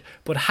been dead.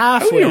 But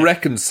halfway... How do you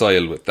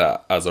reconcile with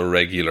that as a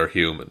regular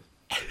human?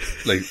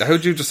 Like, how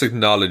do you just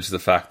acknowledge the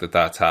fact that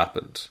that's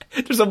happened?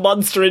 There's a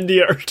monster in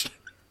the Earth.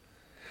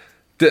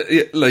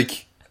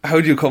 How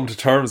do you come to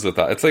terms with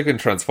that? It's like in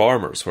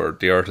Transformers, where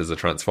the Earth is a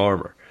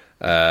transformer.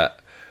 I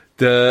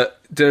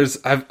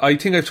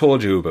think I've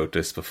told you about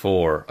this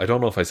before. I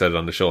don't know if I said it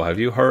on the show. Have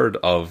you heard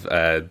of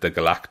the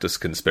Galactus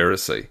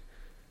conspiracy?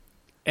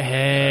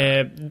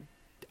 I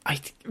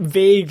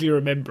vaguely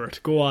remember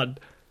it. Go on.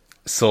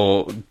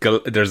 So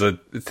there's a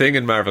thing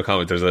in Marvel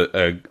Comics.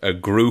 There's a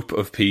group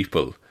of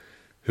people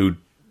who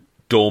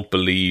don't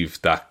believe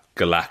that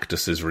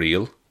Galactus is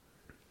real,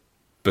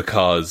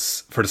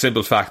 because for the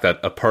simple fact that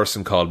a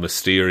person called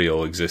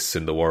Mysterio exists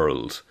in the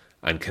world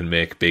and can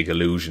make big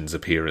illusions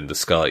appear in the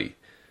sky.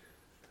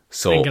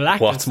 So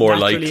what's more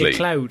likely? A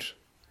cloud.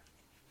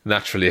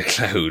 Naturally a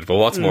cloud. But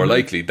what's more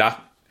likely?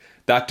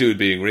 That dude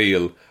being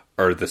real,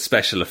 or the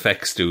special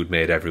effects dude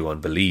made everyone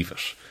believe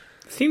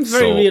it? Seems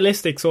very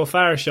realistic so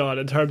far, Sean,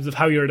 in terms of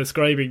how you're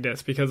describing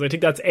this, because I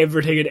think that's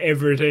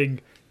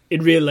everything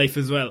in real life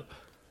as well.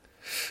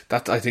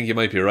 That I think you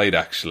might be right,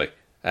 actually.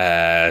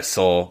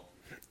 So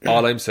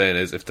all I'm saying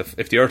is, if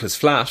the Earth is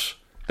flat,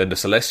 then the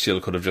Celestial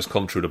could have just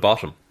come through the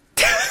bottom.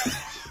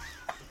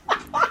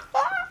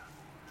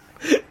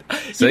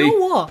 See? You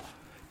know what?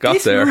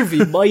 This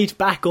movie might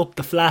back up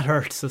the Flat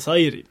Earth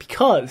Society,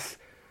 because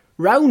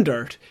round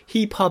Earth,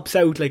 he pops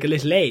out like a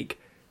little egg.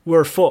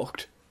 We're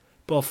fucked.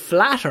 But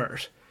Flat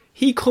Earth,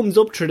 he comes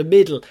up through the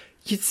middle.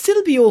 You'd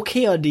still be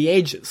okay on the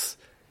edges.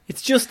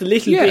 It's just the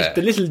little bit,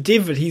 the little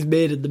divot he's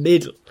made in the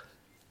middle.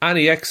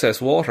 Any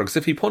excess water, because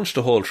if he punched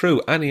a hole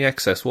through, any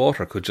excess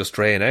water could just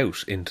drain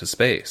out into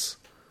space.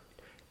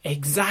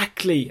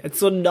 Exactly. And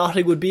so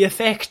nothing would be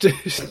affected.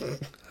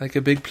 Like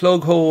a big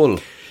plug hole.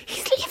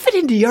 He's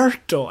living in the Earth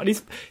though, and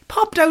he's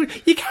popped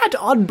out. You can't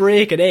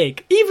unbreak an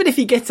egg. Even if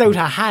he gets out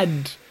a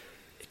hand,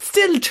 it's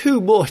still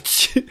too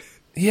much.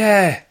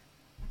 Yeah.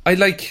 I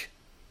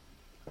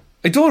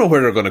don't know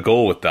where they're going to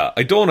go with that.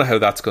 I don't know how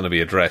that's going to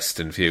be addressed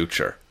in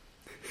future.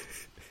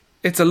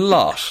 It's a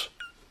lot.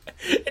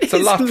 It's a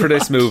lot for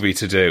this movie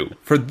to do.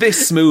 For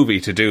this movie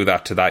to do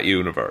that to that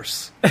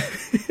universe.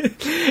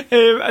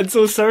 And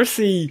so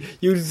Cersei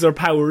uses her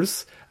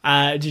powers,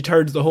 and she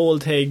turns the whole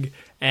thing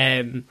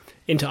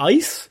into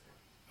ice.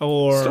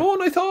 Or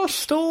stone, I thought.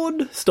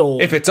 Stone.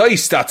 If it's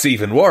ice, that's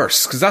even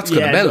worse, because that's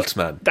going to melt,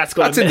 man. That's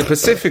in the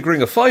Pacific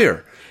Ring of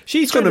Fire.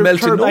 She's going to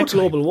melt in no time.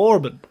 Global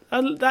warming.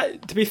 And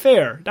that, to be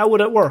fair, that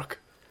wouldn't work.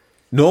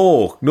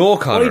 No,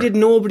 Connor. Why did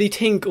nobody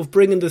think of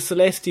bringing the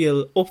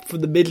Celestial up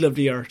from the middle of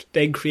the Earth,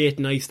 then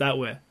creating ice that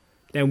way?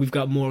 Then we've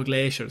got more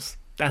glaciers.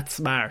 That's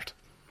smart.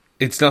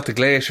 It's not the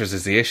glaciers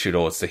is the issue,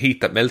 though. It's the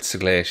heat that melts the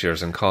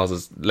glaciers and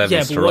causes levels to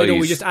rise. Yeah, but why don't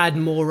we just add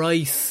more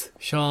ice,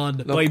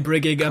 Sean, by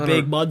bringing a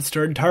big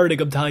monster and turning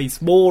him to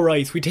ice? More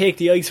ice. We take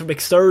the ice from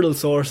external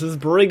sources,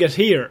 bring it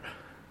here.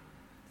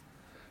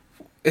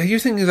 Are you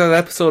thinking of that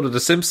episode of The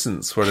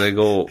Simpsons where they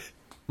go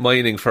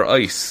mining for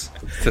ice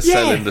to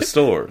sell in the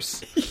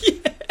stores?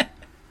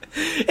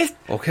 Yeah.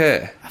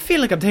 Okay. I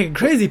feel like I'm taking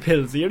crazy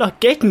pills. You're not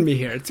getting me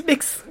here. It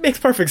makes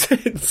perfect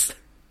sense.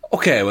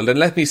 Okay, well then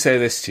let me say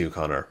this to you,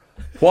 Connor.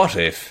 What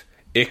if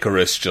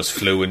Icarus just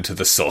flew into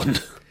the sun?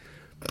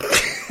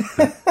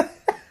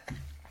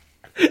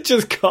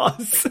 Just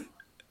cause.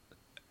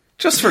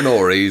 Just for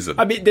no reason.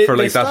 I mean, they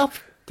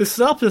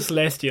stop the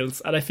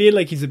Celestials, and I feel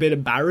like he's a bit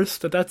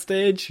embarrassed at that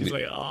stage. He's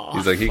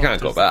like, he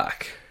can't go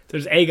back.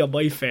 There's egg on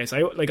my face.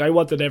 I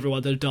wanted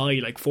everyone to die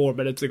like 4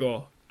 minutes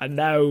ago, and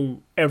now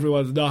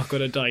everyone's not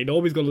going to die.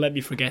 Nobody's going to let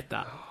me forget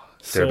that.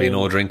 There'll be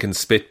no drinking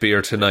spit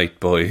beer tonight,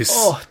 boys.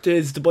 Oh,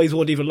 the boys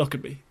won't even look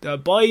at me. The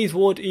boys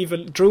won't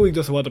even... Druig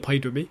doesn't want a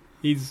pint with me.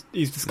 He's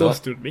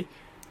disgusted with me.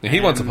 He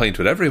wants a pint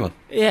with everyone.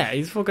 Yeah,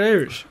 he's fucking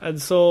Irish.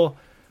 And so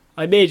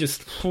I may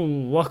just...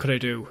 what could I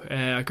do?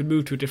 I could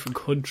move to a different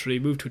country,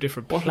 move to a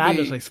different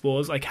planet, I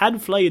suppose. I can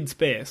fly in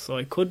space, so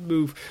I could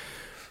move...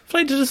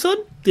 Fly to the sun?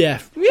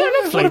 Yeah.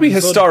 That'd be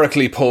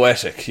historically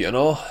poetic, you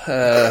know?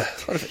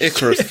 What if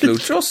Icarus flew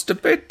just a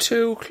bit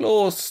too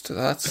close to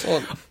that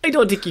sun? I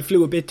don't think he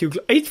flew a bit too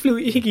close. I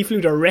think he flew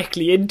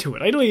directly into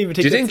it. I don't even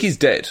think... Do you think he's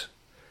dead?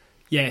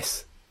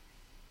 Yes.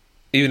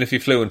 Even if he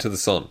flew into the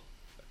sun?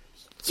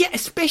 Yeah,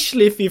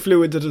 especially if he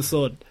flew into the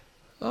sun.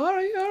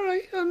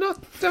 Alright. I'm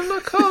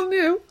not calling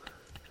you.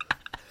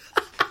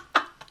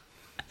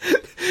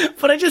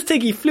 But I just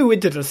think he flew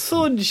into the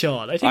sun,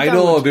 Sean. I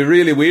know, it'd be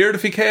really weird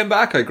if he came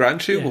back, I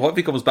grant you. Yeah. But what if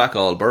he comes back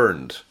all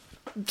burned?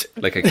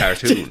 Like a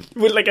cartoon.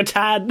 With like a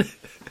tan.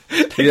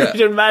 Yeah.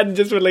 Your man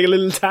just with like a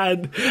little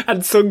tan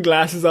and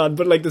sunglasses on,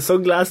 but like the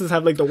sunglasses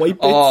have like the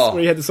white bits where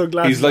he had the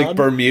sunglasses he's like on.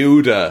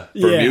 Bermuda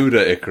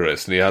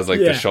Icarus, and he has like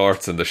the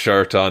shorts and the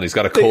shirt on. He's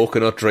got a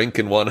coconut drink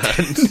in one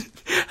hand.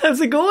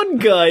 How's it going,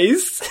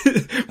 guys?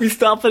 We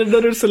stop at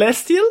another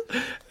Celestial.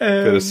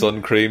 Bit of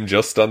sun cream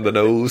just on the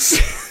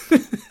nose.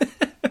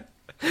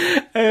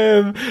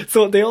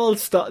 So they all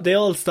stop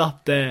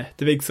the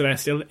big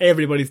Celestial.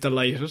 Everybody's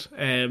delighted.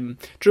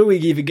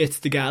 Druig even gets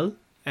the gal.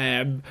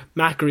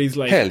 Macary's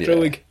like,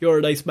 Druig, you're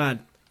a nice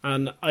man,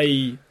 and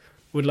I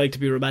would like to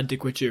be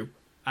romantic with you.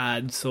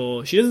 And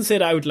so she doesn't say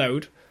it out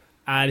loud,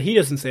 and he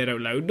doesn't say it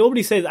out loud.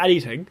 Nobody says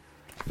anything,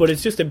 but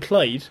it's just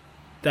implied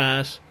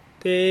that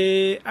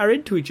they are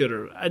into each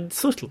other, and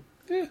subtle.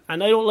 Yeah.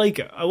 And I don't like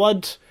it. I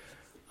want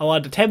a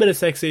 10-minute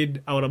sex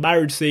scene. I want a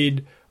marriage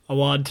scene. I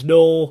want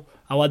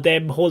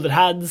them holding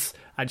hands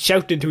and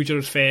shouting into each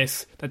other's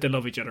face that they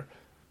love each other.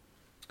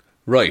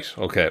 Right,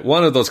 okay.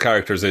 One of those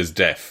characters is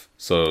deaf,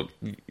 so,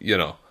 you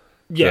know.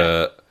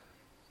 Yeah.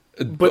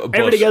 But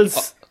everything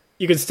else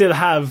you can still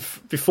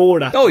have before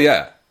that. Oh,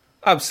 yeah.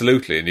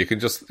 Absolutely. And you can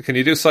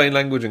you do sign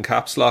language in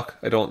caps lock?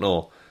 I don't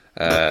know.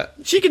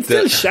 She can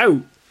still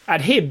shout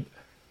at him.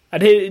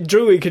 And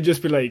Druig can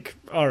just be like,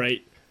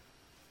 alright.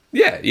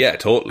 Yeah,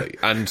 totally.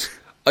 And,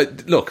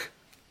 look,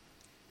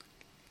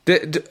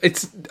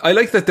 I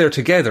like that they're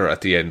together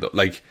at the end.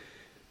 Like,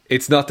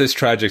 it's not this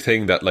tragic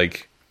thing that,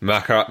 like,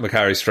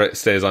 Macari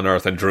stays on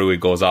Earth and Druig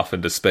goes off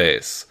into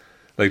space.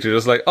 Like, they're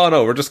just like, oh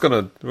no, we're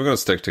gonna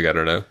stick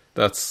together now.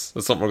 That's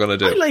something we're gonna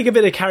do. I like a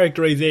bit of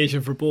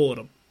characterization for both of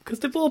them, because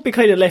they've both been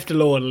kind of left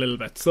alone a little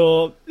bit.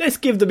 So let's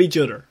give them each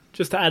other,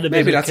 just to add a bit.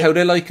 Maybe that's how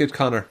they like it,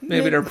 Connor.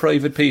 Maybe they're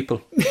private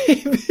people.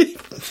 Maybe.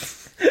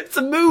 It's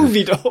a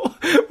movie, though.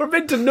 We're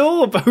meant to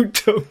know about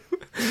them.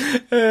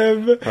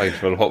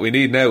 Right, well, what we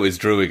need now is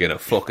Druig in a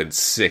fucking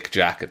sick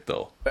jacket,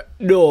 though.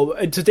 No,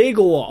 so they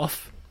go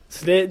off.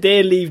 So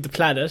they leave the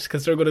planet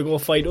because they're going to go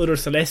find other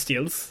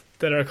Celestials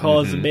that are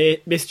causing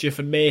mischief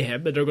and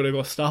mayhem, and they're going to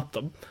go stop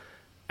them.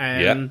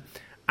 And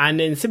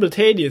then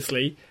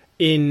simultaneously,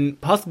 in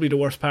possibly the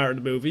worst part of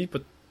the movie,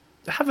 but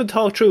I haven't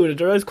talked through it,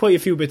 there is quite a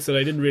few bits that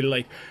I didn't really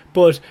like,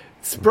 but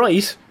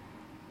Sprite,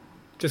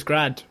 just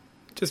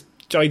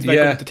joins back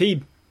up with the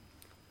team.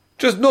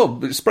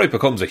 Sprite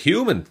becomes a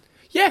human.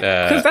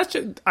 Yeah, because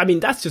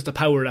that's just the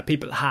power that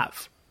people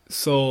have.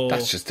 So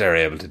that's just they're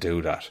able to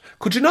do that.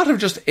 Could you not have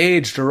just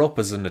aged her up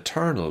as an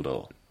Eternal,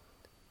 though?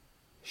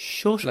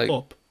 Shut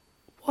up.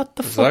 What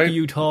the fuck are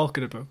you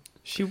talking about?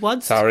 She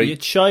wants to be a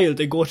child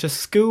and go to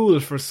school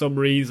for some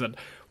reason.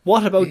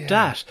 What about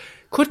that?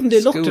 Couldn't they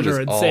looked at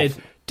her and said,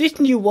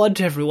 didn't you want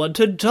everyone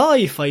to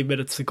die 5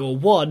 minutes ago?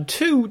 1,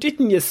 2,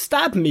 didn't you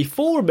stab me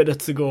 4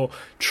 minutes ago?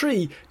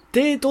 3,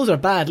 those are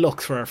bad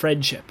looks for our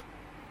friendship.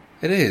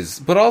 It is,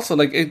 but also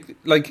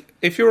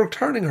if you're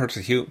turning her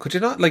to human, could you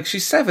not, like,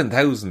 she's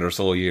 7,000 or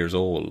so years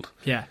old?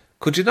 Yeah.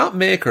 Could you not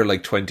make her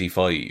like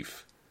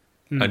 25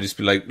 and just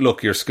be like,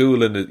 look, you're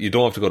schooling, you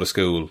don't have to go to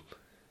school.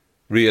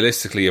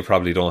 Realistically, you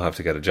probably don't have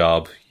to get a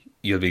job.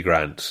 You'll be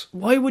grand.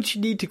 Why would she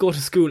need to go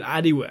to school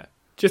anyway?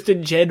 Just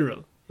in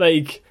general,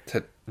 like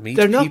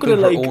they're not going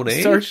to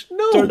like search.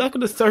 No, they're not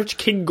going to search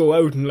Kingo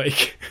out and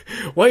like,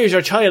 why is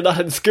your child not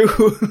in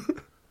school?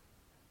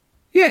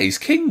 Yeah, he's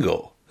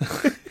Kingo.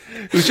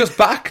 He's just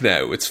back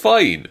now. It's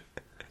fine.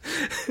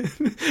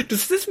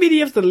 Does this mean you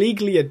have to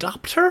legally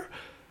adopt her?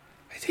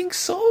 I think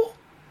so.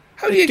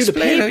 How do you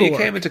explain how you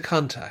came into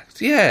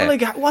contact? Yeah.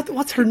 But like,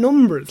 what's her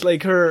numbers?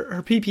 Like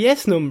her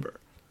PPS number?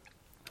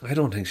 I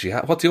don't think she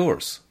has. What's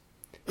yours?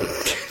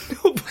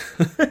 No,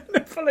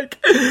 but like,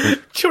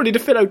 surely to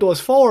fill out those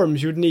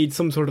forms, you'd need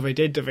some sort of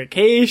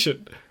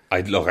identification.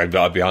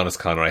 I'll be honest,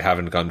 Connor. I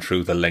haven't gone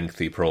through the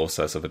lengthy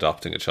process of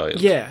adopting a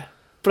child. Yeah,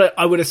 but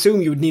I would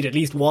assume you would need at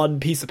least one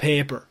piece of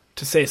paper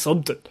to say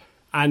something.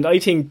 And I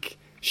think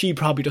she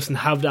probably doesn't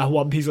have that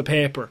one piece of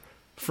paper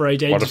for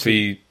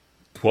identity.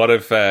 What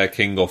if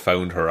Kingo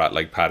found her at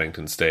like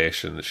Paddington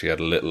Station? She had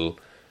a little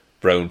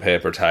brown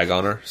paper tag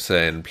on her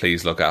saying,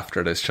 "Please look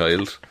after this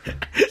child."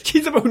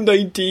 She's about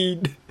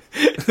 19.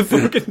 The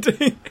fucking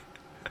thing.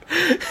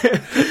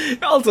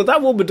 Also,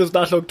 that woman does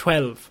not look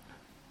 12.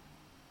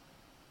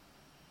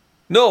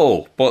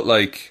 No, but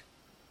like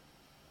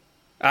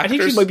actors, I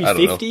think she might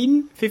be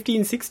 15,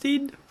 15,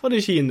 16. What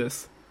is she in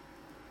this?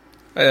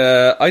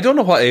 I don't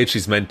know what age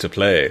she's meant to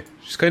play.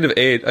 She's kind of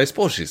age. I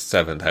suppose she's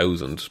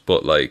 7,000,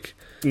 but like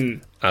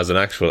as an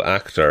actual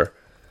actor,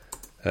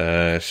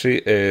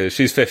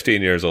 she's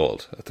 15 years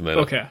old at the minute.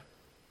 Okay.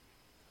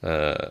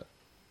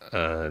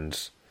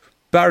 And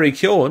Barry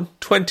Keoghan,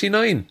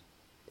 29.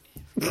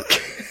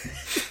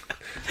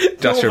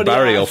 That's your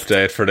Barry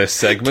update for this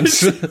segment.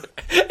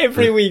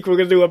 Every week we're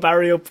going to do a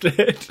Barry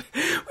update.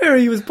 Where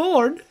he was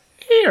born?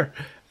 Here.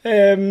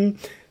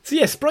 So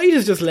yeah, Sprite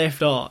is just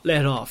let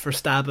off for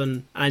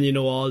stabbing and, you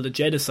know, all the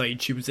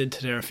genocide she was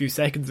into there a few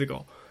seconds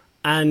ago.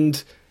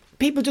 And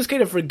people just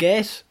kind of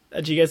forget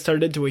that she gets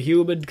turned into a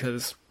human,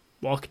 because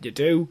what can you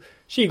do?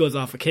 She goes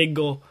off a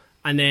Kingo,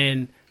 and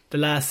then the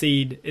last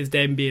scene is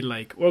them being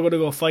like, we're going to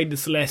go find the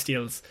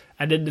Celestials.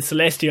 And then the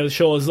Celestial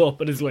shows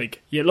up and is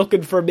like, you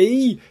looking for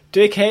me,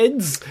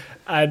 dickheads?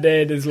 And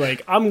then is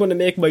like, I'm going to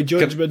make my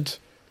judgment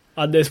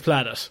on this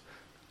planet.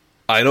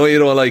 I know you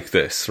don't like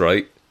this,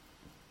 right?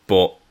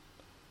 But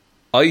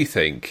I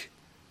think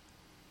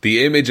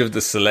the image of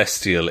the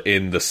Celestial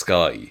in the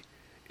sky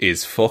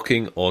is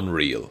fucking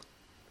unreal.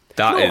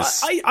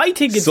 I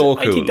think it's so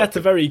cool. I think that's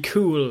a very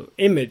cool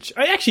image.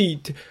 I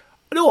actually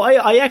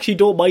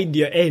don't mind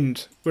the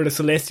end where the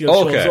Celestial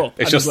shows up.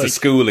 It's just the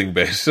schooling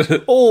bit.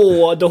 The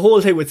whole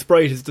thing with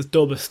Sprite is the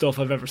dumbest stuff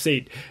I've ever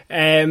seen.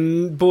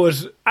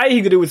 But I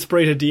think to do with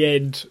Sprite at the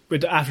end,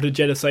 after the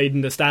genocide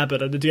and the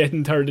stabbing and the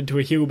getting turned into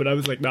a human, I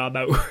was like, nah,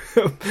 no.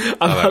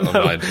 I'm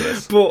not into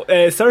this. But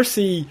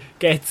Cersei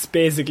gets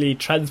basically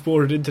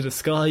transported into the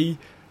sky,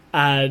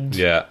 and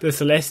the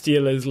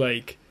Celestial is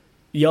like,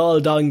 y'all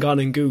done gone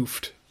and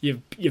goofed.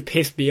 You've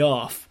pissed me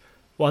off.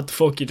 What the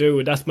fuck you do?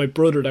 And that's my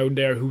brother down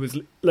there who was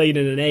laying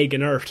in an egg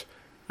in earth,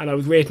 and I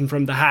was waiting for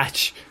him to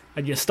hatch,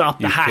 and you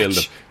stopped the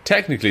hatch.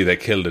 Technically they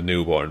killed a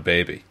newborn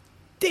baby.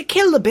 They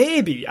killed a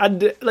baby,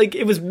 and like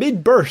it was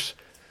mid-birth,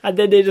 and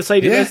then they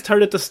decided let's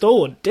turn it to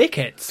stone.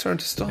 Dickheads. Turn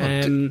to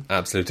stone.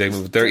 Absolute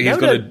dickheads. He's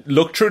going to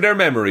look through their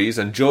memories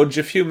and judge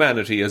if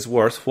humanity is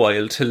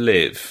worthwhile to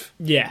live.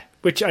 Yeah,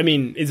 which I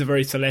mean is a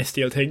very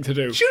Celestial thing to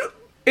do.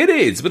 It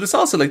is, but it's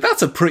also like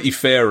that's a pretty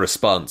fair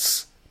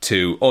response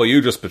to,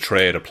 you just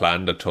betrayed a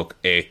plan that took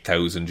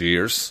 8,000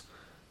 years.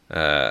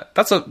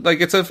 It's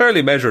a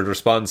fairly measured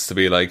response to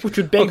be like,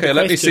 okay,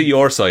 let me see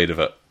your side of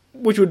it.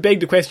 Which would beg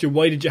the question,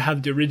 why did you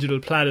have the original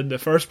plan in the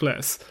first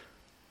place?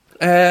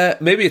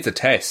 Maybe it's a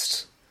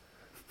test.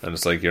 And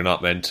it's like, you're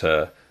not meant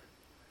to,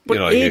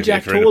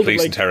 if you're in a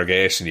police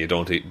interrogation, you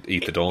don't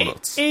eat the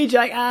donuts.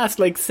 Ajax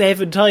asked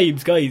 7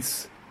 times,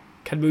 guys,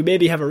 can we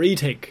maybe have a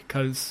rethink?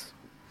 Because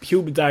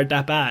humans aren't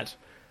that bad.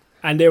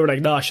 And they were like,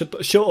 nah, shut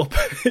up.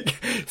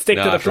 Stick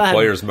to the plan. It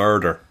requires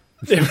murder.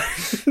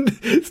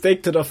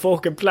 Stick to the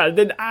fucking plan. And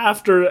then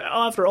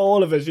after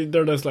all of it,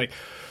 they're just like,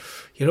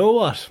 you know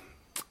what?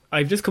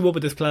 I've just come up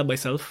with this plan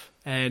myself,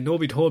 and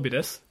nobody told me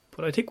this,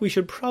 but I think we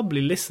should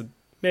probably listen.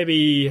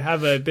 Maybe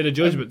have a bit of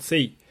judgment,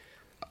 see.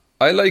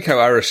 I like how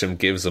Arishem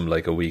gives them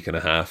a week and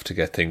a half to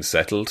get things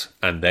settled,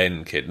 and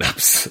then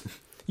kidnaps them.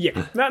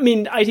 Yeah, I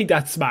mean, I think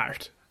that's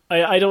smart.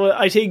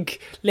 I think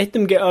let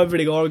them get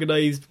everything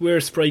organised.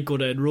 Where's Sprite going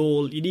to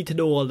enroll? You need to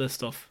know all this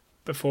stuff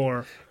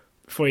before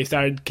you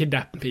start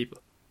kidnapping people.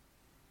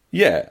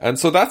 Yeah, and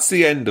so that's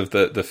the end of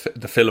the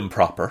film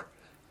proper.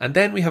 And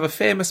then we have a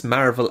famous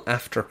Marvel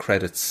after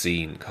credits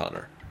scene,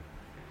 Connor.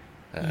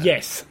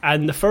 Yes,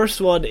 and the first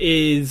one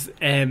is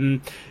a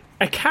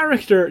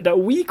character that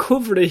we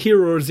covered at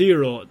Hero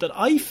Zero that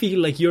I feel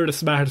like you're the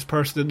smartest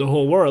person in the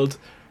whole world,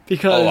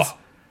 because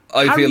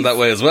I feel that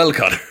way as well,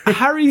 Connor.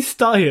 Harry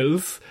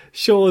Styles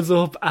shows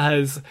up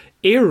as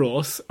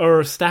Eros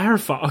or Star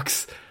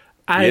Fox,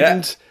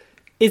 and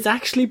is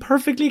actually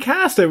perfectly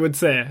cast, I would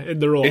say, in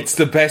the role. It's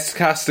the best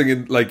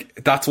casting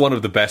that's one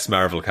of the best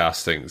Marvel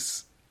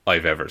castings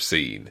I've ever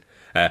seen.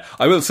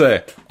 I will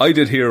say, I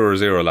did Hero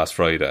Zero last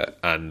Friday,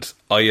 and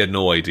I had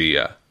no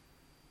idea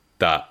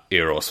that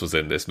Eros was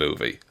in this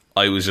movie.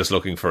 I was just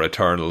looking for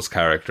Eternals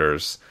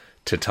characters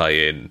to tie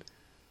in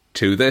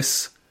to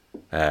this,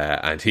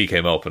 and he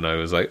came up, and I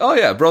was like, oh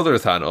yeah, brother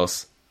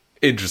Thanos.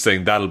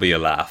 Interesting, that'll be a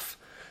laugh.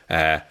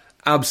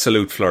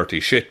 Absolute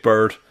flirty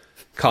shitbird.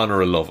 Connor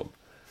will love him.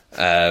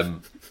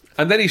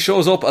 And then he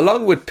shows up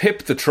along with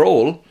Pip the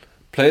Troll,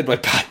 played by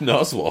Patton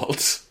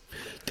Oswalt.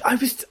 I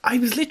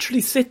was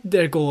literally sitting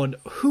there going,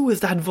 who is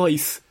that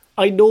voice?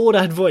 I know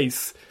that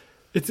voice.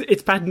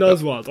 It's Patton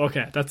Oswalt.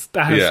 Okay, it's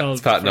Patton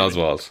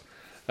Oswalt.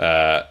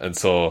 And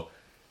so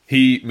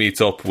he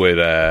meets up with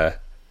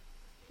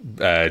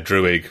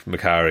Druig,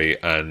 Makari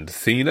and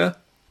Thena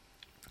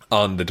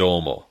on the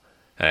Domo.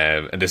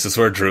 And this is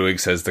where Druig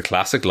says the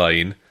classic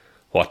line,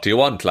 "What do you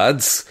want,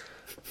 lads?"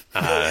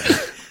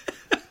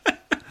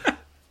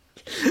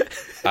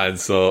 And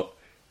so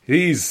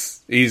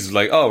he's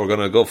like, oh, we're going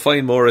to go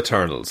find more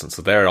Eternals, and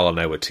so they're all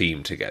now a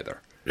team together.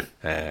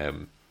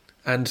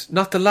 And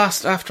not the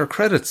last after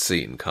credits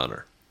scene,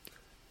 Connor.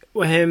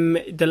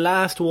 The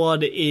last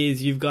one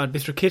is you've got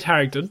Mr. Kit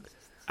Harington,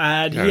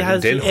 and he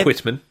has Dale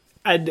Whitman,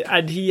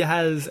 and he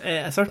has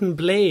a certain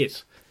blade,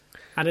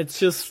 and it's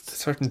just a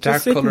certain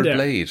dark coloured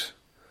blade.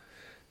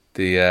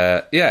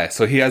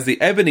 So he has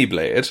the ebony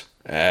blade,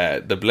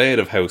 the blade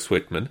of House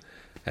Whitman,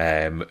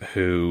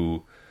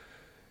 who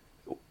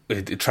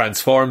it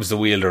transforms the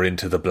wielder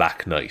into the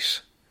Black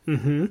Knight.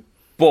 Mm-hmm.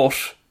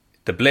 But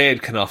the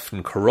blade can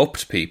often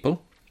corrupt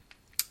people.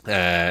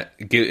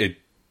 It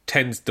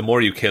tends, the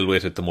more you kill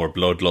with it, the more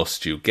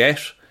bloodlust you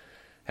get.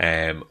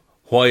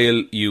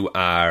 While you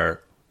are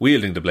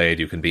wielding the blade,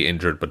 you can be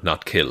injured but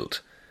not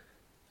killed.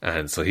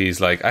 And so he's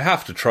like, I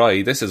have to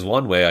try. This is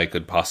one way I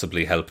could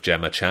possibly help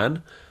Gemma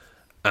Chan.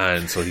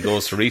 And so he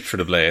goes to reach for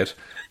the blade.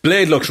 The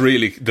blade looks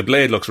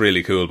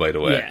really cool, by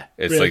the way. Yeah,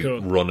 it's really like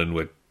cool. Running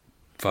with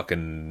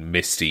fucking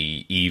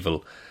misty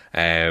evil.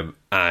 And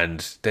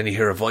then you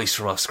hear a voice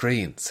from off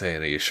screen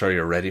saying, are you sure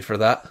you're ready for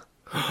that?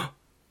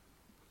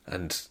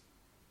 And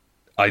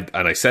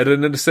I said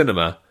it in the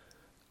cinema,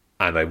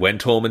 and I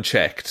went home and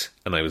checked,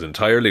 and I was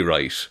entirely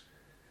right.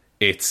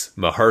 It's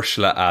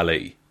Mahershala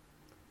Ali.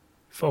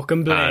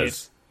 Fucking Blade.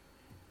 As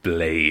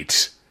Blade.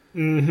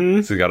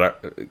 Mm-hmm. So we got our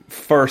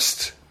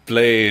first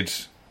Blade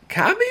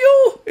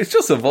cameo? It's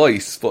just a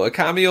voice, but a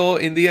cameo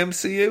in the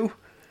MCU.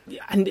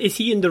 And is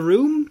he in the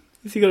room?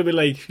 Is he going to be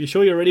like, you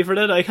sure you're ready for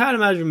that? I can't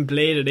imagine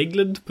Blade in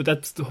England, but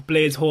that's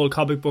Blade's whole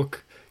comic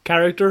book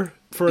character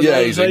for a long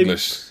time. He's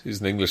English.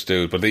 He's an English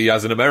dude, but he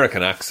has an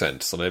American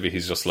accent, so maybe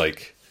he's just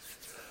like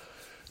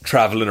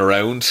travelling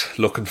around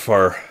looking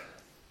for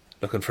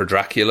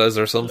Draculas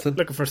or something.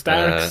 Looking for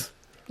Starks.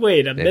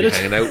 Wait a minute.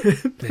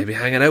 Maybe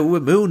hanging out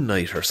with Moon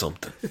Knight or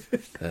something.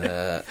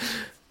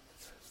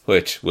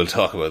 Which, we'll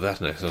talk about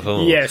that next.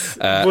 Yes,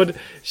 but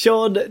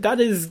Sean, that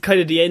is kind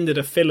of the end of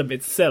the film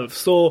itself.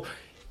 So,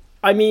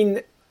 I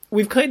mean,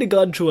 we've kind of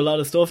gone through a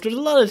lot of stuff. There's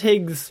a lot of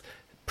things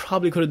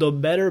probably could have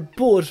done better,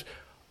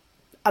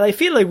 and I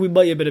feel like we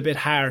might have been a bit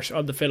harsh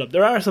on the film.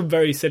 There are some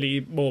very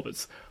silly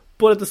moments,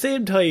 but at the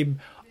same time,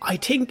 I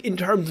think in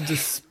terms of the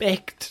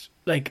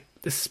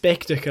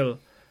spectacle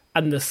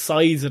and the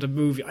size of the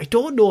movie, I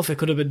don't know if it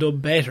could have been done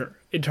better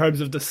in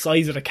terms of the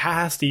size of the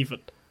cast even.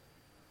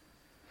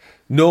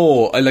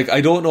 No, I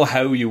don't know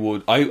how you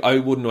would. I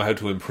wouldn't know how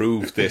to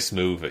improve this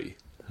movie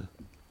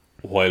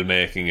while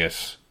making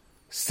it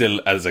still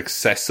as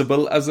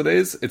accessible as it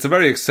is. It's a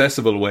very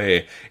accessible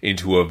way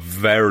into a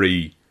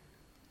very,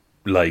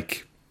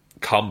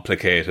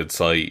 complicated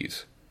side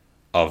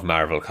of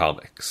Marvel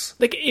Comics.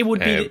 It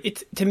would be...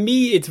 to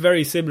me, it's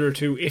very similar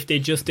to if they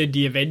just did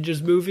the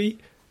Avengers movie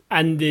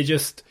and they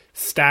just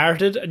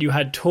started and you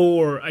had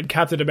Thor and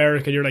Captain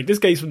America and you're like, this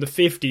guy's from the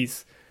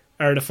 50s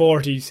or the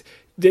 40s.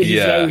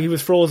 He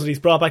was frozen, he's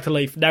brought back to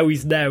life, now.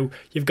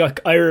 You've got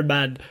Iron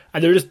Man,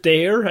 and they're just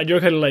there, and you're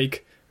kind of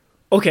like,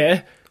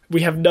 okay,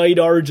 we have 9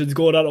 origins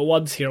going on at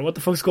once here, what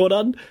the fuck's going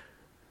on?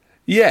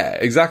 Yeah,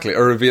 exactly.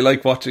 Or it'd be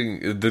like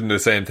doing the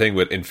same thing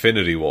with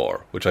Infinity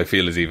War, which I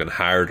feel is even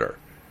harder,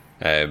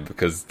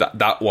 because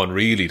that one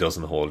really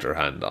doesn't hold your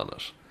hand on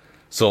it.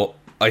 So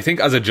I think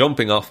as a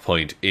jumping off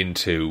point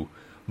into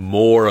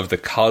more of the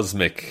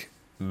cosmic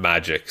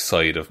magic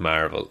side of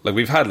Marvel,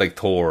 we've had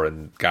Thor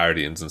and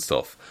Guardians and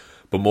stuff,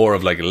 but more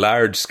of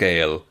large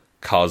scale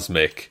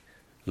cosmic,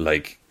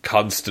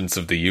 constants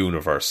of the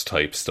universe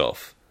type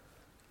stuff.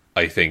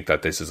 I think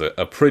that this is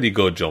a pretty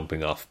good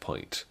jumping off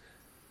point.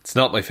 It's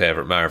not my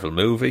favourite Marvel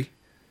movie,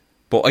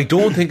 but I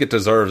don't think it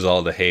deserves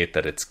all the hate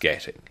that it's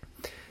getting.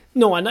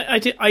 No, and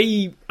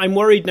I'm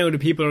worried now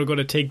that people are going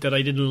to think that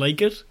I didn't like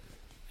it.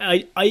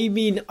 I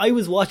mean, I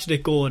was watching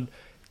it going,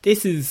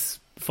 this is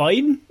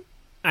fine.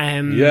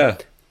 Yeah.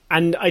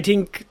 And I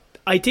think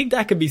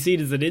that can be seen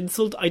as an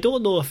insult. I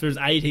don't know if there's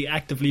anything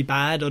actively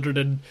bad other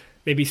than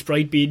maybe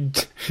Sprite being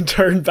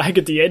turned back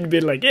at the end,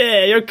 being like,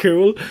 yeah, you're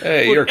cool.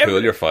 Hey, but you're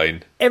cool, you're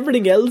fine.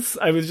 Everything else,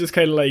 I was just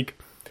kind of like,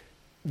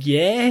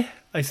 yeah,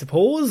 I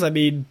suppose. I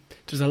mean,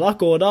 there's a lot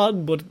going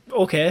on, but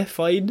okay,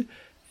 fine.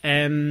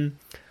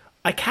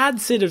 I can't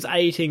say there's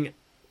anything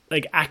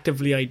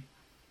actively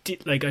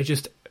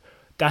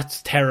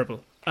that's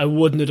terrible. I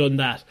wouldn't have done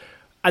that.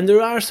 And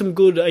there are some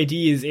good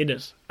ideas in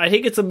it. I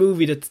think it's a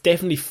movie that's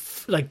definitely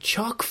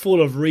chock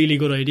full of really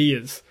good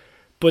ideas,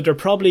 but they're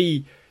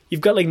probably,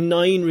 you've got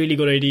 9 really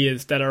good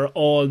ideas that are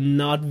all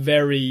not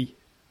very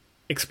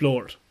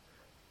explored,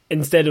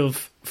 instead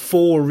of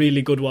 4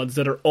 really good ones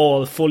that are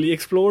all fully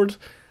explored.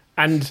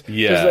 And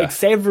there's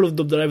several of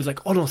them that I was like,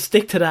 oh no,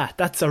 stick to that.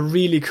 That's a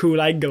really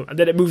cool angle. And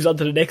then it moves on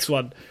to the next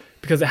one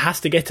because it has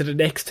to get to the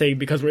next thing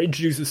because we're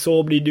introducing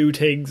so many new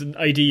things and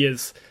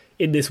ideas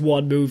in this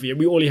one movie, and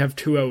we only have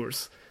 2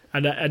 hours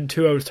and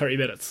 2 hours 30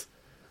 minutes.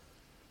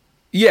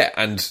 Yeah,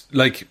 and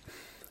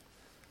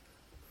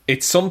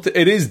it's something.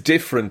 It is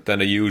different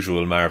than a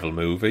usual Marvel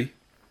movie.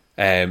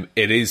 It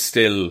is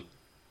still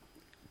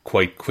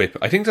quite quip.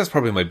 I think that's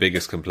probably my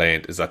biggest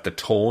complaint, is that the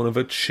tone of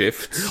it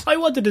shifts. I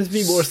wanted it to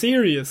be more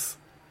serious.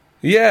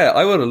 Yeah,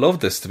 I would have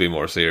loved this to be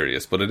more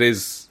serious, but it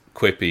is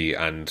quippy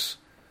and,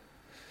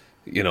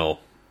 you know,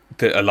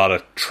 a lot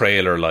of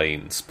trailer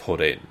lines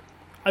put in.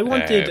 I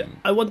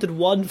wanted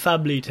one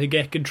family to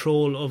get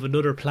control of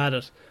another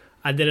planet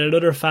and then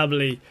another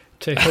family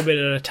to come in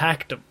and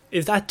attack them.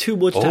 Is that too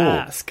much to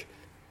ask?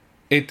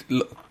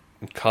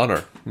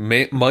 Connor,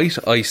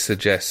 might I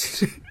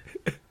suggest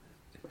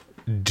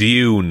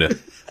Dune?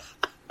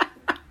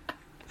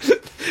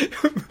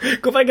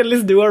 Go back and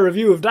listen to our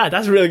review of that.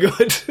 That's real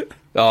good.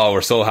 Oh,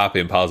 we're so happy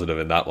and positive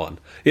in that one.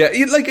 Yeah,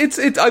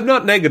 I'm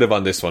not negative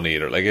on this one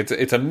either. Like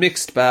it's a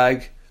mixed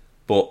bag,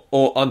 but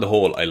on the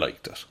whole, I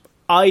liked it.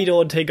 I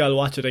don't think I'll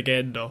watch it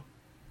again, though.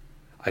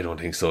 I don't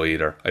think so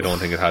either. I don't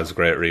think it has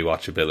great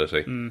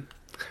rewatchability.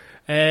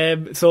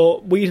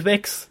 So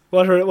Weetabix,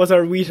 what's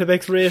our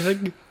Weetabix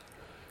rating?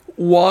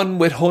 1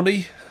 with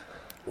honey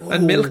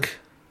and milk.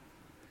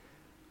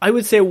 I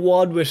would say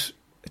 1 with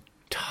a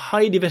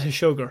tiny bit of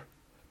sugar,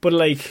 but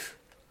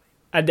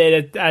and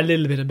then a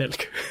little bit of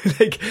milk.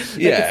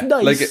 It's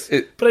nice,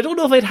 but I don't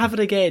know if I'd have it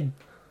again.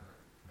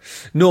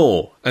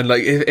 No, and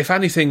if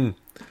anything,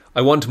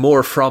 I want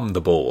more from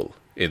the bowl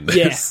in this.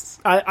 Yes,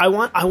 I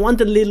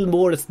want a little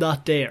more that's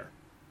not there.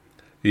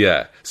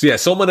 Yeah. So yeah,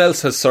 someone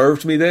else has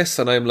served me this,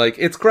 and I'm like,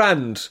 it's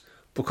grand,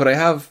 but could I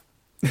have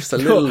just a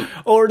little?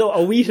 Or no, a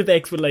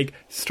Weetabix with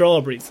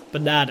strawberries,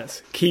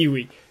 bananas,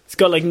 kiwi. It's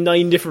got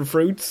 9 different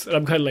fruits, and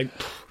I'm kind of like,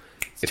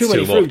 it's too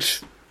many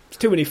fruits. It's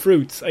too many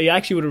fruits. I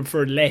actually would have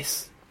preferred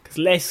less, because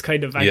less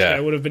kind of I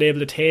would have been able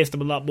to taste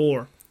them a lot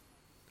more.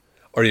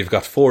 Or you've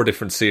got 4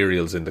 different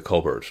cereals in the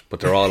cupboard,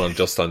 but they're all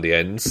just on the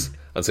ends,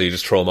 and so you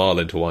just throw them all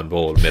into one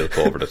bowl, milk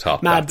over the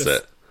top. Madness.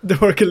 That's it. The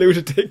work of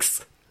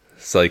lunatics.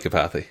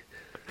 Psychopathy.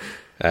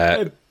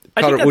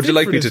 Connor, would you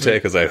like me to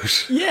take us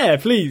out? Yeah,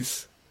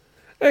 please.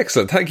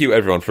 Excellent. Thank you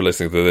everyone for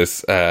listening to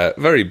this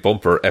very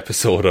bumper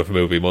episode of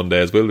Movie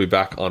Mondays. We'll be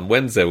back on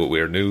Wednesday with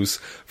Weird News,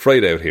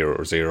 Friday with Hero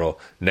or Zero,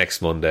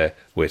 next Monday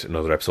with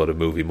another episode of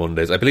Movie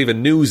Mondays. I believe a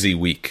newsy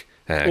week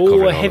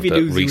covering all of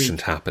the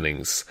recent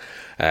happenings.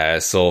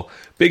 So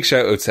big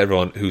shout outs to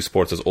everyone who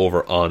supports us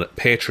over on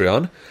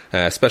Patreon.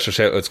 Special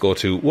shout outs go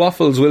to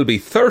Waffles will be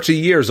 30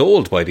 years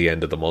old by the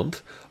end of the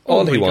month.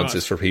 All he wants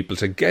is for people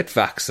to get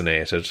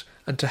vaccinated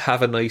and to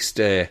have a nice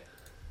day.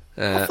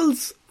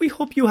 Waffles, we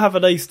hope you have a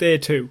nice day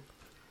too.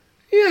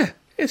 Yeah,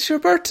 it's your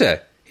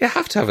birthday. You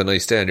have to have a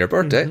nice day on your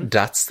birthday. Mm-hmm.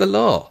 That's the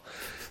law.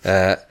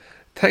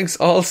 Thanks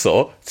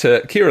also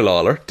to Ciara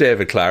Lawler,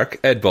 David Clark,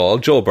 Ed Ball,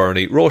 Joe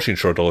Burney, Roisin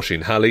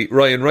Shordoshin Halley,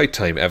 Ryan Right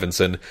Time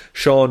Evanson,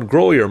 Sean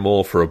Grow Your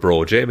Mo for a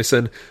Bro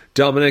Jameson,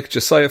 Dominic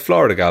Josiah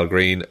Florida Gal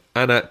Green,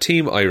 Anna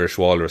Team Irish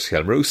Walrus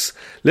Helmroos,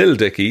 Lil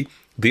Dicky.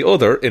 The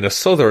other, in a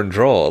southern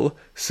drawl,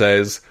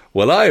 says,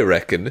 well, I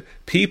reckon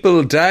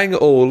people dang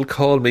old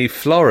call me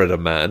Florida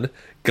man.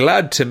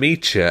 Glad to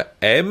meet you,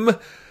 M.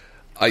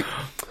 I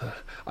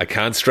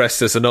can't stress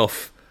this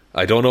enough.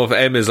 I don't know if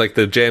M is like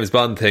the James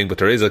Bond thing, but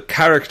there is a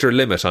character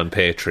limit on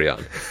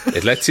Patreon.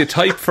 It lets you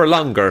type for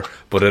longer,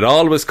 but it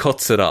always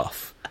cuts it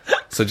off.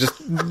 So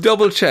just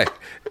double check.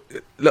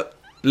 Look,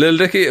 Lil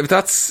Dicky, if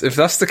that's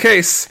the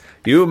case,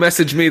 you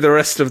message me the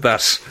rest of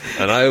that,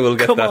 and I will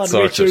get that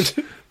sorted.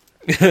 Richard.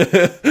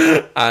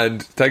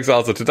 And thanks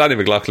also to Danny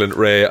McLaughlin,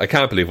 Ray, I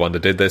can't believe Wanda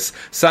did this,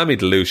 Sammy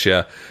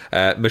DeLucia,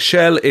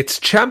 Michelle. It's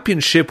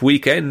championship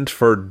weekend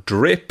for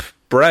Drip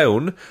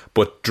Brown,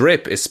 but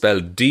Drip is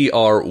spelled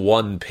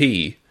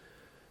DR1P.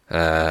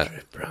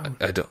 Drip Brown.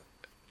 I don't.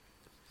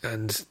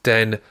 And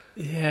then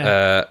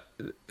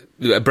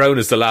Brown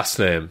is the last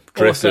name.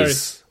 Drip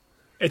is.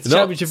 It's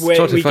championship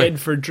weekend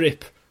for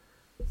Drip.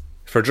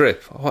 For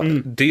Drip. What?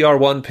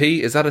 DR1P?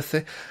 Is that a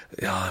thing?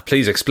 Oh,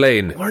 please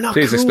explain. We're not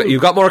cool.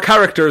 You've got more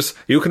characters.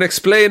 You can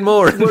explain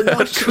more. We're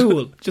not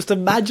cool. Just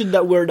imagine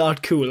that we're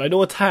not cool. I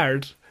know it's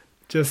hard.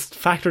 Just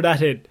factor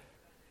that in.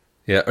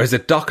 Yeah, or is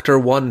it Dr.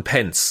 1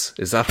 Pence?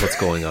 Is that what's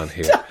going on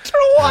here? Dr.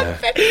 1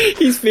 Pence.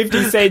 He's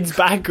 50 cents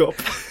backup.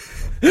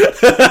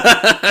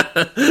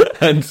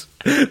 And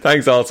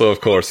thanks also, of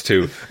course,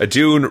 to a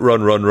Dune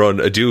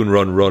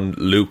Run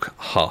Luke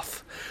Hoth.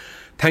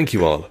 Thank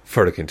you all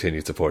for the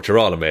continued support. You're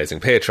all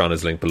amazing. Patreon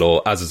is linked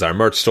below, as is our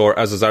merch store,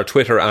 as is our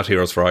Twitter,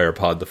 @Heroes for Hire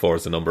Pod, the 4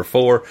 is the number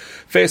 4.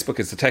 Facebook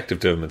is Detective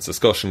Doomman's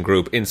discussion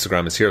group.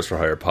 Instagram is Heroes for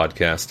Hire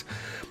Podcast.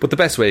 But the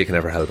best way you can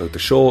ever help out the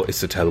show is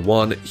to tell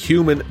one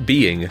human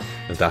being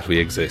that we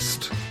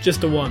exist.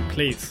 Just the one,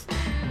 please.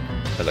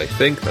 And I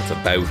think that's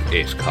about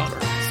it,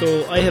 Connor.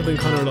 So I have been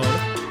Connor Lawler.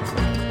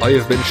 I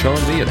have been Sean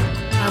Meehan.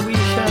 And we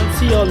shall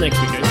see you all next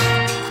week, guys.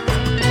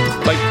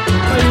 Bye.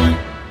 Bye.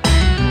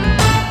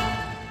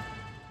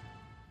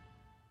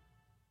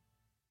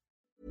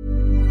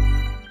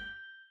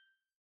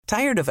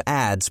 Tired of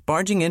ads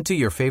barging into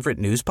your favorite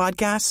news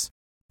podcasts?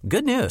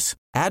 Good news.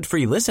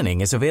 Ad-free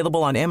listening is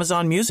available on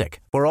Amazon Music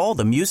for all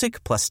the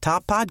music plus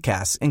top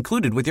podcasts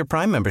included with your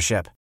Prime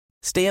membership.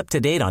 Stay up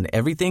to date on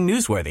everything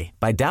newsworthy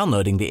by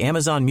downloading the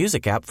Amazon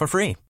Music app for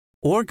free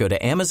or go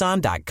to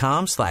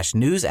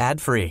amazon.com/news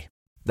ad free.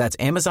 That's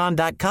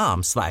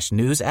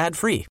amazon.com/news ad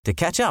free to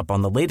catch up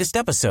on the latest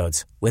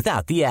episodes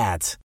without the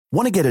ads.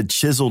 Want to get a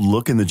chiseled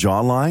look in the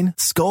jawline?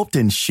 Sculpt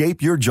and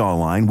shape your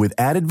jawline with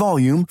added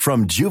volume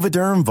from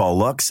Juvederm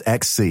Volux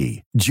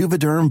XC.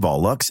 Juvederm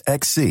Volux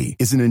XC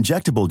is an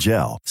injectable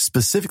gel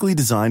specifically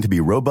designed to be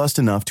robust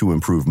enough to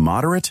improve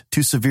moderate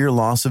to severe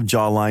loss of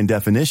jawline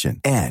definition.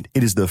 And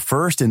it is the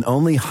first and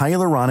only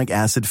hyaluronic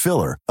acid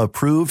filler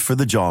approved for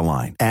the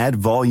jawline. Add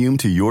volume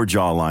to your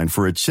jawline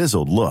for a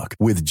chiseled look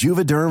with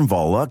Juvederm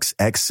Volux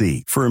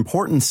XC. For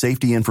important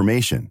safety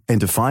information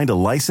and to find a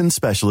licensed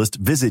specialist,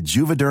 visit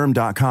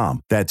Juvederm.com.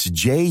 That's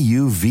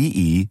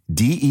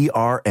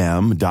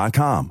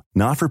Juvederm.com.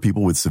 Not for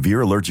people with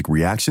severe allergic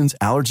reactions,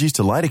 allergies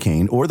to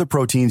lidocaine, or the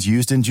proteins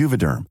used in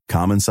Juvederm.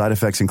 Common side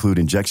effects include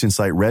injection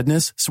site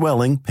redness,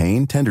 swelling,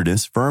 pain,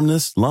 tenderness,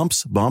 firmness,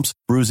 lumps, bumps,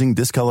 bruising,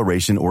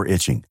 discoloration, or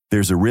itching.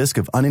 There's a risk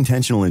of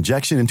unintentional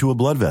injection into a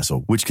blood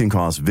vessel, which can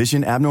cause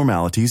vision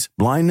abnormalities,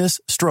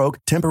 blindness, stroke,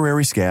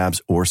 temporary scabs,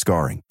 or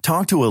scarring.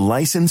 Talk to a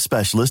licensed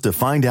specialist to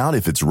find out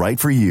if it's right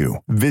for you.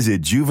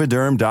 Visit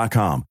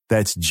Juvederm.com.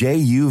 That's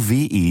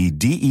Juvederm.com.